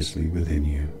spontaneously within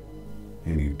you.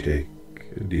 And you take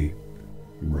a deep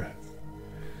breath.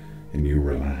 And you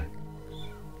relax.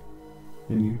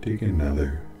 And you take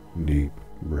another deep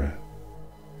breath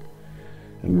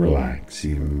and relax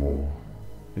even more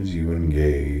as you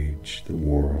engage the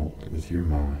world with your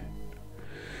mind.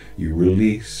 You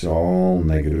release all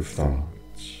negative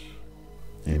thoughts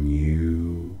and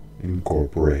you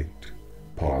incorporate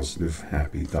positive,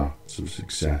 happy thoughts of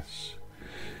success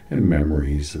and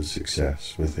memories of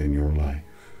success within your life.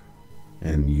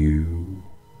 And you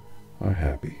are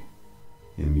happy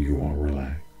and you are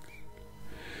relaxed.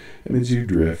 And as you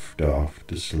drift off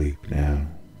to sleep now,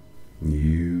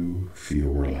 you feel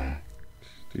relaxed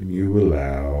and you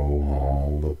allow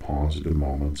all the positive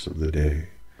moments of the day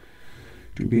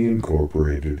to be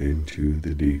incorporated into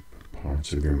the deep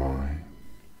parts of your mind,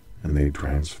 and they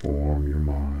transform your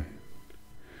mind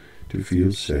to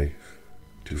feel safe,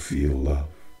 to feel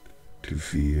loved, to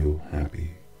feel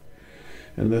happy.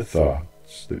 And the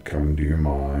thoughts that come to your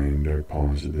mind are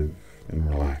positive and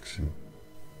relaxing,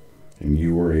 and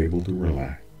you are able to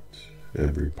relax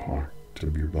every part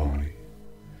of your body.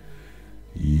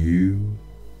 You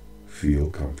feel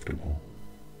comfortable.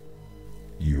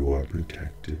 You are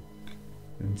protected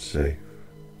and safe,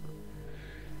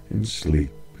 and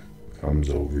sleep comes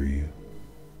over you.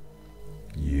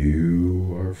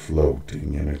 You are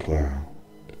floating in a cloud,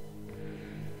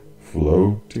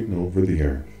 floating over the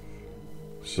earth,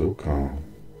 so calm,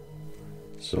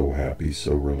 so happy,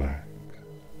 so relaxed.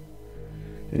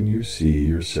 And you see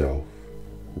yourself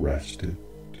rested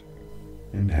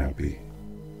and happy,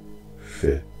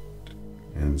 fit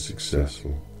and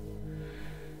successful,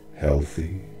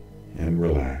 healthy and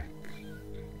relaxed.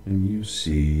 And you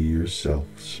see yourself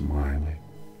smiling,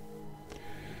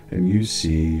 and you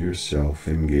see yourself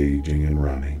engaging and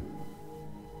running,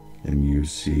 and you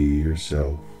see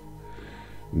yourself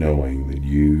knowing that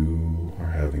you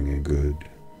are having a good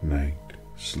night's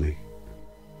sleep,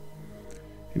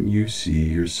 and you see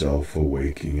yourself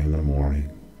awaking in the morning,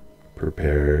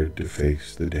 prepared to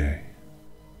face the day.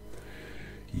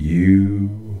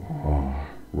 You are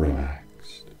relaxed.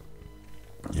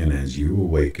 And as you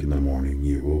awake in the morning,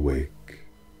 you awake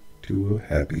to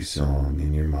a happy song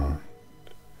in your mind,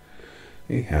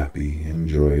 a happy and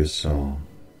joyous song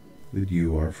that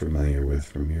you are familiar with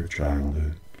from your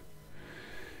childhood.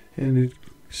 And it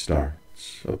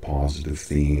starts a positive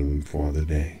theme for the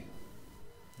day,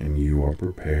 and you are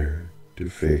prepared to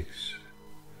face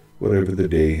whatever the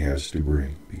day has to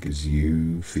bring because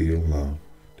you feel loved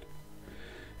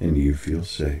and you feel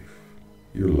safe.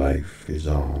 Your life is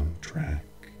on track.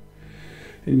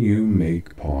 And you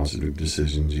make positive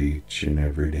decisions each and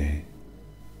every day.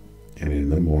 And in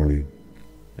the morning,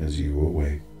 as you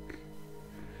awake,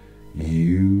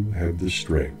 you have the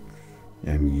strength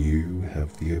and you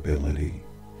have the ability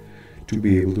to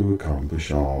be able to accomplish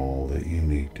all that you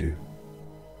need to.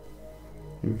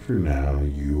 And for now,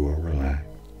 you are relaxed.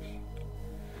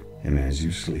 And as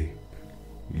you sleep,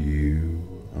 you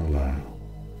allow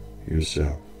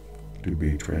yourself to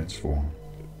be transformed,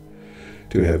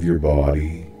 to have your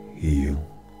body heal,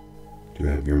 to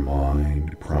have your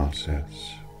mind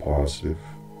process positive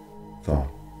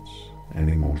thoughts and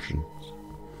emotions,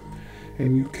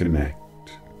 and you connect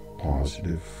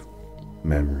positive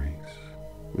memories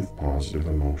with positive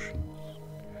emotions,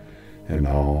 and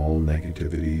all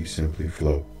negativity simply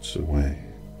floats away.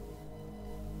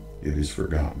 It is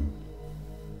forgotten.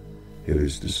 It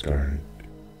is discarded.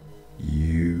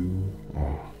 You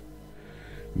are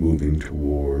moving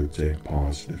towards a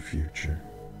positive future,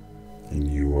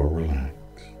 and you are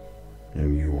relaxed,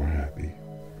 and you are happy,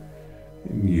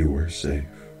 and you are safe,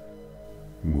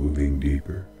 moving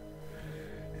deeper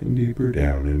and deeper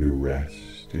down into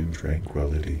rest and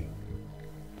tranquility,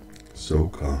 so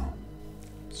calm,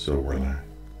 so relaxed,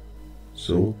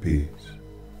 so at peace,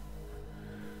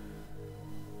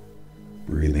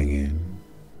 breathing in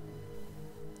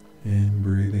and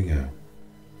breathing out.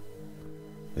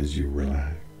 As you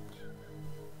relax,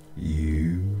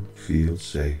 you feel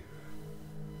safe,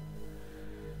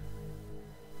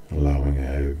 allowing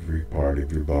every part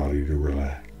of your body to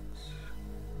relax,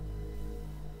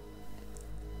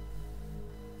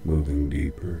 moving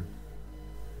deeper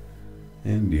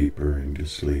and deeper into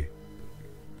sleep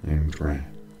and trance,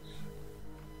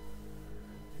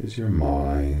 as your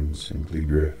mind simply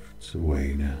drifts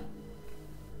away now.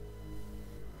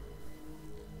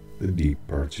 The deep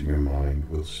parts of your mind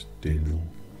will still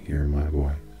hear my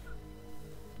voice,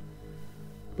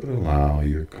 but allow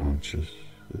your conscious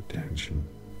attention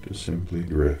to simply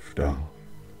drift off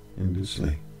into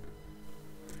sleep,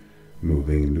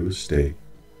 moving into a state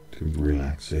of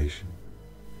relaxation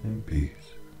and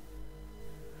peace,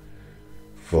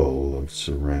 full of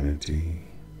serenity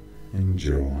and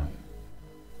joy.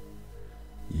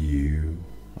 You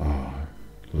are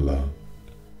loved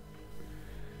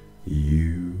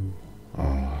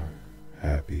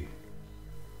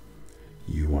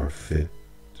fit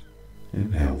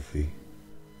and healthy,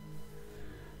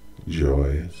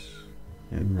 joyous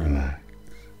and relaxed,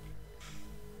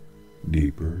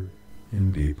 deeper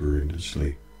and deeper into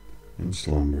sleep and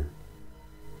slumber.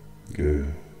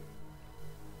 Good.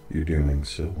 You're doing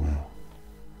so well.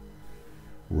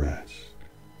 Rest,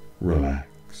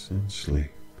 relax, and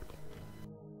sleep.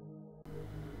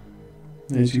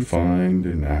 As you find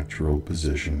a natural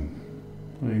position,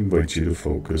 I invite you to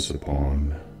focus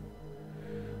upon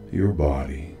your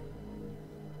body.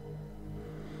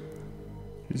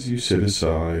 As you set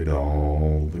aside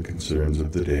all the concerns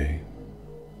of the day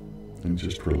and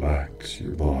just relax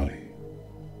your body.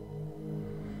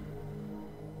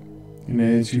 And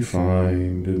as you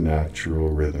find a natural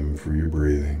rhythm for your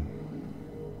breathing,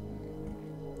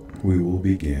 we will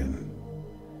begin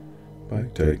by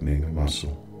tightening a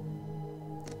muscle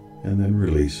and then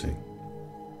releasing.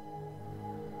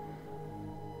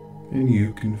 And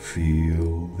you can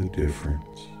feel the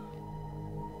difference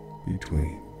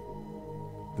between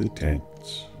the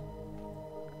tense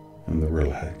and the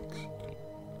relaxed.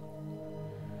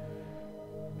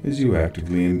 As you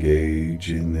actively engage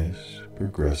in this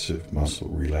progressive muscle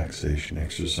relaxation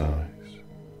exercise,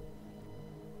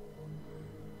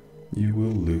 you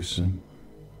will loosen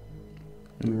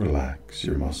and relax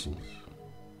your muscles.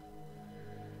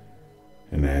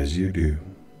 And as you do,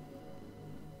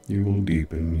 you will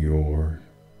deepen your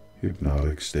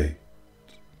hypnotic state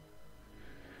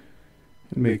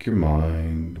and make your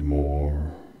mind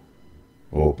more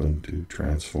open to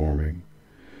transforming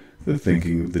the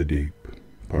thinking of the deep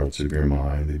parts of your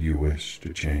mind that you wish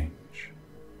to change.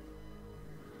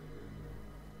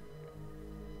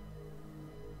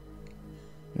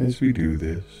 As we do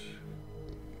this,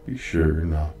 be sure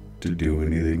not to do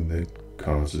anything that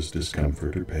causes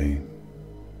discomfort or pain.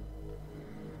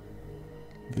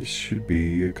 This should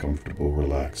be a comfortable,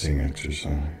 relaxing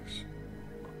exercise.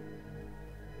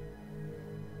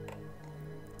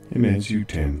 And as you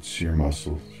tense your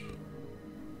muscles,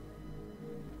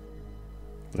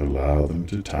 allow them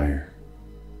to tire,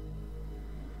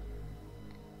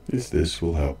 as this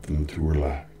will help them to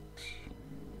relax.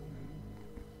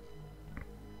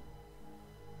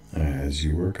 As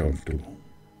you are comfortable,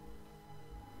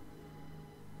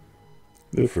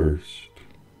 the first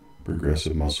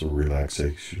progressive muscle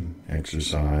relaxation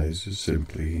exercise is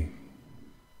simply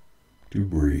to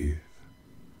breathe.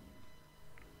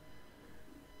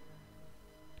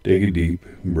 Take a deep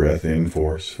breath in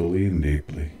forcefully and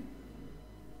deeply,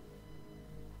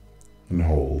 and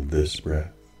hold this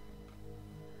breath,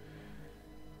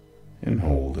 and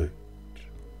hold it,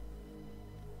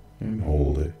 and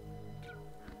hold it,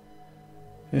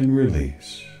 and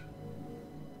release.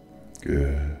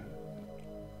 Good.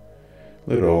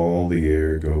 Let all the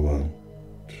air go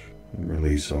out and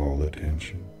release all the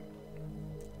tension.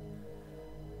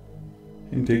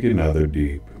 And take another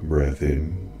deep breath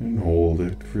in and hold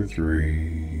it for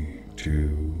 3, 2,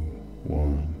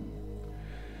 1.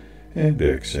 And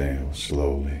exhale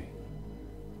slowly.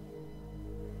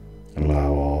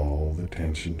 Allow all the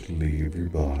tension to leave your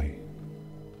body.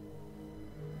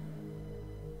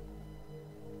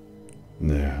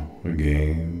 Now,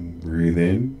 again, breathe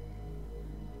in.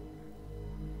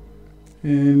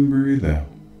 And breathe out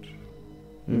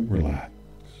and relax.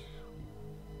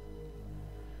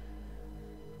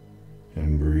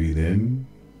 And breathe in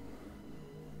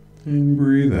and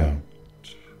breathe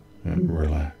out and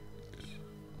relax.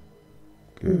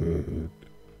 Good.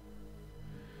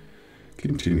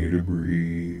 Continue to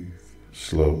breathe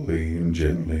slowly and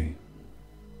gently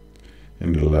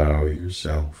and allow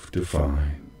yourself to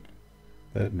find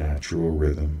that natural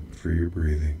rhythm for your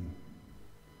breathing.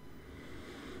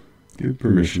 Give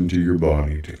permission to your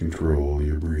body to control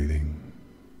your breathing,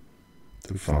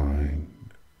 to find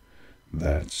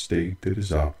that state that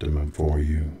is optimum for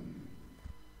you.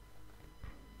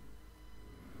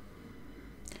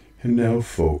 And now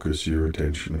focus your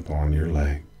attention upon your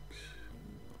legs,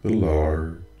 the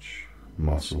large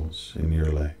muscles in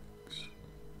your legs.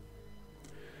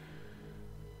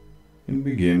 And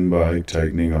begin by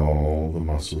tightening all the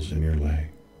muscles in your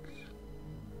legs.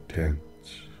 Tense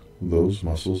those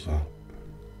muscles up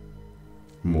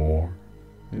more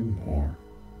and more.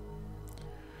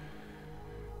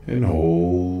 And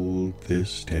hold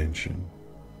this tension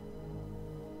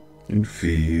and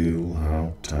feel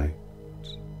how tight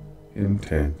and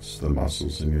tense the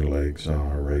muscles in your legs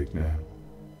are right now.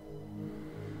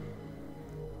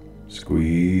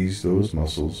 Squeeze those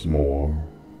muscles more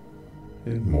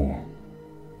and more.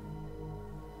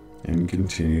 And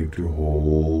continue to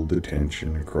hold the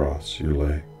tension across your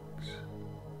legs.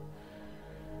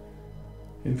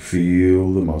 and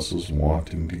feel the muscles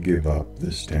wanting to give up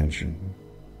this tension.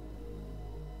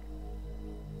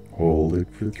 Hold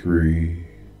it for 3,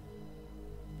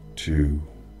 2,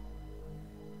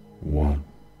 1,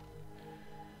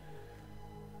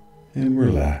 and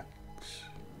relax,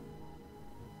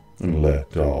 and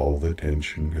let all the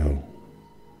tension go.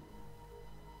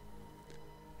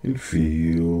 And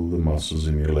feel the muscles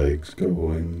in your legs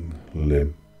going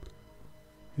limp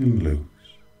and loose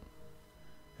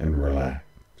and relaxed.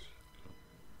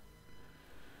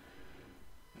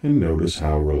 And notice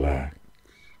how relaxed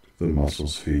the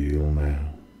muscles feel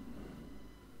now.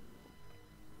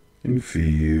 And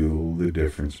feel the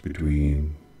difference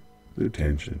between the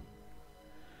tension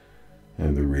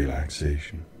and the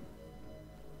relaxation.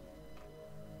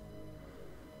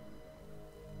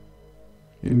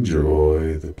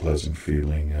 Enjoy the pleasant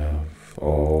feeling of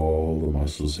all the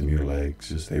muscles in your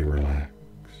legs as they relax.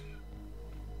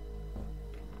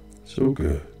 So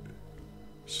good,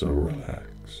 so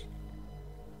relaxed.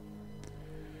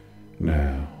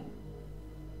 Now,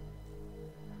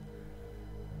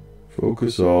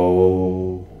 focus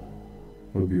all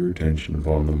of your attention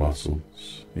upon the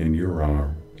muscles in your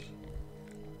arms.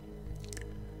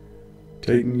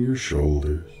 Tighten your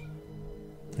shoulders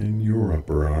and your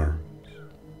upper arms,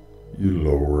 your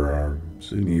lower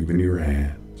arms, and even your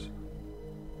hands.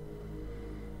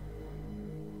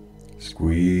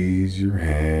 Squeeze your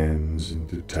hands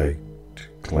into tight,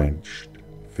 clenched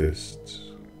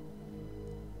fists.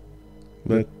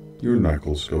 Let your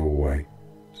knuckles go white.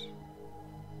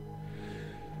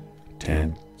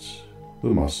 Tense the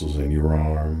muscles in your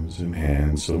arms and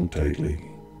hands so tightly,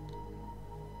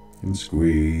 and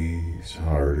squeeze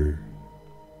harder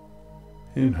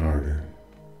and harder.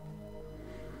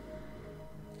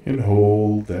 And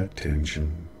hold that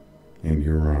tension in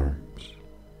your arms,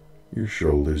 your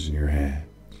shoulders, and your hands.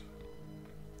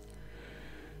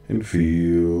 And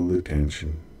feel the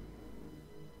tension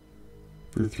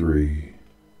for 3,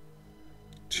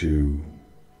 2,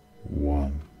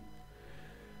 1.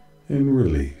 And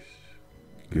release.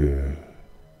 Good.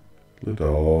 Let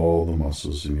all the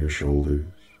muscles in your shoulders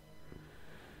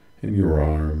and your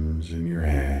arms and your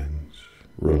hands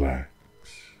relax.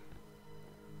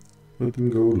 Let them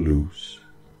go loose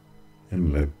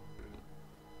and limp.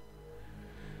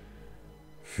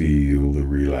 Feel the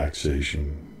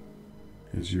relaxation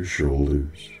as your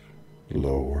shoulders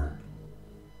lower,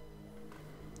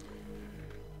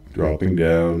 dropping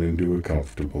down into a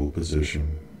comfortable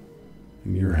position,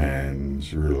 and your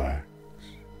hands relax,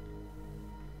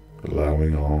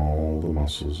 allowing all the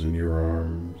muscles in your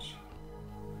arms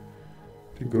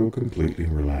to go completely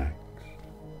relaxed.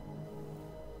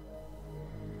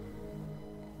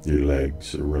 Your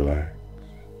legs are relaxed.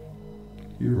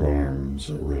 Your arms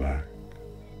are relaxed.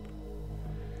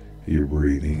 You're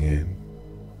breathing in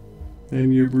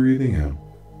and you're breathing out.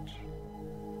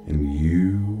 And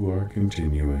you are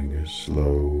continuing a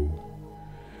slow,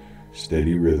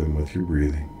 steady rhythm with your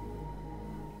breathing.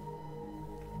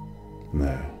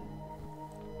 Now,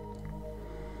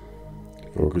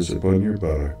 focus upon your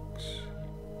buttocks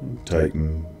and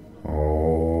tighten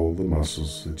all the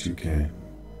muscles that you can.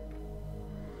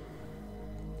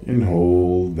 And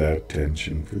hold that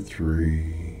tension for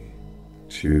 3,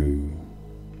 2,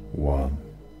 1.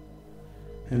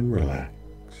 And relax.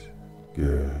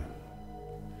 Good.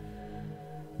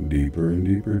 Deeper and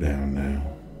deeper down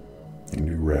now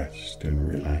into rest and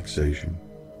relaxation.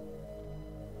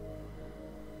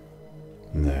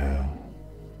 Now,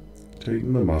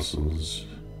 tighten the muscles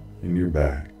in your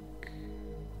back.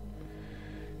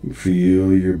 And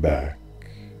feel your back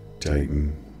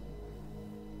tighten.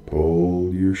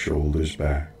 Pull your shoulders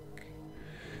back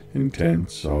and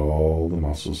tense all the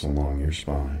muscles along your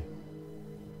spine.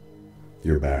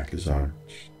 Your back is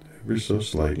arched ever so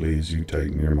slightly as you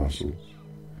tighten your muscles.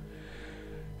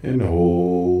 And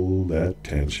hold that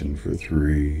tension for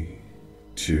 3,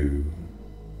 2,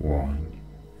 1,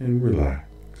 and relax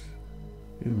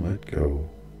and let go.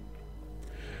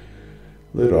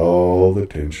 Let all the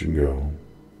tension go.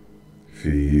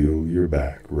 Feel your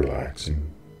back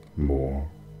relaxing more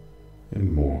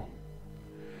and more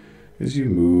as you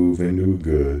move into a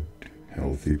good,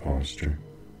 healthy posture.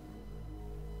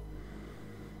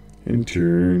 And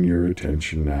turn your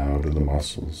attention now to the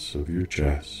muscles of your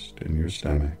chest and your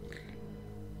stomach.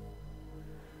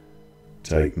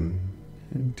 Tighten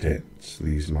and tense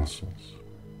these muscles.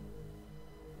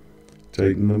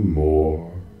 Tighten them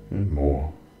more and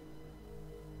more.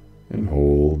 And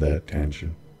hold that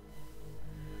tension.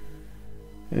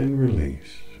 And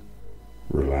release.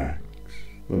 Relax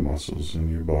the muscles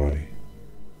in your body.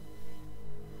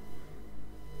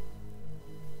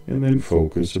 And then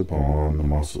focus upon the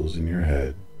muscles in your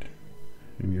head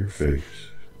and your face.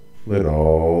 Let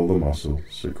all the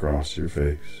muscles across your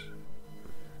face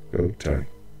go tight.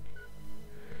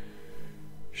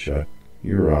 Shut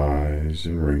your eyes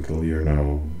and wrinkle your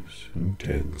nose and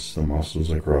tense the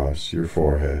muscles across your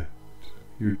forehead,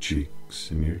 your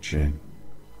cheeks, and your chin.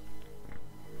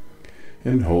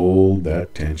 And hold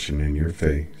that tension in your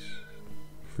face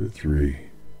for 3,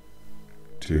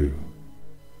 2,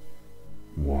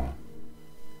 1.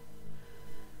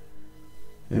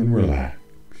 And relax.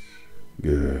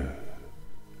 Good.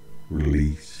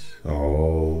 Release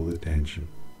all the tension.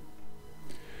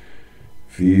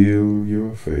 Feel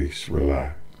your face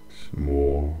relax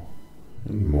more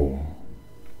and more.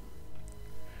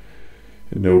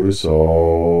 And notice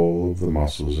all of the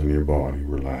muscles in your body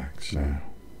relax now.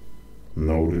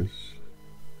 Notice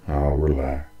how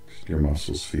relaxed your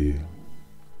muscles feel.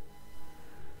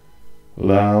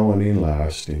 Allow any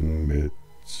lasting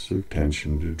bits of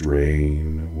tension to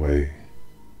drain away.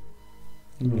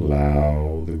 And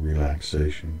allow the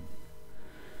relaxation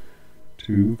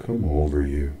to come over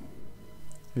you.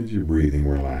 As your breathing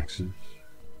relaxes,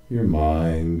 your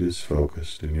mind is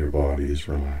focused and your body is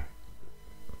relaxed.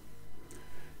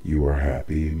 You are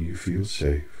happy and you feel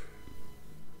safe.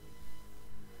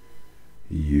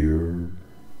 Your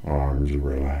arms are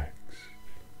relaxed.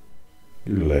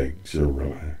 Your legs are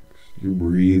relaxed. Your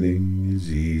breathing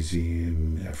is easy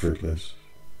and effortless.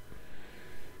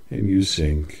 And you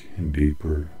sink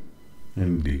deeper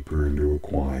and deeper into a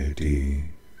quiet ease,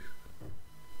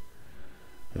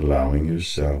 allowing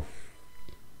yourself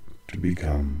to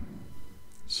become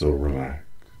so relaxed,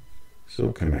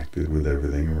 so connected with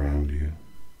everything around you.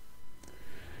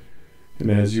 And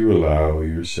as you allow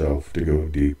yourself to go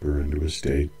deeper into a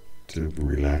state of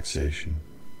relaxation,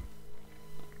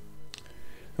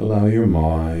 allow your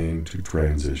mind to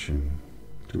transition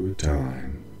to a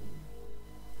time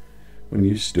when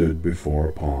you stood before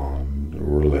a pond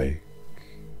or a lake,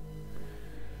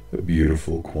 a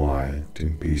beautiful, quiet,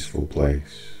 and peaceful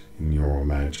place in your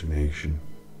imagination.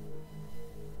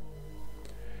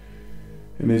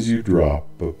 And as you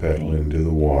drop a petal into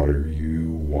the water, you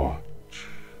watch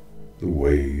the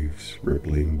waves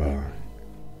rippling by.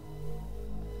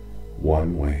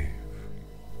 One wave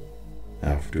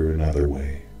after another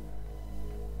wave.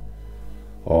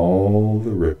 All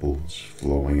the ripples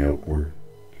flowing outward,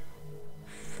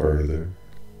 further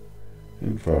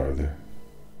and farther.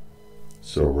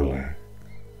 So relaxed,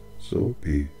 so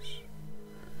peace.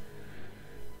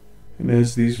 And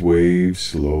as these waves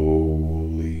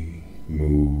slowly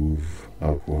move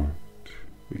upward,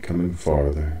 becoming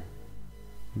farther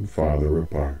and farther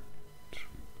apart,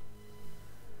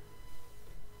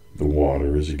 the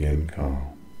water is again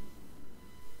calm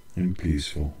and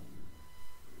peaceful.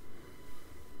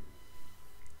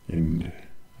 And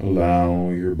allow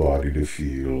your body to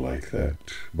feel like that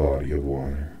body of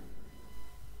water.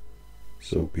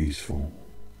 So peaceful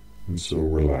and so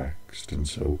relaxed and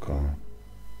so calm.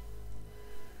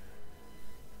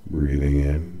 Breathing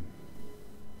in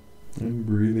and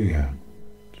breathing out.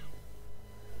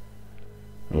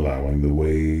 Allowing the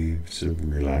waves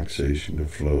of relaxation to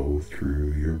flow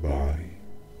through your body.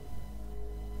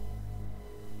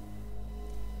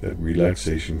 That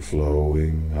relaxation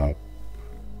flowing up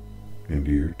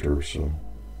into your torso,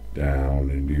 down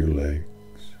into your legs,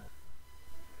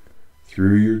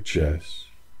 through your chest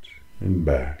and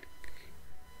back,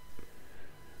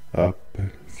 up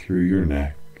through your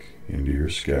neck, into your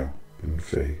scalp and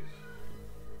face.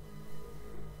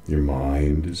 Your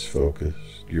mind is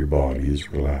focused, your body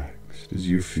is relaxed as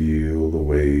you feel the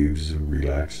waves of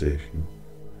relaxation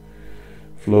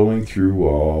flowing through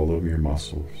all of your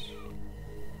muscles.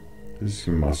 As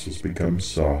your muscles become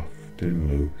soft and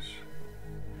loose,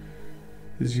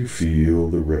 as you feel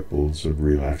the ripples of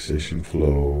relaxation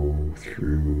flow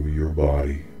through your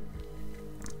body,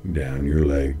 down your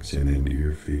legs and into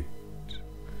your feet,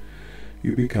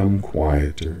 you become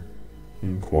quieter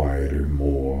and quieter,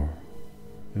 more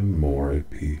and more at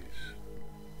peace.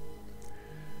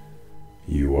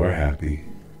 You are happy,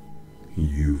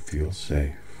 you feel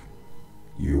safe,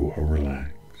 you are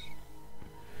relaxed,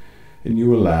 and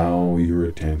you allow your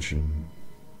attention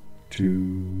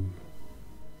to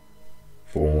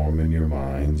form in your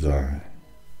mind's eye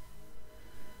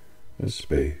a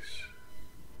space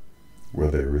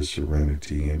where there is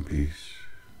serenity and peace,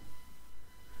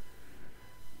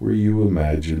 where you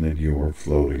imagine that you are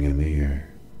floating in the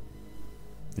air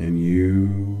and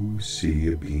you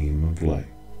see a beam of light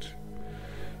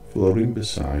floating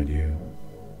beside you,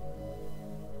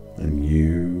 and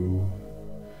you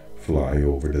fly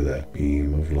over to that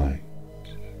beam of light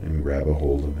and grab a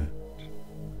hold of it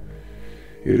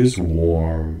It is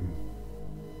warm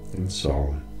and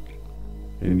solid,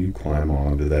 and you climb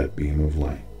onto that beam of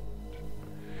light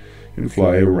and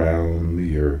fly around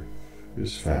the earth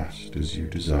as fast as you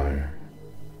desire.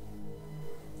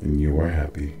 And you are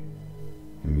happy,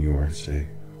 and you are safe.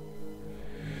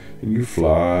 And you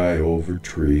fly over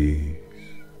trees,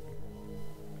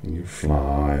 and you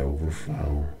fly over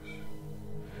flowers,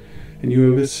 and you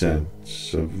have a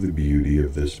sense of the beauty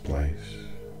of this place,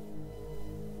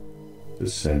 the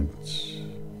sense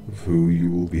of who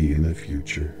you will be in the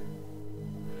future,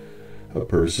 a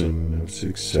person of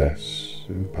success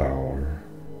and power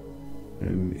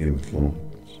and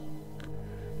influence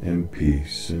and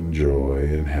peace and joy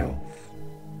and health.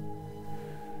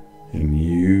 And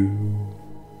you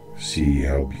see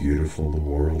how beautiful the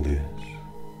world is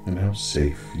and how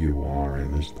safe you are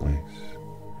in this place.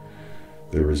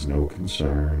 There is no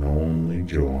concern, only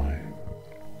joy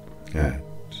at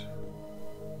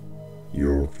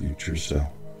your future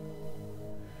self.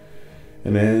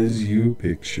 And as you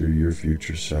picture your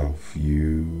future self,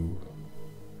 you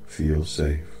feel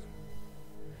safe.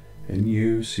 And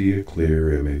you see a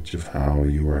clear image of how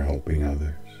you are helping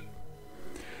others,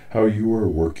 how you are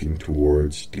working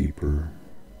towards deeper,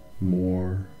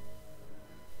 more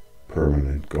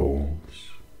permanent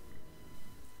goals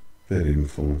that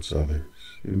influence others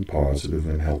in positive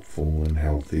and helpful and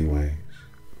healthy ways.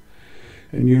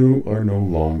 And you are no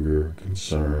longer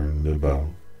concerned about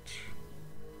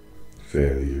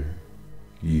failure.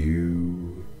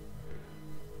 You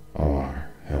are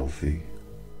healthy,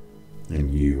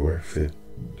 and you are fit,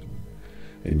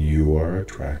 and you are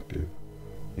attractive,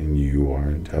 and you are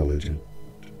intelligent,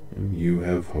 and you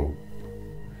have hope,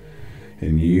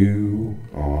 and you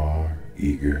are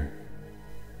eager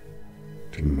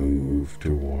to move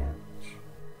towards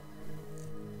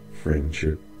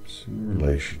friendships and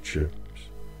relationships,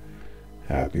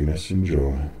 happiness and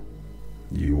joy.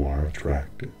 You are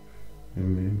attractive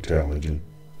and intelligent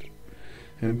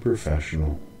and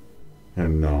professional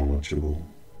and knowledgeable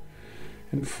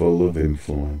and full of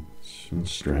influence and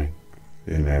strength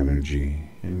and energy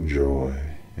and joy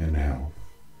and health.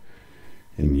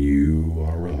 And you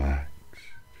are relaxed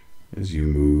as you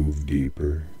move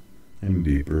deeper and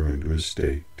deeper into a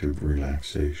state of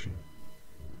relaxation.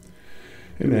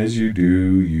 And as you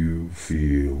do, you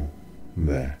feel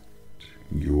that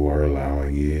you are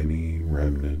allowing any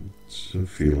remnants of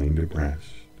feeling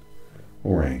depressed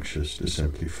or anxious to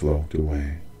simply float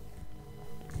away.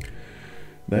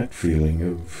 That feeling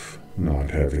of not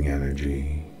having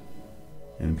energy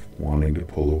and wanting to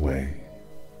pull away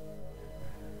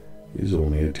is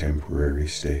only a temporary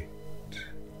state,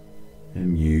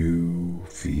 and you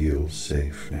feel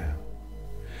safe now.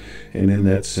 And in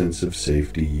that sense of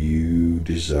safety, you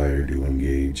desire to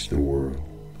engage the world,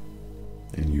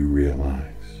 and you realize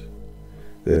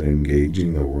that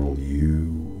engaging the world,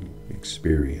 you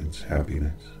experience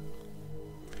happiness,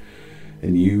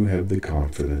 and you have the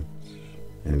confidence,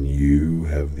 and you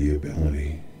have the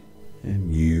ability,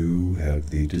 and you have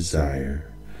the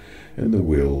desire and the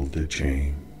will to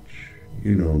change.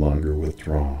 You no longer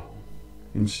withdraw.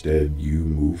 Instead, you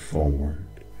move forward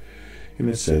in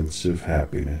a sense of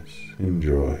happiness and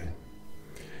joy,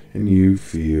 and you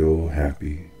feel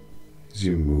happy as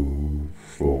you move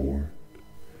forward,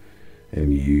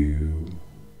 and you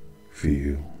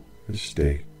feel a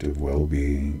state of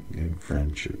well-being and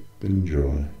friendship and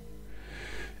joy.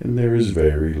 And there is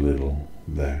very little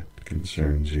that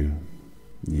concerns you.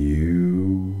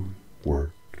 You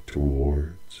work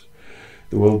towards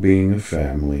the well-being of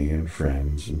family and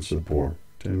friends and support,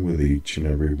 and with each and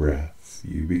every breath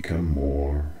you become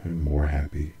more and more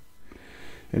happy.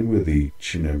 And with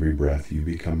each and every breath you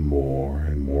become more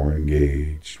and more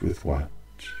engaged with what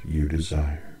you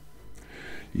desire.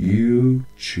 You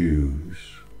choose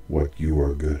what you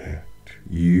are good at.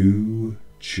 You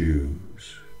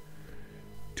choose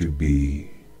to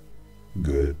be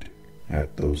good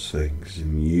at those things,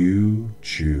 and you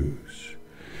choose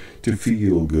to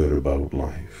feel good about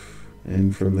life.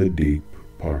 And from the deep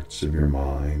parts of your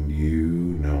mind, you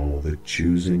know that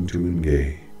choosing to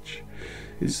engage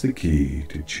is the key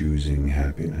to choosing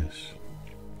happiness.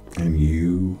 And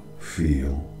you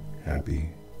feel happy,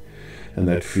 and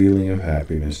that feeling of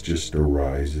happiness just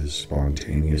arises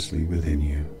spontaneously within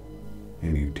you,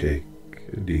 and you take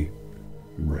a deep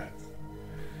breath,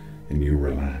 and you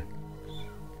relax,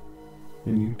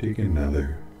 and you take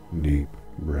another deep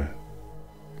breath,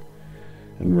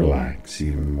 and relax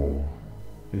even more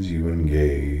as you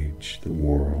engage the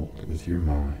world with your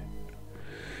mind.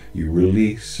 You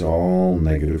release all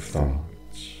negative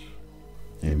thoughts,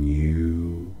 and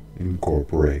you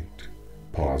incorporate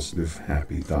positive,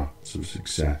 happy thoughts of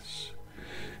success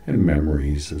and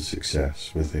memories of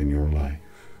success within your life.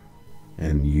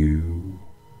 And you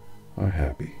are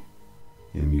happy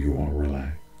and you are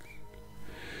relaxed.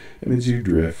 And as you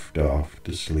drift off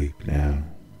to sleep now,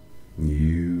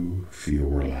 you feel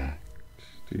relaxed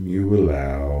and you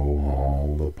allow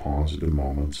all the positive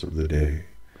moments of the day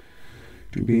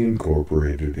to be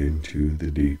incorporated into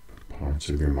the deep parts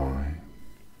of your mind,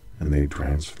 and they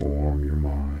transform your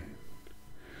mind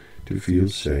to feel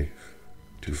safe,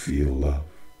 to feel loved,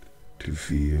 to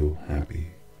feel happy.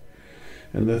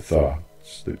 And the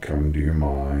thoughts that come to your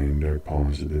mind are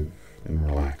positive and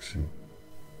relaxing,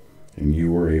 and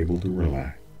you are able to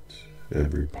relax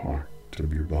every part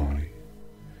of your body.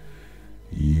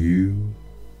 You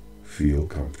feel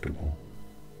comfortable.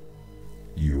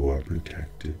 You are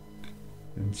protected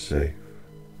and safe,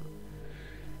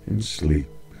 and sleep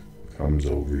comes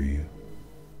over you.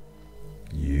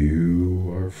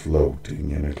 You are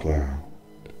floating in a cloud,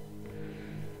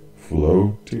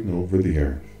 floating over the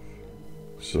earth,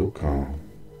 so calm,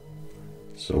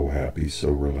 so happy,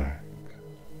 so relaxed.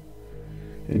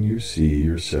 And you see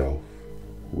yourself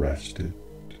rested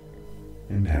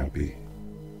and happy,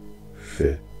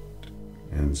 fit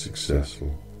and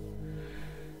successful,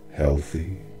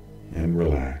 healthy and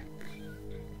relaxed.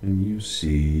 And you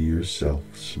see yourself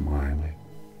smiling,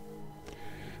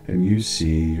 and you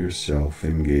see yourself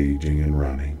engaging and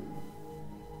running,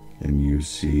 and you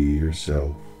see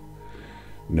yourself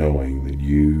knowing that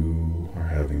you are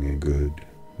having a good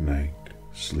night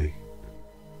sleep.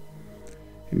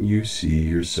 And you see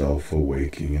yourself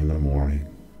awaking in the morning,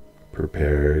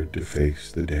 prepared to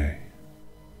face the day.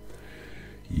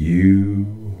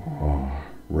 You are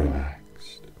relaxed.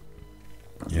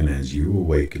 And as you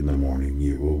awake in the morning,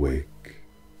 you awake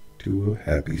to a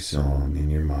happy song in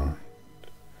your mind.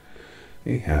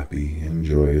 A happy and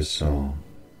joyous song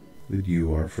that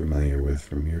you are familiar with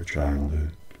from your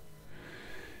childhood.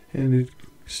 And it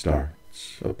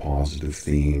starts a positive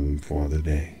theme for the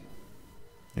day.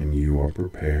 And you are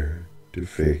prepared to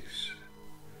face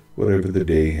whatever the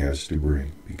day has to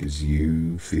bring, because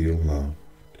you feel loved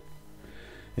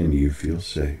and you feel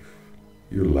safe.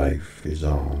 Your life is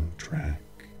on track,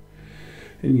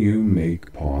 and you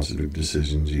make positive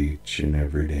decisions each and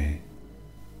every day.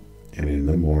 And in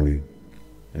the morning,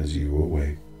 as you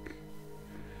awake,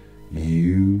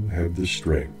 you have the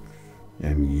strength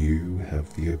and you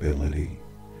have the ability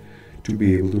to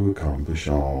be able to accomplish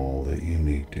all that you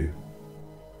need to.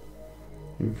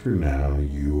 And for now,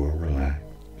 you are relaxed.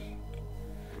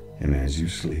 And as you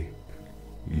sleep,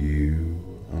 you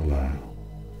allow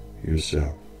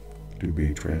yourself to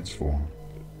be transformed,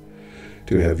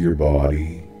 to have your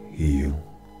body heal,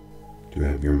 to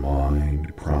have your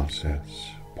mind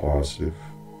process positive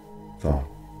thoughts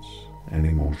and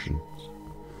emotions,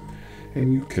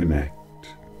 and you connect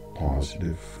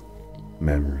positive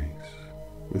memories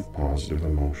with positive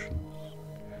emotions,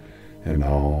 and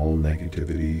all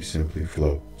negativity simply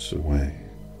floats away.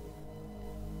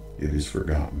 It is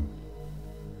forgotten.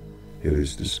 It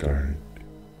is discarded.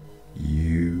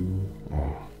 You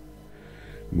are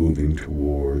moving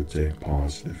towards a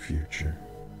positive future,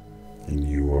 and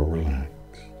you are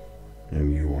relaxed,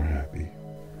 and you are happy,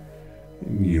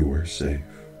 and you are safe,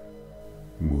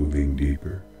 moving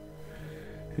deeper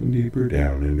and deeper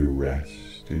down into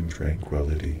rest and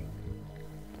tranquility.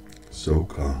 So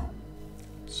calm,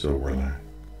 so relaxed,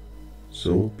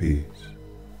 so at peace.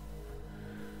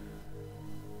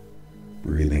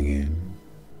 Breathing in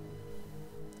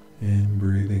and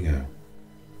breathing out.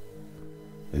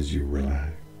 As you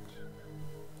relax,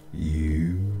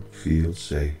 you feel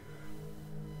safe,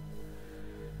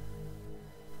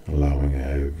 allowing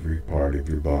every part of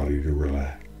your body to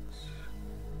relax,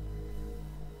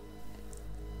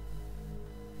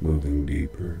 moving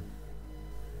deeper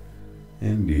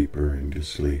and deeper into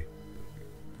sleep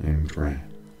and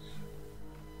trance,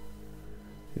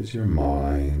 as your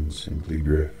mind simply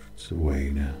drifts away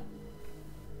now.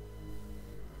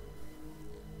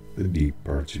 The deep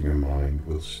parts of your mind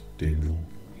will still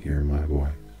hear my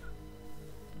voice,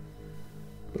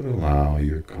 but allow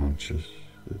your conscious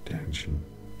attention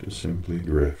to simply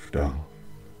drift off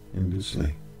into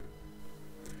sleep,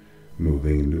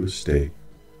 moving into a state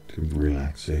of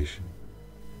relaxation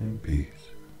and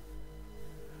peace,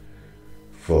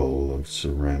 full of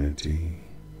serenity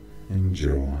and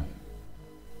joy.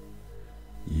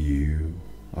 You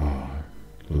are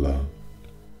loved.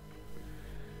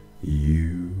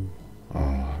 You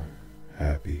are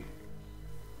happy.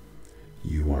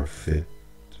 You are fit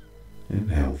and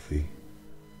healthy,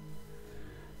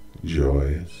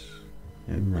 joyous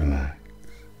and relaxed,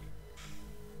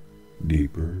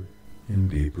 deeper and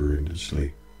deeper into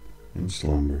sleep and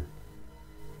slumber.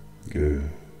 Good.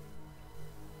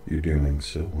 You're doing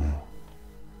so well.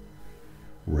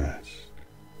 Rest,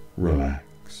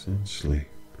 relax, and sleep.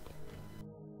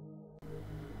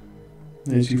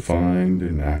 As you find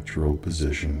a natural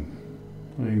position,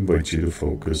 I invite you to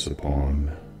focus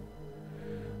upon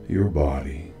your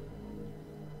body.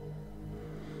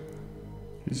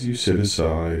 As you set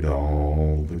aside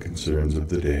all the concerns of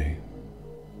the day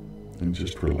and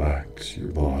just relax your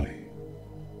body.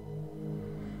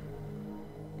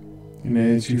 And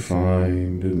as you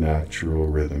find a natural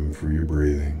rhythm for your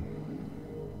breathing,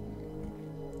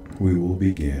 we will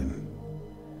begin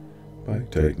by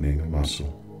tightening a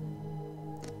muscle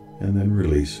and then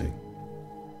releasing.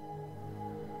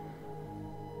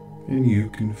 And you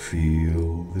can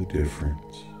feel the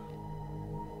difference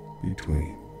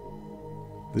between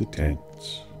the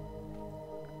tense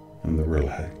and the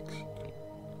relaxed.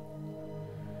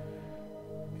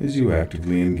 As you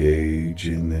actively engage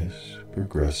in this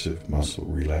progressive muscle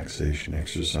relaxation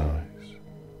exercise,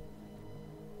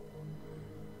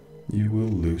 you will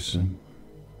loosen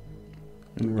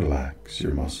and relax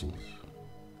your muscles.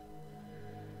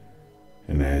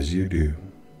 And as you do,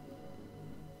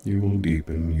 you will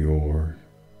deepen your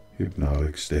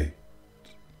hypnotic state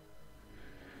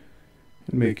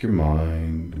and make your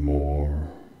mind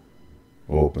more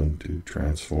open to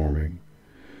transforming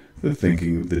the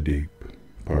thinking of the deep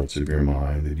parts of your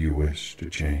mind that you wish to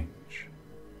change.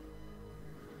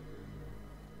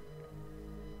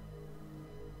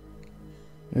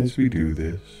 As we do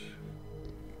this,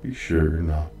 be sure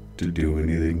not to do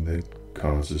anything that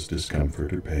causes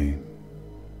discomfort or pain.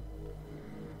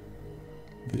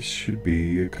 This should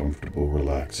be a comfortable,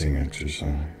 relaxing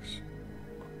exercise.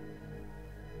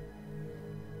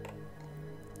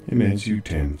 And as you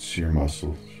tense your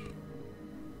muscles,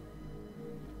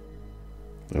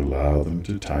 allow them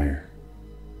to tire,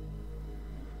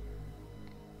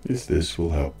 as this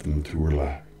will help them to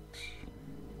relax.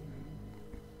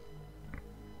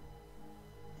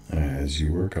 As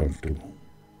you are comfortable,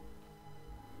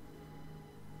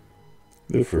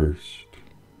 the first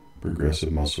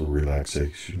progressive muscle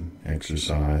relaxation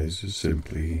exercise is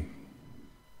simply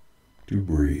to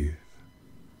breathe.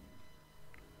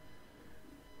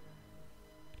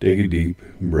 Take a deep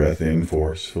breath in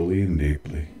forcefully and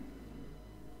deeply,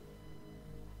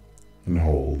 and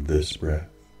hold this breath,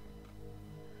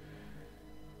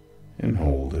 and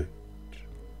hold it,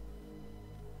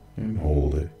 and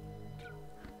hold it,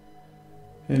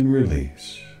 and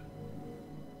release.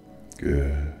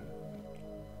 Good.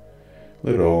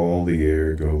 Let all the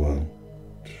air go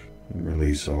out and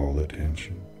release all the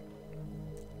tension.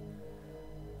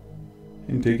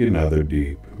 And take another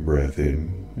deep breath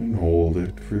in and hold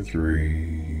it for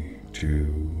 3, 2,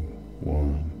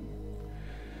 1.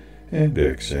 And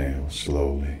exhale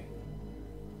slowly.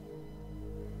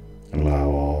 Allow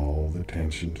all the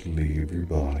tension to leave your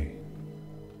body.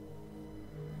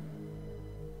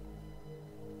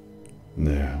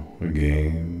 Now,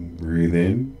 again, breathe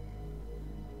in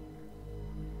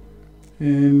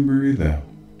and breathe out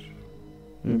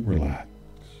and relax.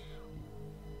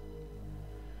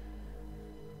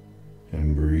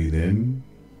 And breathe in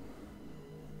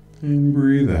and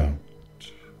breathe out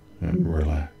and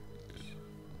relax.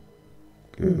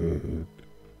 Good.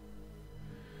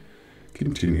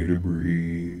 Continue to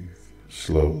breathe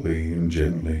slowly and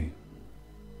gently,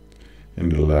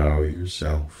 and allow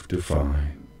yourself to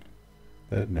find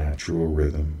that natural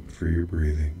rhythm for your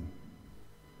breathing.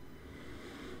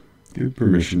 Give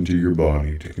permission to your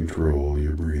body to control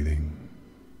your breathing,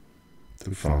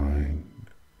 to find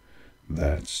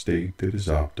that state that is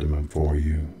optimum for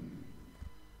you.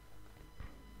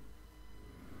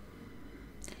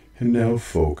 And now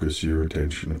focus your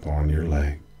attention upon your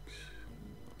legs,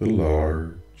 the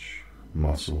large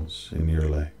muscles in your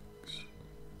legs.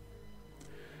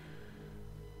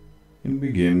 And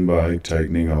begin by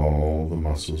tightening all the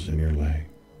muscles in your legs.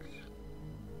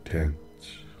 Tense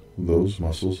those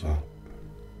muscles up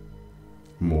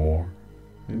more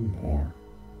and more.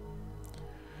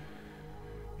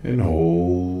 And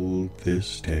hold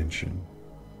this tension.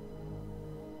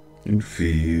 And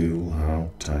feel how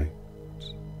tight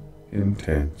and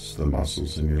tense the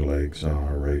muscles in your legs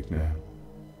are right now.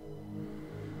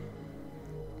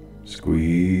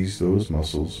 Squeeze those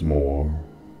muscles more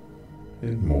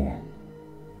and more.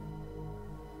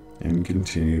 And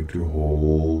continue to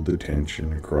hold the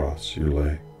tension across your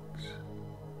legs.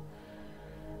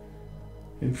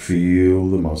 And feel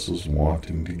the muscles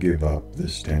wanting to give up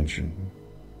this tension.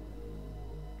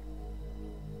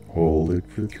 Hold it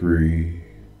for 3,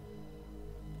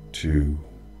 2,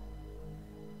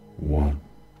 1.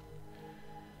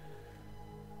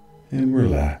 And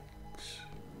relax.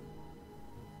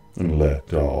 and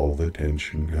let all the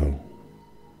tension go.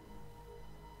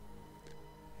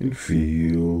 And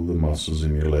feel the muscles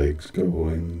in your legs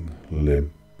going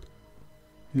limp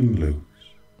and loose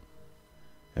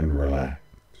and relaxed.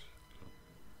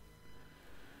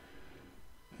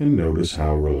 And notice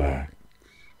how relaxed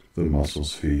the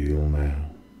muscles feel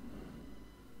now.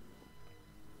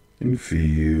 And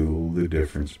feel the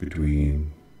difference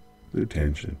between the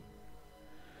tension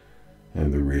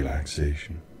and the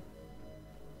relaxation.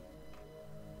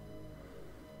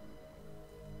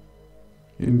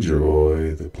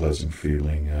 Enjoy the pleasant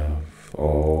feeling of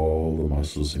all the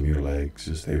muscles in your legs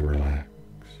as they relax.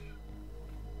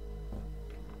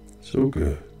 So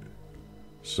good,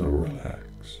 so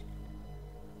relaxed.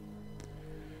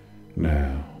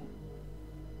 Now,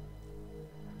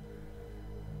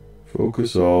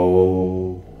 focus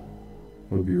all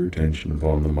of your attention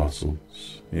upon the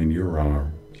muscles in your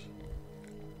arms.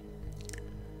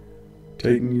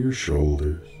 Tighten your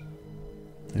shoulders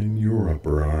and your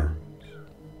upper arms,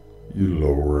 your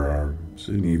lower arms,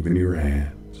 and even your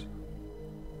hands.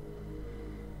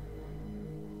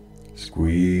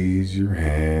 Squeeze your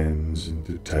hands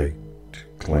into tight,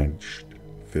 clenched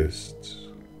fists.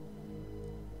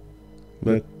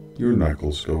 Let your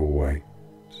knuckles go white.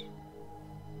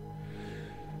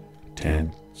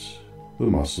 Tense the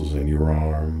muscles in your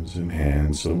arms and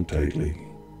hands so tightly,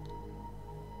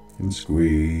 and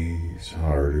squeeze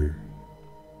harder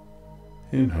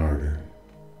and harder.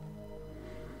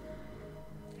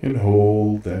 And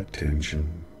hold that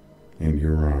tension in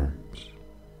your arms,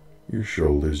 your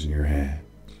shoulders, and your hands.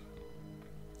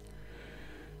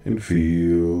 And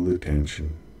feel the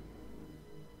tension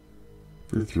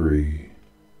for 3,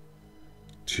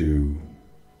 2,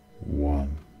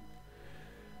 1.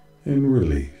 And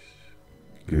release.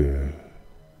 Good.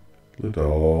 Let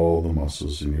all the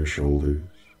muscles in your shoulders,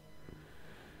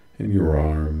 in your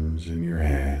arms, and your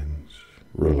hands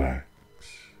relax.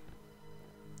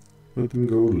 Let them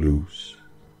go loose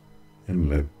and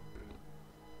limp.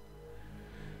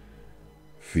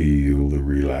 Feel the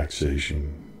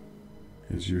relaxation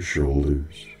as your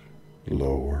shoulders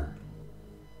lower,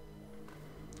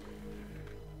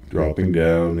 dropping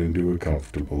down into a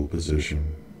comfortable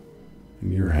position,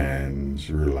 and your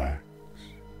hands relax,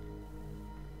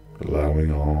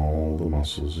 allowing all the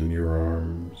muscles in your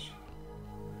arms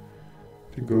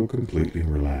to go completely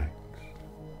relaxed.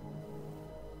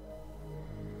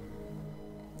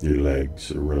 Your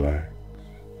legs are relaxed.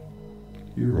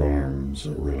 Your arms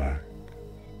are relaxed.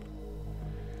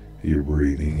 You're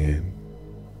breathing in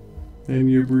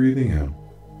and you're breathing out.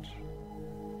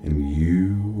 And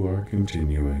you are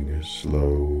continuing a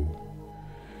slow,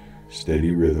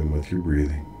 steady rhythm with your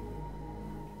breathing.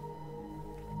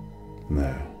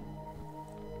 Now,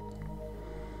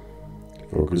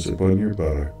 focus upon your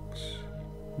buttocks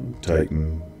and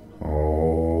tighten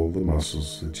all the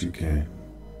muscles that you can.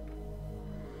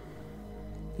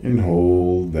 And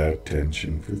hold that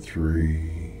tension for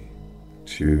 3,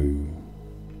 2,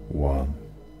 1.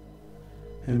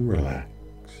 And relax.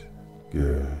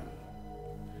 Good.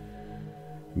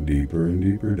 Deeper and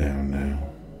deeper down now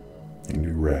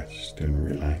into rest and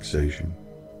relaxation.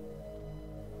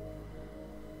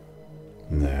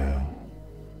 Now,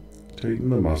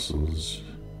 tighten the muscles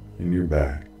in your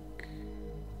back.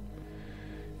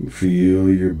 And feel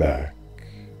your back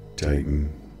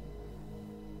tighten.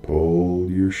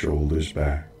 Pull your shoulders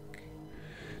back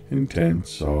and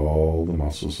tense all the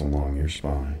muscles along your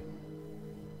spine.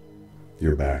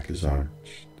 Your back is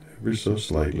arched ever so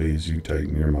slightly as you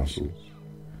tighten your muscles.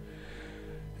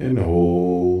 And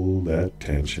hold that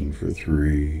tension for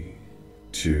 3,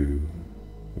 2,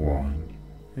 1.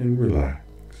 And relax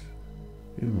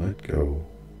and let go.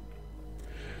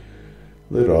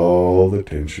 Let all the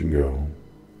tension go.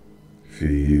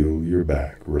 Feel your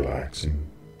back relaxing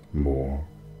more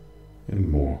and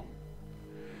more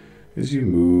as you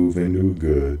move into a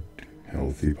good,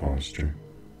 healthy posture.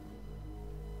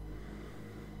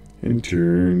 And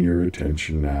turn your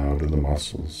attention now to the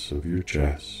muscles of your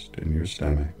chest and your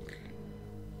stomach.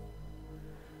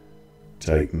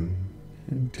 Tighten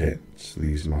and tense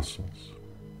these muscles.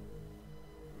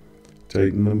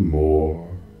 Tighten them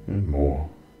more and more.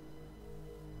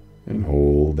 And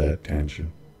hold that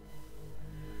tension.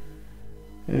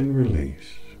 And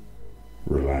release.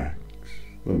 Relax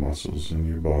the muscles in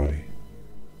your body.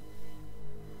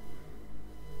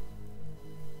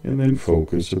 And then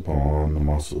focus upon the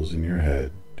muscles in your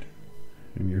head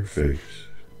and your face.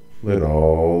 Let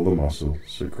all the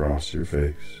muscles across your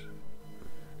face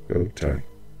go tight.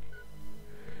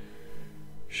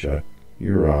 Shut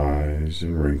your eyes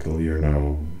and wrinkle your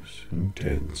nose and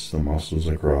tense the muscles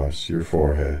across your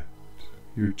forehead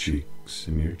your cheeks,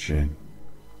 and your chin.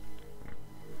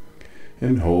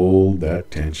 And hold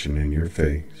that tension in your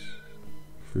face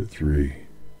for 3,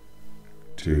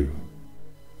 2,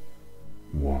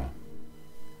 1.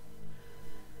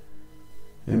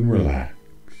 And relax.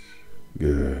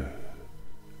 Good.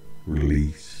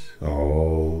 Release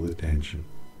all the tension.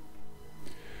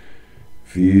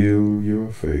 Feel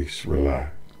your face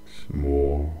relax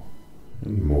more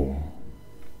and more.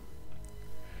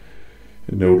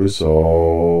 And notice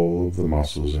all of the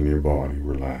muscles in your body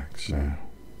relax now.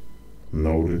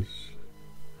 Notice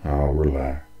how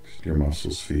relaxed your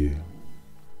muscles feel.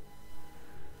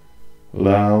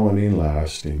 Allow any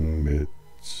lasting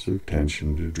bits of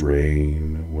tension to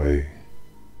drain away.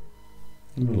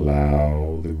 And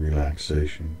allow the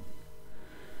relaxation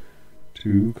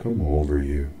to come over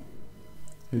you.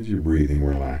 As your breathing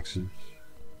relaxes,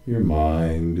 your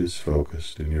mind is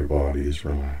focused and your body is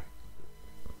relaxed.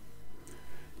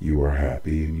 You are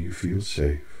happy and you feel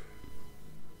safe.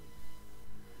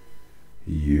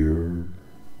 Your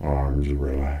arms are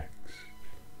relaxed.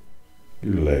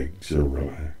 Your legs are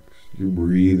relaxed. Your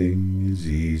breathing is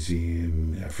easy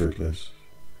and effortless.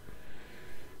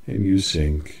 And you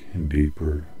sink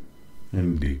deeper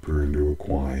and deeper into a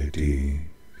quiet ease,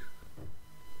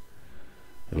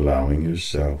 allowing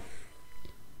yourself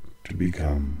to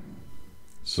become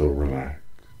so relaxed,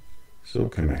 so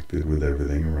connected with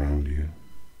everything around you.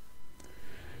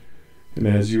 And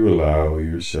as you allow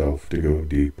yourself to go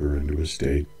deeper into a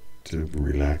state of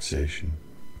relaxation,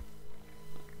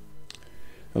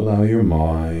 allow your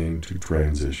mind to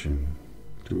transition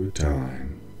to a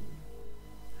time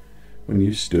when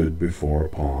you stood before a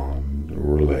pond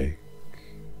or a lake,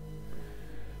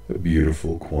 a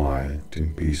beautiful, quiet,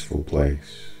 and peaceful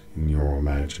place in your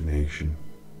imagination.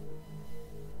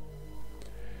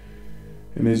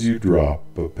 And as you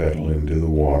drop a petal into the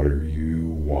water, you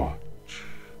watch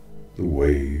the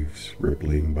waves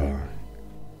rippling by.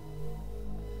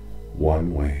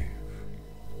 One wave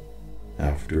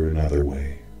after another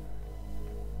wave.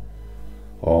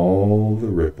 All the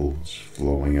ripples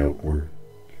flowing outward,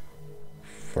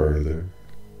 further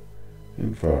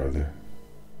and farther.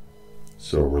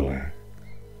 So relaxed,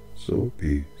 so at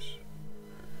peace.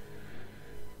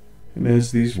 And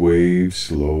as these waves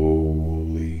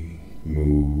slowly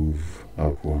move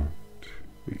upward,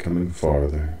 becoming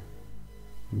farther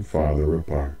and farther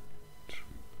apart,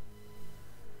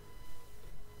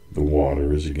 the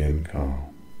water is again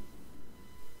calm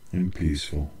and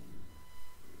peaceful.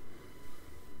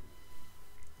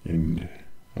 And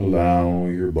allow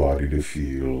your body to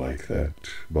feel like that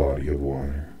body of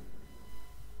water,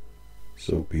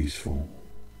 so peaceful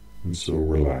and so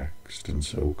relaxed and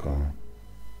so calm.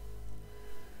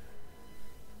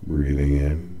 Breathing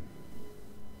in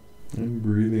and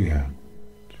breathing out,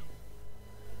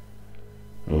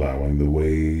 allowing the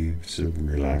waves of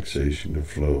relaxation to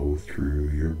flow through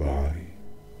your body.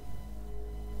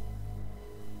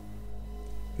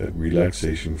 That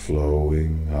relaxation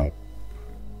flowing up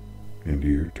into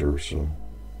your torso,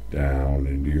 down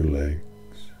into your legs,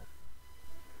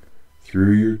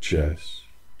 through your chest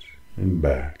and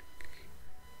back,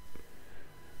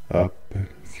 up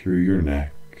through your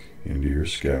neck, into your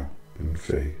scalp and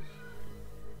face.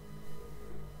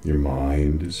 Your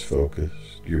mind is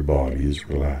focused, your body is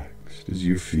relaxed as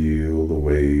you feel the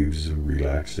waves of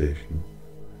relaxation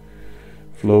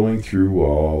flowing through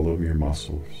all of your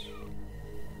muscles.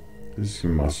 As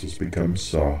your muscles become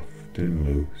soft and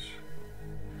loose,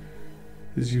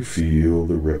 as you feel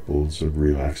the ripples of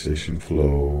relaxation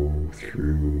flow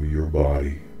through your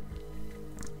body,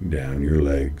 down your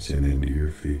legs and into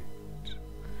your feet,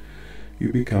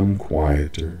 you become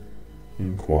quieter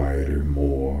and quieter,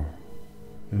 more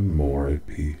and more at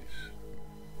peace.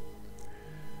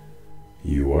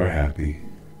 You are happy,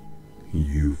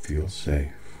 you feel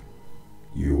safe,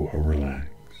 you are relaxed,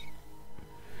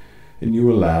 and you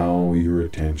allow your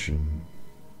attention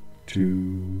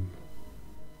to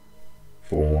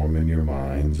form in your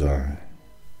mind's eye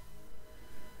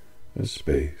a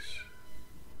space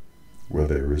where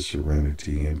there is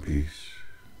serenity and peace,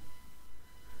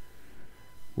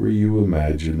 where you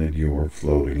imagine that you are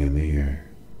floating in the air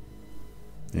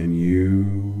and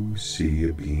you see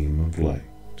a beam of light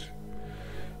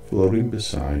floating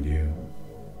beside you,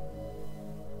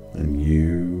 and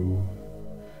you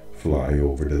fly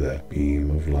over to that beam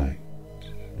of light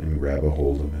and grab a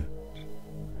hold of it.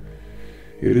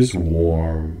 It is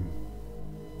warm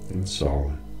and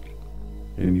solid,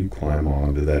 and you climb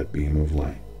onto that beam of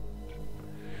light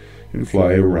and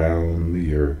fly around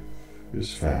the earth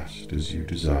as fast as you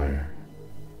desire.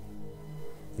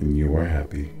 And you are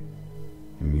happy,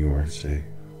 and you are safe.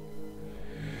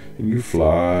 And you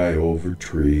fly over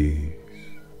trees,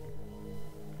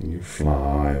 and you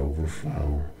fly over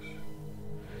flowers,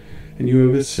 and you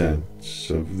have a sense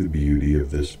of the beauty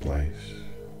of this place,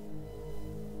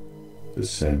 the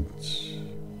sense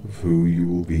of who you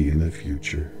will be in the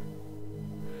future,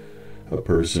 a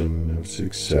person of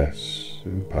success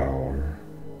and power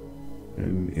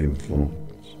and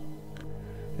influence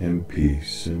and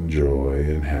peace and joy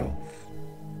and health.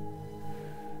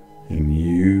 And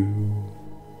you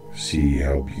see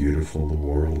how beautiful the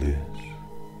world is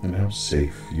and how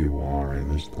safe you are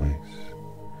in this place.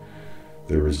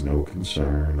 There is no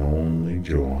concern, only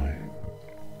joy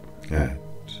at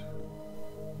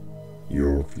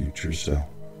your future self.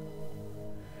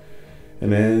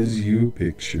 And as you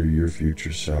picture your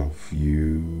future self,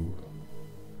 you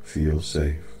feel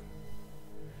safe,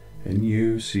 and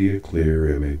you see a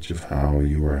clear image of how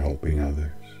you are helping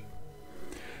others,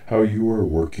 how you are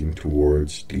working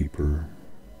towards deeper,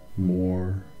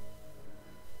 more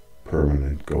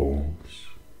permanent goals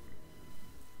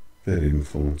that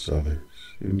influence others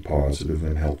in positive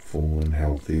and helpful and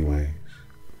healthy ways.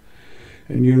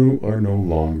 And you are no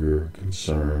longer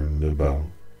concerned about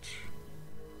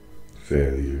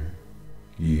failure.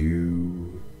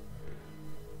 You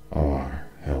are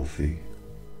healthy,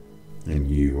 and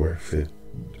you are fit,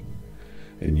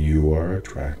 and you are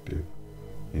attractive,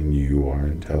 and you are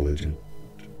intelligent,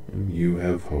 and you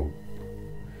have hope,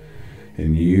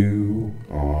 and you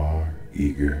are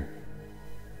eager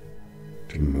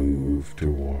to move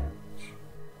towards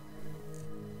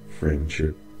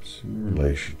friendships and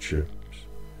relationships,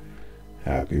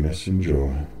 happiness and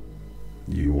joy.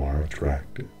 You are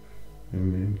attractive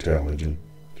and intelligent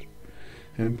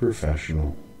and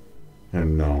professional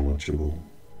and knowledgeable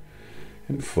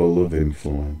and full of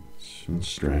influence and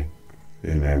strength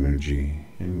and energy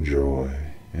and joy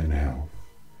and health.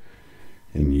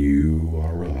 And you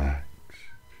are relaxed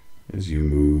as you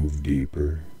move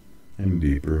deeper and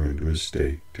deeper into a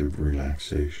state of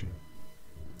relaxation.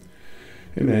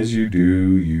 And as you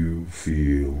do, you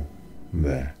feel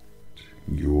that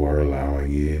you are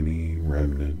allowing any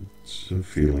remnants of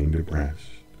feeling depressed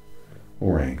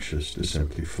or anxious to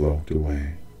simply float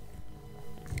away.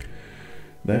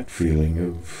 That feeling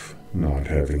of not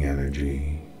having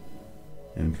energy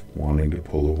and wanting to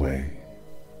pull away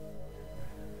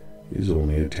is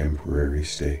only a temporary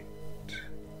state,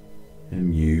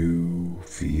 and you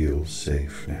feel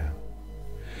safe now.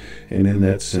 And in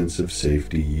that sense of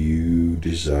safety, you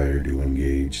desire to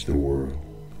engage the world,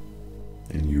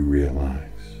 and you realize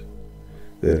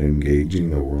that engaging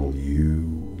the world,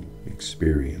 you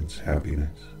experience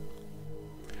happiness,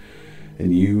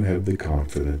 and you have the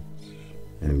confidence,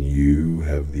 and you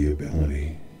have the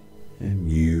ability, and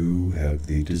you have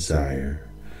the desire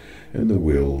and the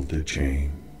will to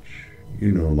change.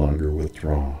 You no longer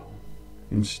withdraw.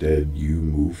 Instead, you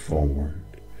move forward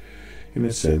in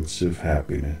a sense of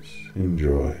happiness and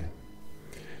joy,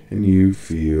 and you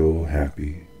feel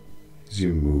happy as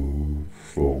you move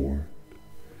forward,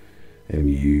 and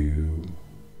you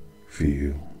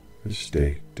feel a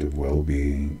state of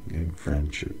well-being and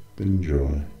friendship and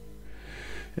joy,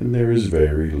 and there is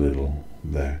very little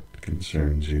that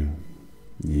concerns you.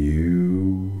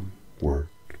 You work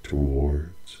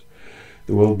towards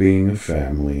the well-being of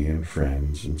family and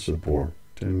friends and support,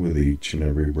 and with each and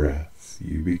every breath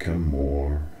you become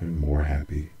more and more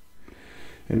happy,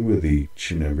 and with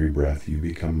each and every breath you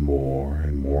become more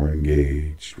and more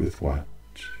engaged with what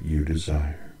you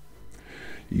desire.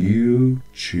 You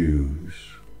choose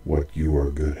what you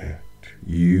are good at.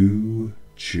 You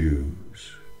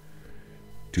choose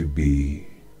to be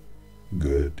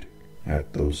good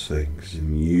at those things,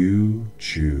 and you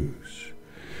choose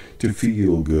to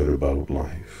feel good about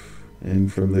life.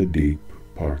 And from the deep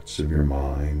parts of your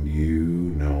mind, you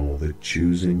know that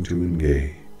choosing to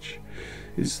engage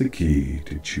is the key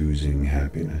to choosing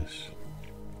happiness.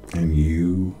 And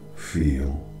you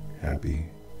feel happy.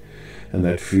 And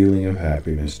that feeling of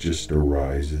happiness just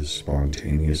arises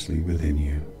spontaneously within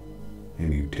you.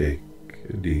 And you take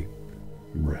a deep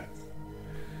breath.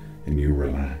 And you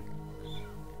relax.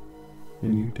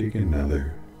 And you take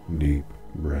another deep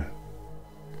breath.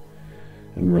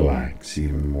 And relax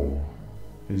even more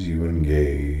as you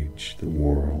engage the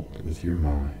world with your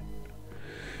mind.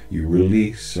 You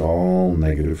release all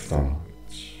negative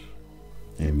thoughts,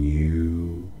 and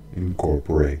you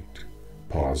incorporate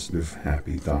positive,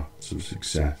 happy thoughts of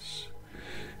success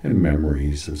and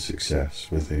memories of success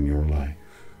within your life.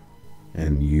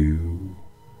 And you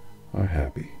are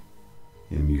happy,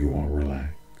 and you are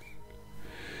relaxed.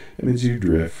 And as you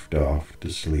drift off to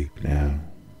sleep now,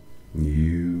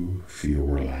 you feel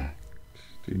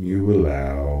relaxed, and you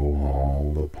allow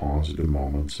all the positive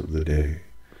moments of the day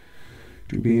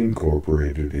to be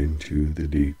incorporated into the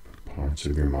deep parts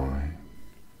of your mind,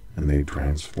 and they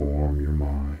transform your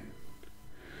mind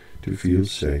to feel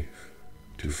safe,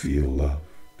 to feel loved,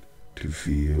 to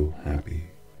feel happy.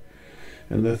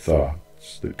 And the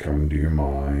thoughts that come to your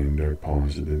mind are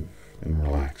positive and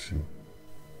relaxing,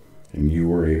 and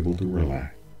you are able to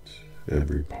relax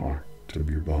every part of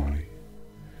your body.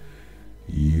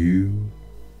 You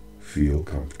feel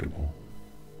comfortable.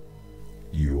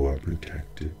 You are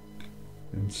protected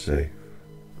and safe,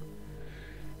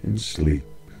 and sleep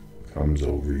comes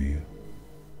over you.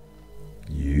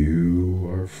 You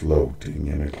are floating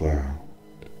in a cloud,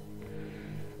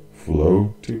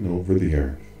 floating over the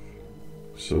earth,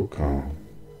 so calm,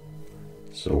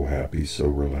 so happy, so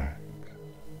relaxed.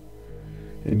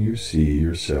 And you see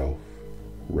yourself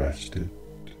rested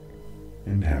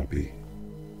and happy,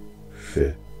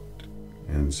 fit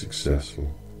and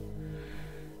successful,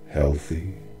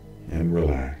 healthy and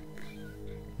relaxed.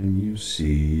 And you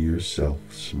see yourself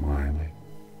smiling.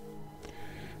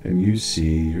 And you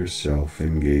see yourself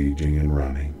engaging and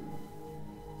running.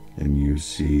 And you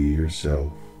see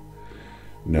yourself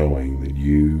knowing that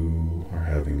you are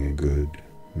having a good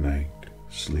night's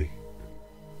sleep.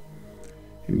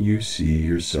 And you see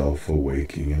yourself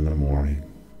awaking in the morning,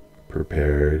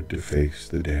 prepared to face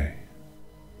the day.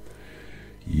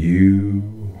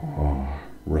 You are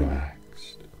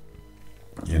relaxed.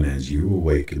 And as you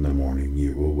awake in the morning,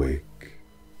 you awake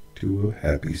to a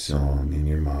happy song in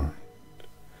your mind.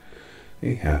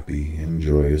 A happy and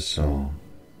joyous song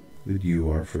that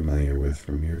you are familiar with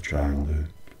from your childhood.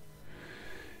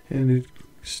 And it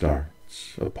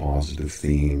starts a positive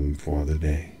theme for the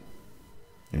day.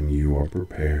 And you are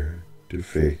prepared to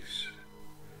face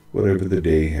whatever the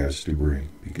day has to bring,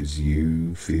 because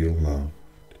you feel loved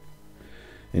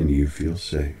and you feel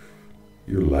safe.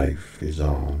 Your life is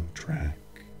on track.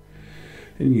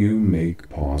 And you make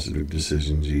positive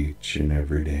decisions each and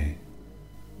every day.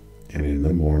 And in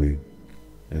the morning,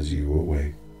 as you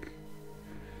awake,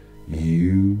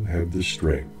 you have the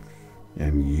strength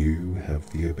and you have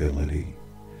the ability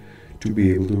to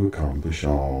be able to accomplish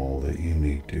all that you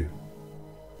need to.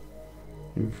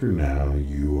 And for now,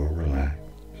 you are relaxed.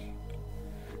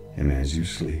 And as you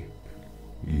sleep,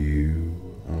 you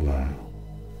allow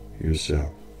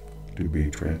yourself to be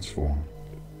transformed,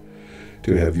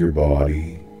 to have your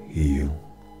body heal,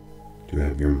 to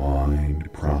have your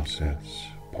mind process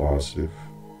positive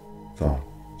thoughts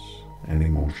and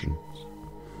emotions,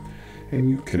 and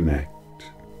you connect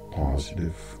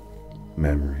positive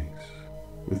memories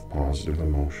with positive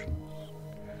emotions,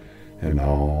 and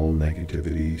all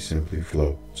negativity simply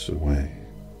floats away.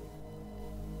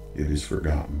 It is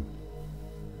forgotten.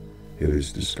 It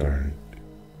is discarded.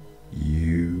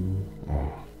 You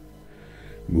are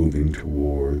moving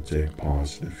towards a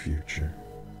positive future,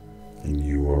 and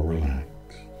you are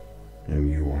relaxed, and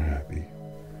you are happy,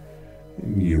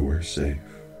 and you are safe,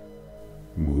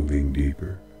 moving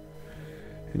deeper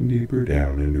and deeper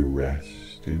down into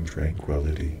rest and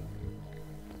tranquility,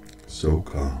 so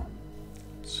calm,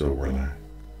 so relaxed,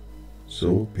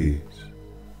 so at peace.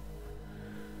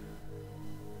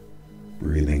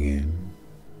 Breathing in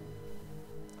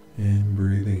and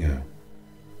breathing out.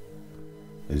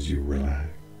 As you relax,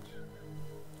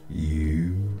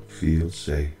 you feel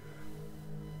safe,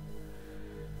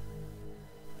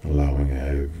 allowing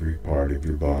every part of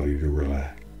your body to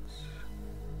relax,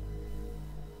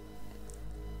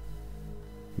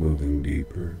 moving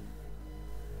deeper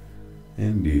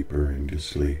and deeper into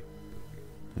sleep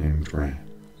and trance,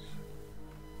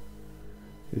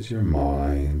 as your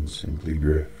mind simply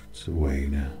drifts away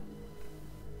now.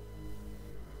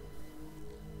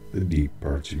 The deep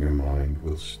parts of your mind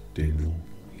will still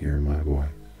hear my voice,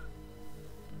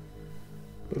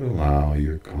 but allow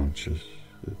your conscious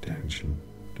attention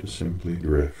to simply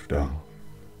drift off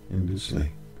into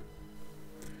sleep,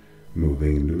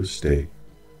 moving into a state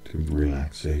of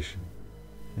relaxation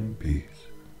and peace,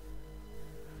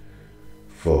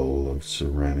 full of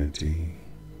serenity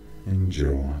and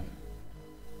joy.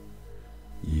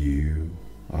 You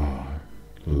are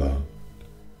loved.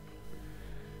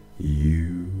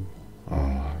 You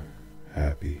are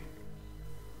happy.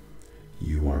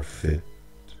 You are fit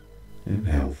and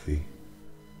healthy,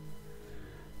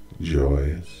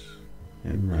 joyous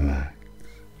and relaxed,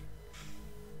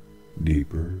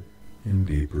 deeper and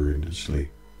deeper into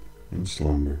sleep and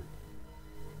slumber.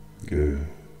 Good.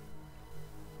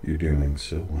 You're doing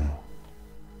so well.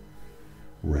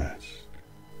 Rest,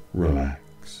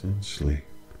 relax, and sleep.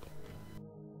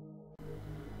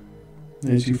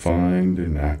 As you find a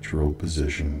natural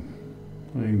position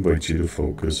I invite you to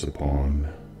focus upon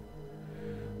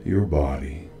your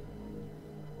body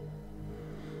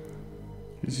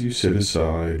as you set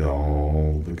aside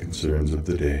all the concerns of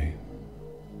the day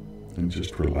and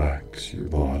just relax your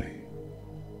body.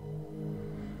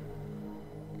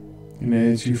 And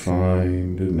as you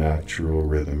find a natural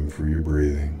rhythm for your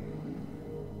breathing,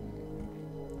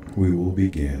 we will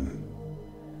begin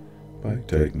by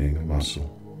tightening a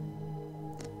muscle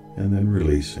and then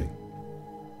releasing.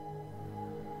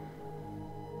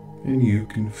 And you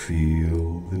can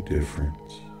feel the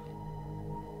difference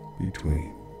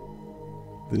between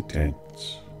the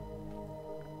tense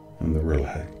and the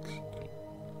relaxed.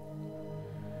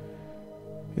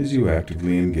 As you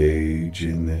actively engage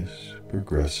in this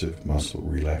progressive muscle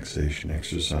relaxation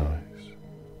exercise,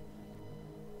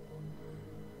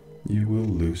 you will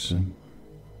loosen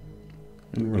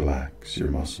and relax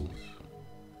your muscles.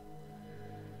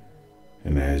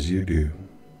 And as you do,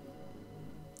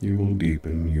 you will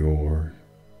deepen your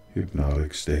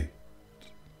hypnotic state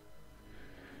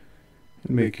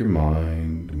and make your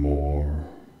mind more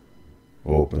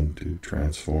open to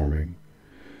transforming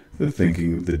the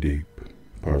thinking of the deep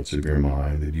parts of your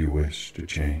mind that you wish to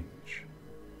change.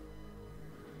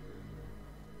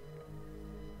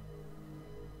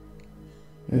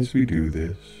 As we do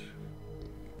this,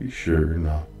 be sure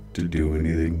not to do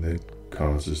anything that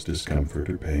causes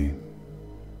discomfort or pain.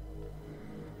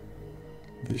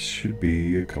 This should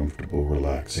be a comfortable,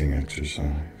 relaxing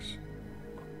exercise.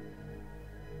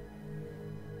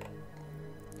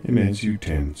 And as you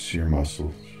tense your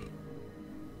muscles,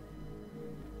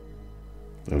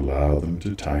 allow them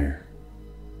to tire,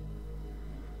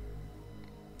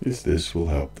 as this will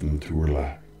help them to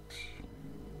relax.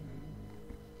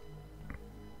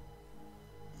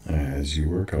 As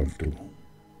you are comfortable,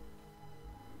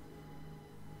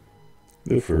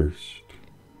 the first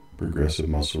progressive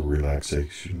muscle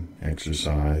relaxation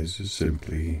exercise is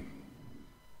simply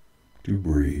to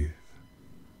breathe.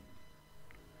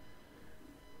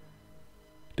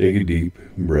 Take a deep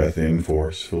breath in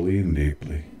forcefully and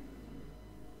deeply,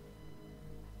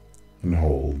 and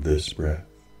hold this breath,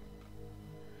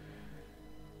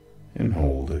 and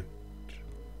hold it,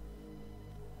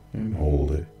 and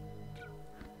hold it,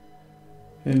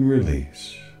 and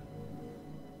release.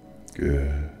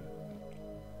 Good.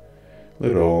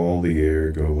 Let all the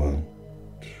air go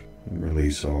out and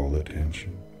release all the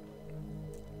tension.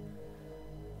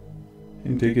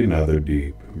 And take another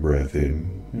deep breath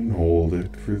in and hold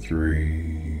it for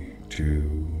 3, 2,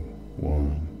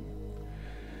 1.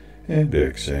 And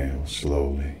exhale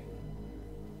slowly.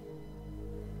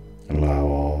 Allow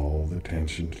all the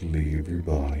tension to leave your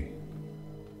body.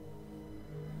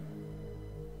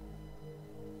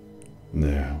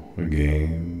 Now,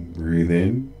 again, breathe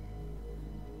in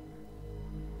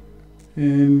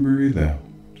and breathe out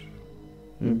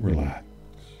and relax.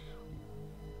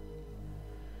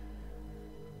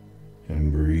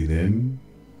 And breathe in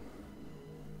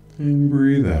and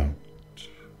breathe out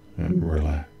and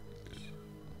relax.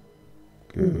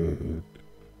 Good.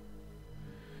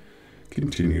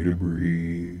 Continue to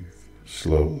breathe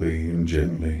slowly and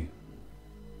gently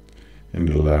and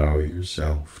allow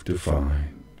yourself to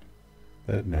find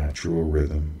that natural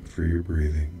rhythm for your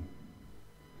breathing.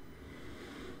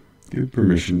 Give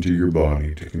permission to your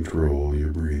body to control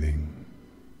your breathing,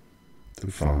 to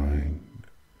find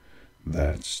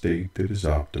that state that is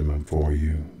optimum for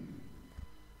you.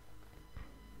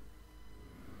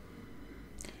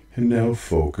 And now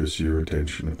focus your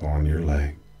attention upon your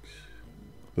legs,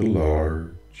 the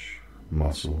large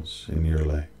muscles in your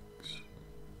legs.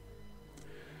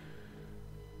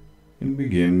 And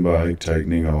begin by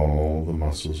tightening all the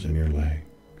muscles in your legs.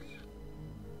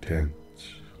 Tense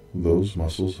those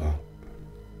muscles up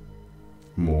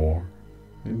more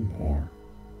and more.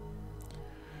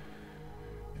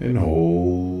 And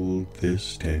hold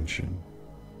this tension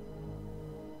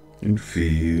and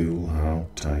feel how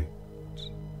tight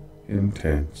and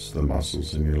tense the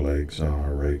muscles in your legs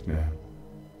are right now.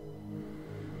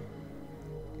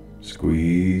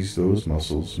 Squeeze those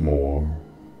muscles more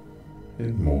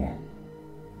and more.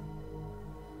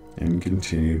 And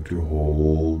continue to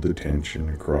hold the tension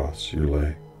across your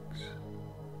legs.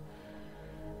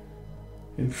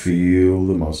 And feel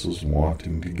the muscles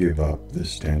wanting to give up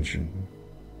this tension.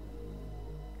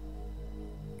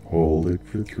 Hold it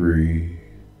for 3,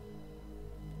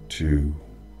 2,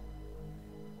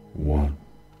 1.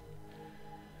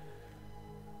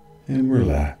 And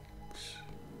relax.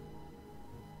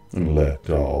 And let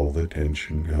all the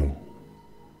tension go.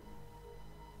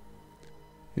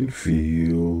 And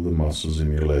feel the muscles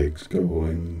in your legs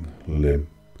going limp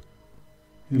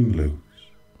and loose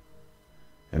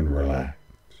and relaxed.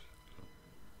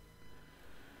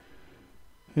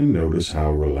 And notice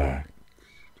how relaxed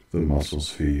the muscles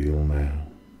feel now.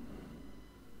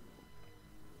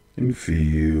 And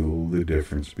feel the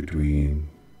difference between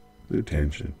the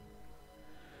tension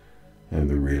and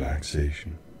the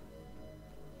relaxation.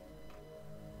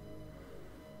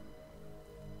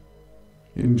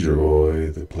 Enjoy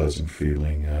the pleasant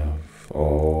feeling of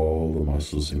all the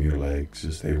muscles in your legs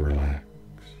as they relax.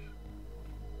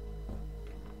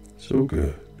 So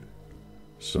good,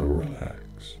 so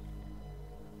relaxed.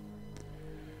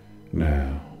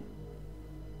 Now,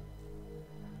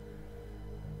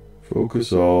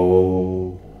 focus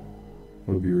all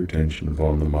of your attention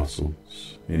upon the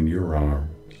muscles in your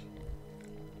arms.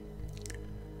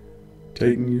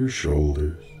 Tighten your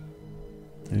shoulders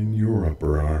and your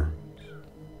upper arms,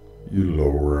 your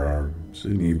lower arms,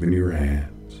 and even your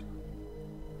hands.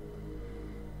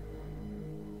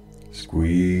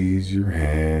 Squeeze your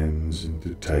hands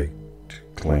into tight,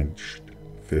 clenched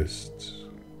fists.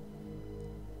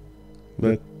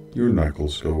 Let your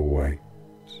knuckles go white.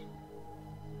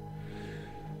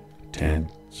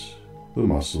 Tense the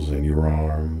muscles in your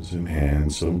arms and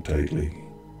hands so tightly,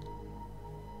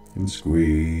 and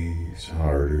squeeze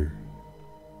harder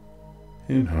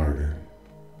and harder.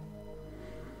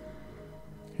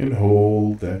 And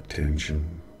hold that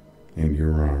tension in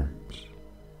your arms,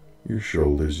 your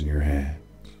shoulders, and your hands.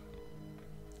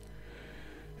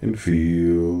 And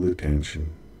feel the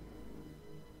tension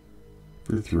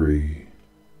for 3,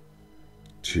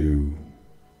 2,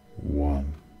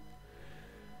 1.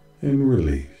 And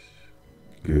release.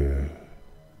 Good.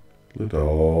 Let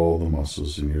all the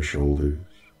muscles in your shoulders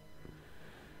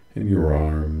and your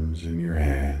arms and your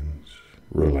hands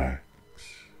relax.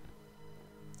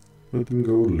 Let them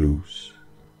go loose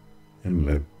and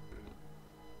limp.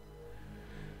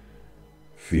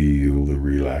 Feel the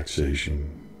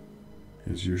relaxation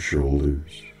as your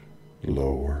shoulders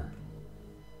lower,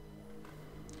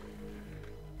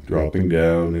 dropping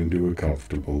down into a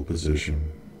comfortable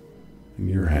position, and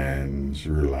your hands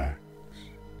relax,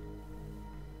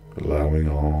 allowing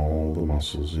all the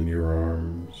muscles in your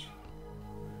arms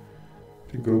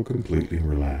to go completely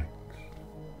relaxed.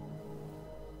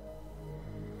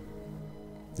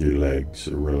 Your legs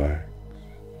are relaxed.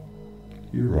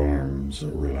 Your arms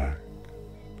are relaxed.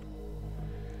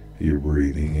 You're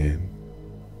breathing in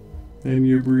and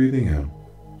you're breathing out.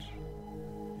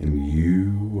 And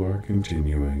you are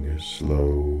continuing a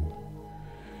slow,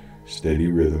 steady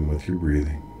rhythm with your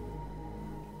breathing.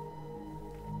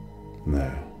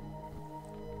 Now,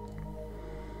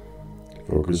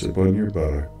 focus upon your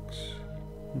buttocks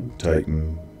and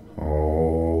tighten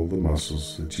all the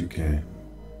muscles that you can.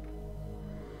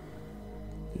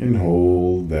 And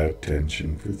hold that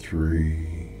tension for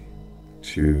 3,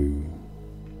 2,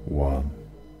 1.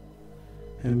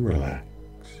 And relax.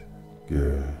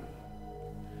 Good.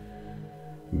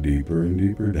 Deeper and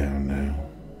deeper down now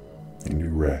into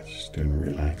rest and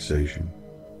relaxation.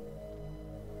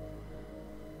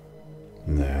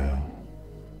 Now,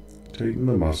 tighten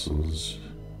the muscles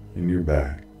in your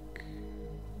back.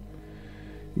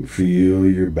 And feel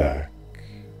your back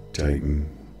tighten.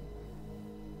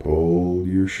 Pull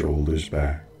your shoulders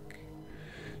back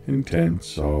and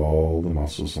tense all the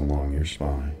muscles along your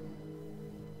spine.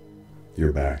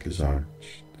 Your back is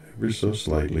arched ever so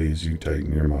slightly as you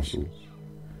tighten your muscles.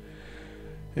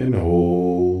 And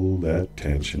hold that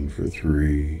tension for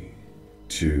 3,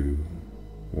 2,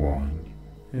 1.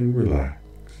 And relax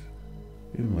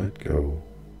and let go.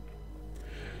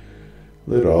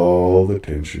 Let all the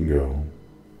tension go.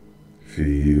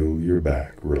 Feel your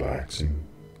back relaxing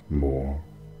more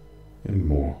and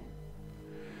more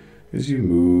as you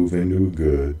move into a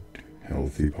good,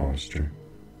 healthy posture.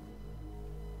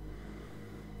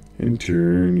 And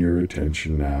turn your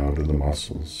attention now to the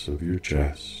muscles of your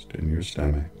chest and your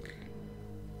stomach.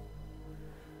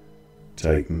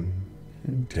 Tighten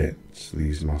and tense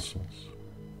these muscles.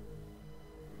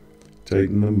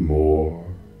 Tighten them more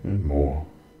and more.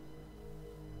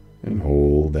 And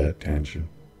hold that tension.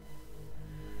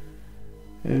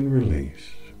 And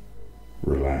release.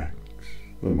 Relax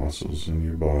the muscles in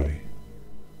your body.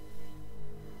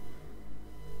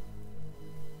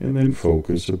 And then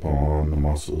focus upon the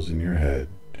muscles in your head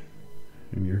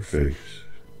and your face.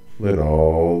 Let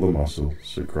all the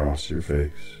muscles across your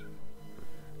face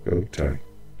go tight.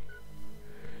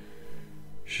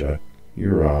 Shut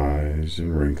your eyes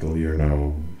and wrinkle your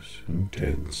nose and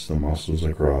tense the muscles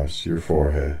across your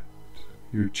forehead,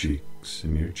 your cheeks,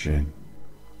 and your chin.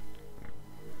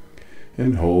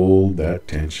 And hold that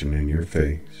tension in your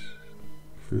face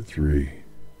for 3,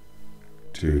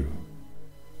 2,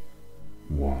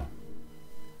 1.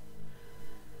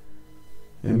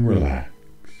 And relax.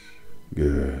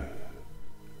 Good.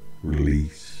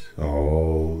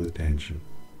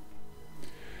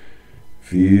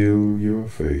 Feel your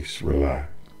face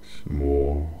relax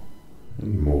more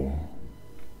and more.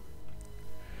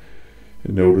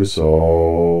 And notice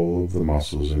all of the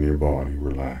muscles in your body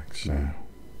relax now.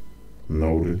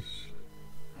 Notice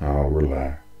how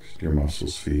relaxed your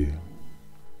muscles feel.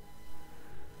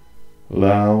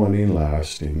 Allow any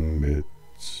lasting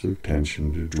bits of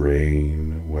tension to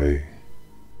drain away.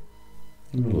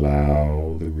 And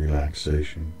allow the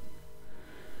relaxation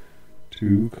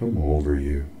to come over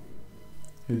you.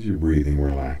 As your breathing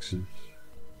relaxes,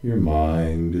 your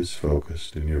mind is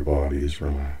focused and your body is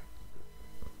relaxed.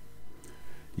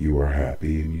 You are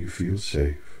happy and you feel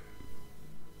safe.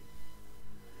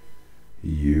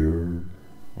 Your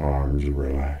arms are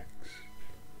relaxed.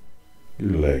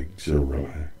 Your legs are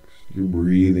relaxed. Your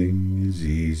breathing is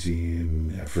easy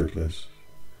and effortless.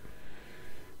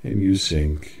 And you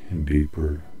sink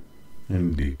deeper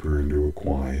and deeper into a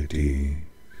quiet ease,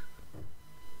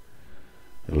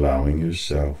 allowing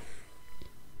yourself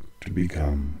to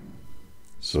become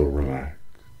so relaxed,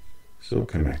 so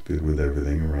connected with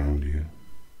everything around you.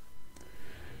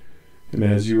 And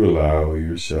as you allow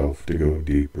yourself to go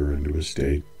deeper into a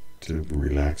state of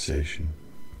relaxation,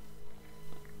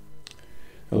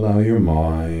 allow your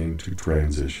mind to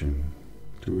transition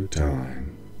to a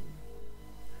time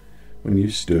when you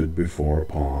stood before a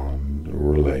pond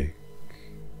or a lake,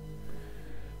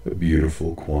 a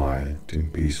beautiful, quiet,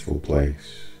 and peaceful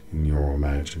place in your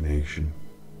imagination.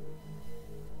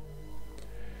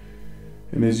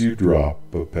 And as you drop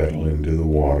a petal into the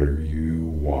water, you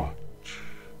watch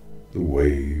the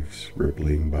waves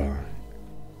rippling by.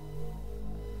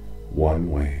 One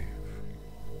wave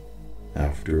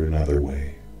after another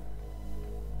wave.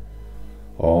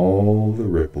 All the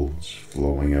ripples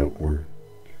flowing outward,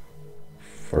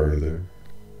 further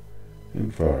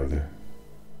and farther.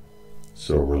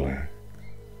 So relaxed,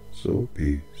 so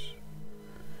peace.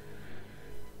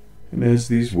 And as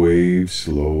these waves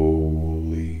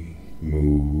slowly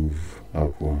move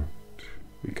upward,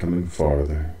 becoming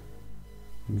farther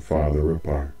and farther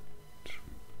apart,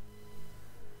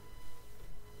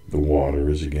 the water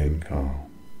is again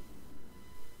calm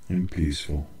and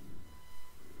peaceful.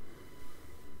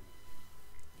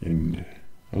 And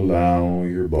allow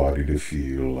your body to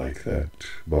feel like that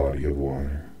body of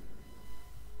water.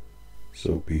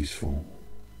 So peaceful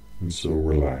and so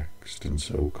relaxed and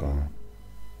so calm.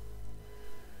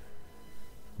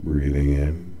 Breathing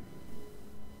in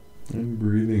and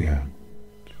breathing out.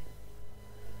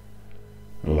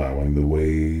 Allowing the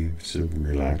waves of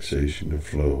relaxation to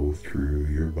flow through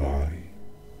your body.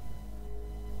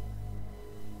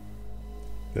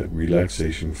 That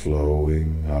relaxation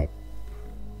flowing up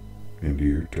into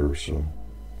your torso,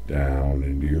 down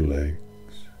into your legs,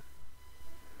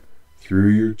 through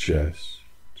your chest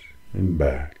and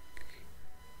back,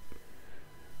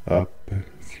 up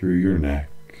through your neck,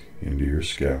 into your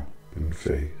scalp and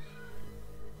face.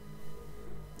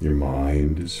 Your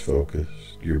mind is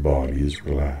focused, your body is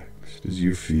relaxed as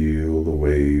you feel the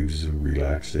waves of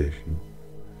relaxation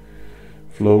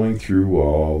flowing through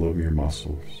all of your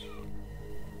muscles.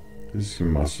 As your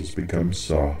muscles become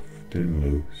soft and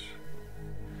loose,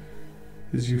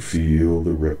 as you feel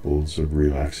the ripples of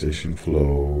relaxation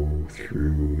flow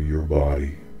through your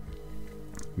body,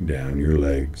 down your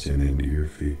legs and into your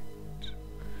feet,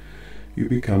 you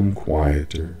become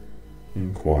quieter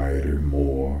and quieter,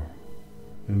 more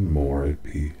and more at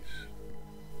peace.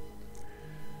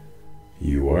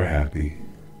 You are happy,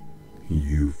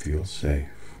 you feel safe,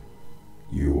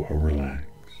 you are relaxed,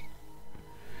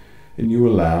 and you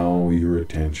allow your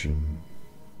attention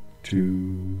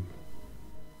to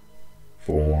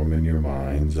form in your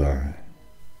mind's eye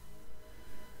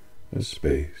a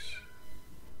space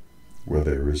where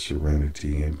there is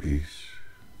serenity and peace,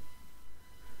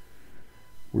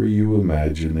 where you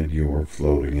imagine that you are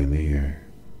floating in the air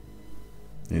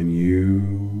and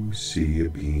you see a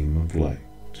beam of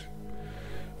light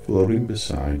floating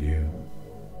beside you,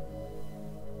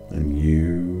 and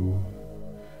you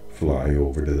fly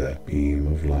over to that beam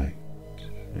of light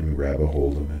and grab a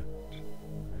hold of it.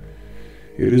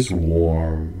 It is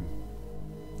warm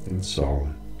and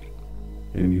solid,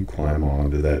 and you climb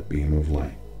onto that beam of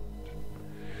light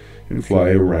and fly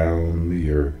around the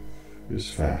earth as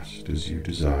fast as you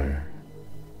desire.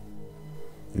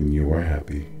 And you are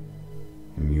happy,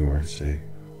 and you are safe.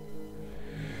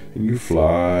 And you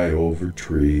fly over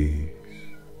trees,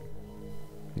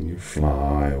 and you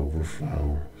fly over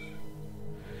flowers,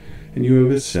 and you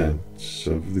have a sense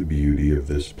of the beauty of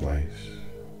this place,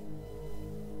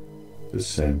 the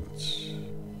sense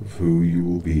of who you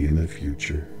will be in the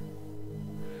future,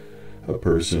 a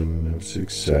person of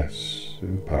success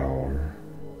and power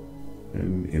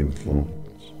and influence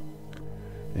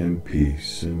and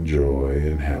peace and joy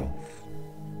and health.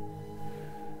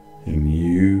 And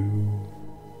you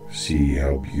see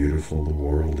how beautiful the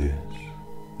world is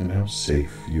and how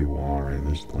safe you are in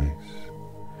this place.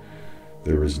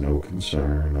 There is no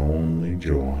concern, only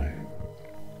joy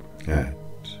at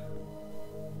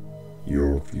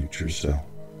your future self.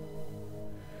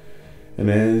 And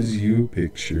as you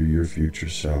picture your future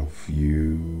self,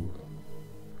 you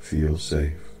feel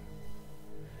safe.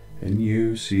 And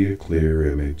you see a clear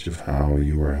image of how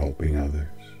you are helping others,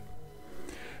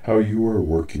 how you are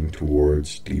working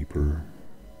towards deeper,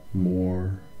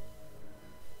 more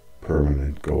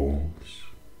permanent goals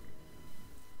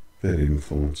that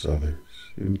influence others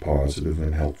in positive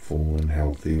and helpful and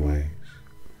healthy ways.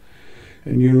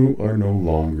 And you are no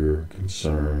longer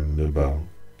concerned about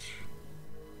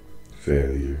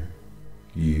failure.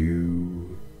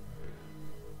 You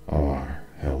are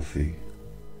healthy,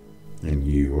 and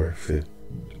you are fit,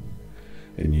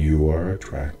 and you are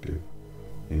attractive,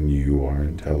 and you are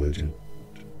intelligent,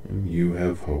 and you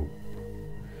have hope,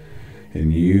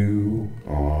 and you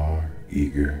are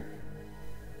eager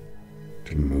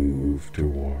to move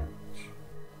towards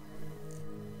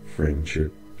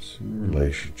friendships and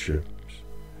relationships,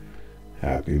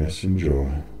 happiness and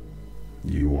joy.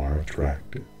 You are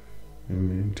attractive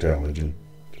and intelligent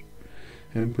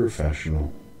and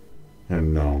professional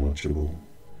and knowledgeable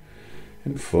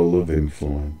and full of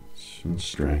influence and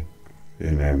strength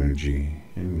and energy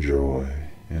and joy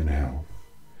and health.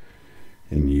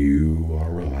 And you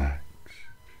are relaxed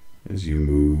as you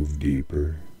move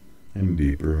deeper and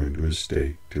deeper into a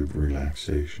state of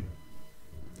relaxation.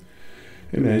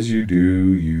 And as you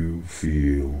do, you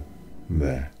feel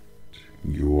that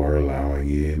you are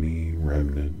allowing any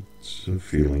remnants of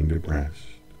feeling depressed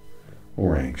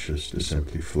or anxious to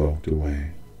simply float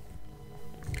away.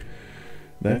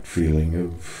 That feeling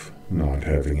of not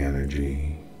having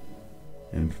energy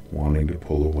and wanting to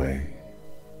pull away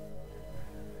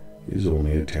is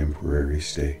only a temporary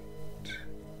state,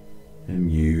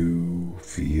 and you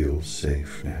feel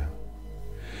safe now.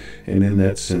 And in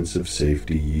that sense of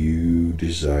safety, you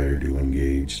desire to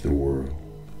engage the world,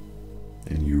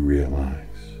 and you realize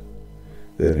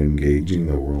that engaging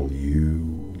the world,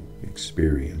 you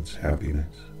experience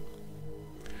happiness,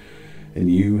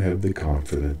 and you have the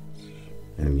confidence,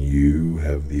 and you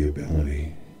have the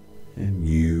ability, and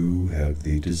you have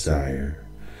the desire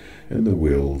and the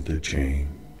will to change.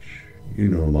 You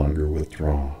no longer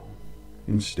withdraw.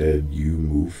 Instead, you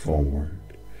move forward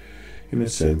in a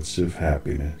sense of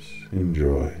happiness and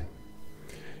joy,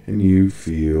 and you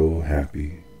feel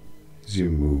happy as you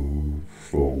move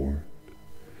forward,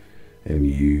 and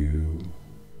you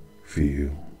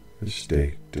feel a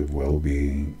state of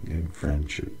well-being and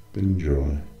friendship and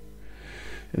joy.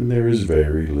 And there is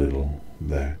very little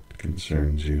that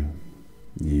concerns you.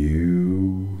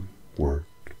 You work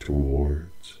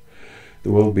towards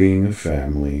the well-being of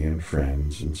family and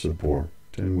friends and support,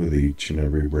 and with each and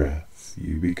every breath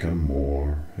you become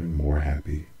more and more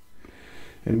happy.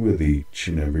 And with each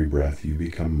and every breath you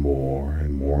become more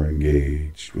and more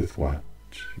engaged with what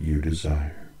you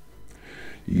desire.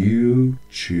 You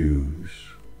choose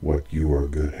what you are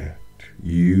good at.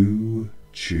 You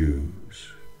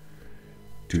choose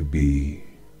to be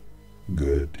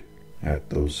good at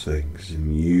those things,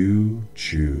 and you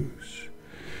choose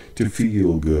to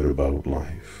feel good about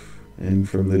life. And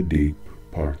from the deep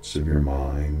parts of your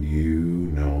mind, you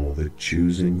know that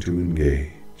choosing to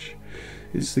engage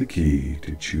is the key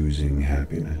to choosing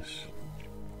happiness.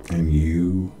 And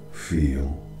you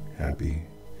feel happy,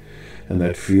 and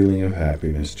that feeling of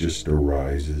happiness just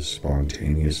arises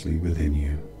spontaneously within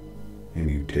you,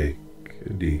 and you take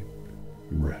a deep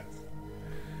breath,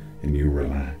 and you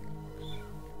relax,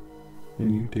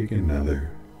 and you take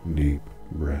another deep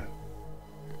breath,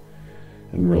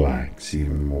 and relax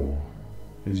even more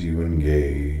as you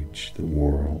engage the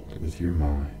world with your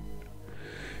mind.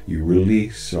 You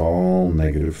release all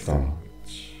negative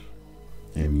thoughts,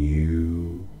 and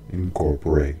you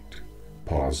incorporate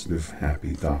positive,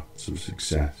 happy thoughts of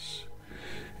success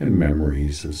and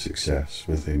memories of success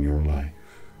within your life.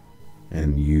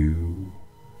 And you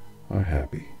are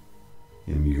happy,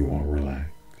 and you are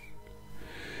relaxed.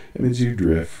 And as you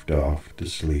drift off to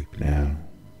sleep now,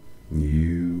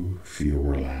 you feel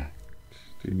relaxed,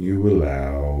 and you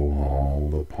allow all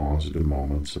the positive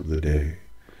moments of the day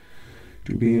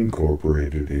to be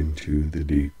incorporated into the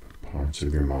deep parts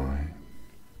of your mind,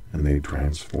 and they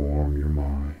transform your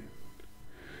mind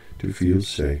to feel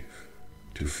safe,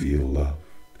 to feel loved,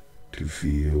 to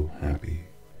feel happy.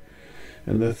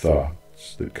 And the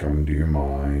thoughts that come to your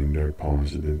mind are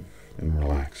positive and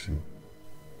relaxing,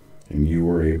 and you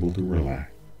are able to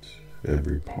relax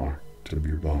every part of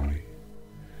your body.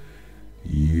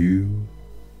 You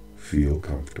feel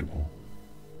comfortable.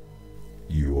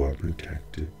 You are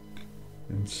protected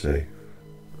and safe.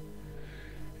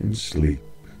 And sleep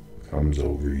comes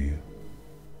over you.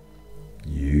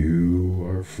 You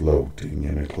are floating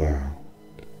in a cloud,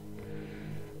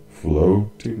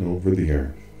 floating over the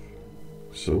earth,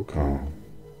 so calm,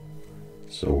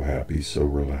 so happy, so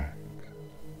relaxed.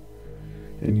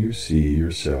 And you see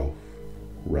yourself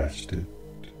rested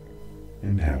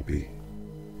and happy,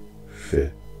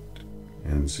 fit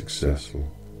and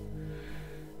successful,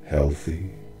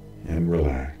 healthy and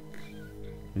relaxed.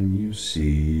 And you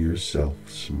see yourself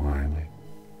smiling.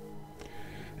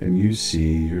 And you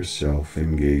see yourself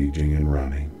engaging and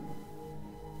running.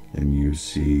 And you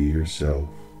see yourself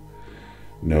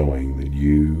knowing that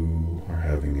you are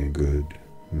having a good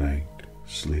night's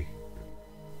sleep.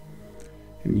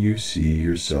 And you see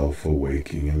yourself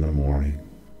awaking in the morning,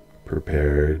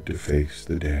 prepared to face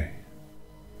the day.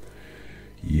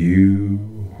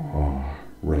 You are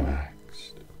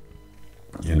relaxed.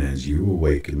 And as you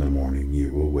awake in the morning,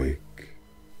 you awake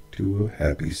to a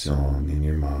happy song in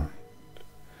your mind.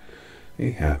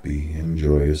 A happy and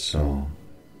joyous song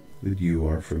that you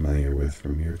are familiar with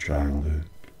from your childhood.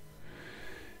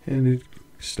 And it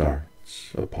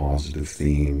starts a positive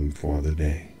theme for the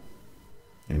day.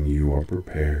 And you are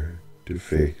prepared to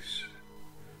face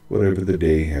whatever the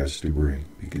day has to bring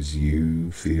because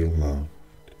you feel loved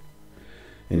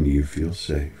and you feel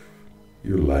safe.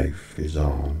 Your life is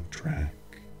on track.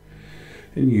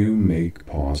 And you make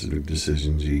positive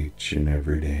decisions each and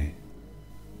every day.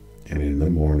 And in the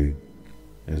morning,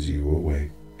 as you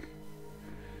awake,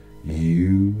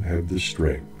 you have the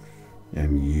strength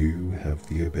and you have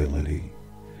the ability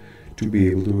to be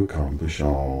able to accomplish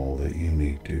all that you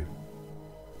need to.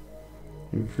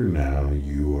 And for now,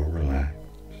 you are relaxed.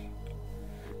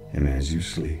 And as you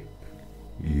sleep,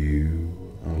 you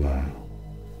allow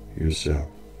yourself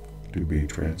to be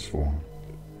transformed,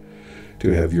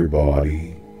 to have your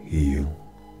body heal,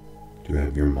 to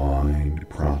have your mind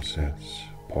process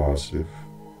positive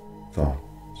thoughts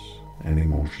and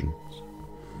emotions,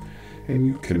 and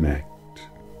you connect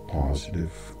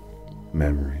positive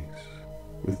memories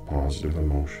with positive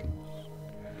emotions,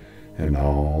 and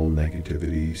all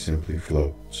negativity simply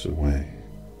floats away.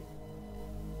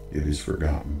 It is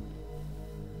forgotten.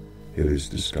 It is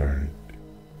discarded.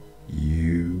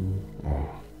 You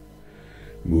are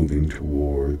moving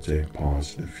towards a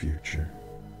positive future,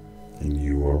 and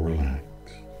you are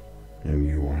relaxed, and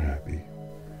you are happy,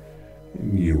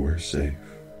 and you are safe,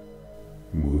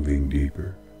 moving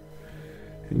deeper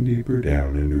and deeper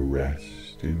down into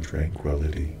rest and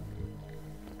tranquility,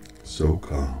 so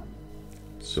calm,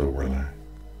 so relaxed,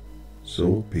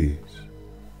 so at peace.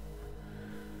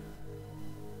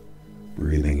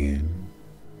 Breathing in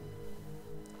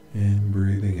and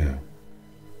breathing out.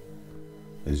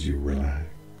 As you relax,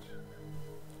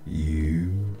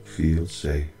 you feel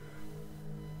safe,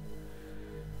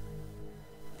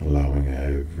 allowing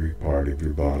every part of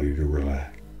your body to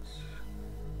relax,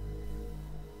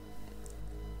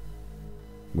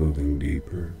 moving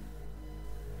deeper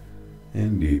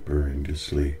and deeper into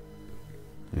sleep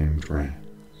and trance,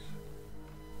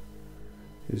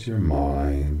 as your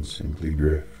mind simply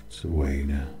drifts away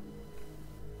now.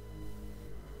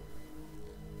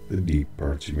 The deep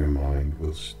parts of your mind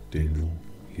will still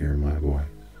hear my voice,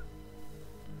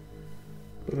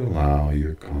 but allow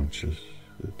your conscious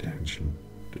attention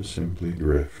to simply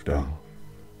drift off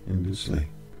into sleep,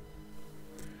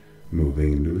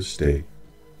 moving into a state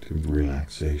of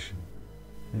relaxation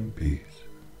and peace,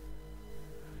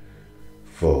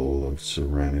 full of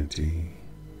serenity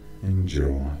and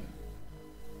joy.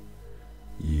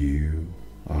 You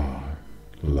are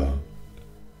loved.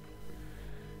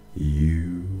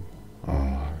 You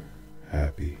are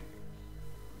happy.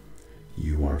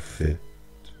 You are fit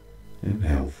and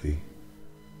healthy,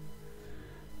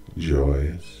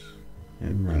 joyous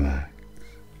and relaxed,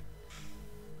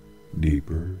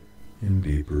 deeper and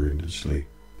deeper into sleep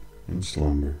and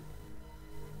slumber.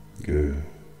 Good.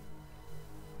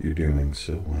 You're doing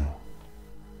so well.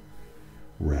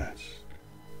 Rest,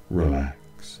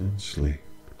 relax, and sleep.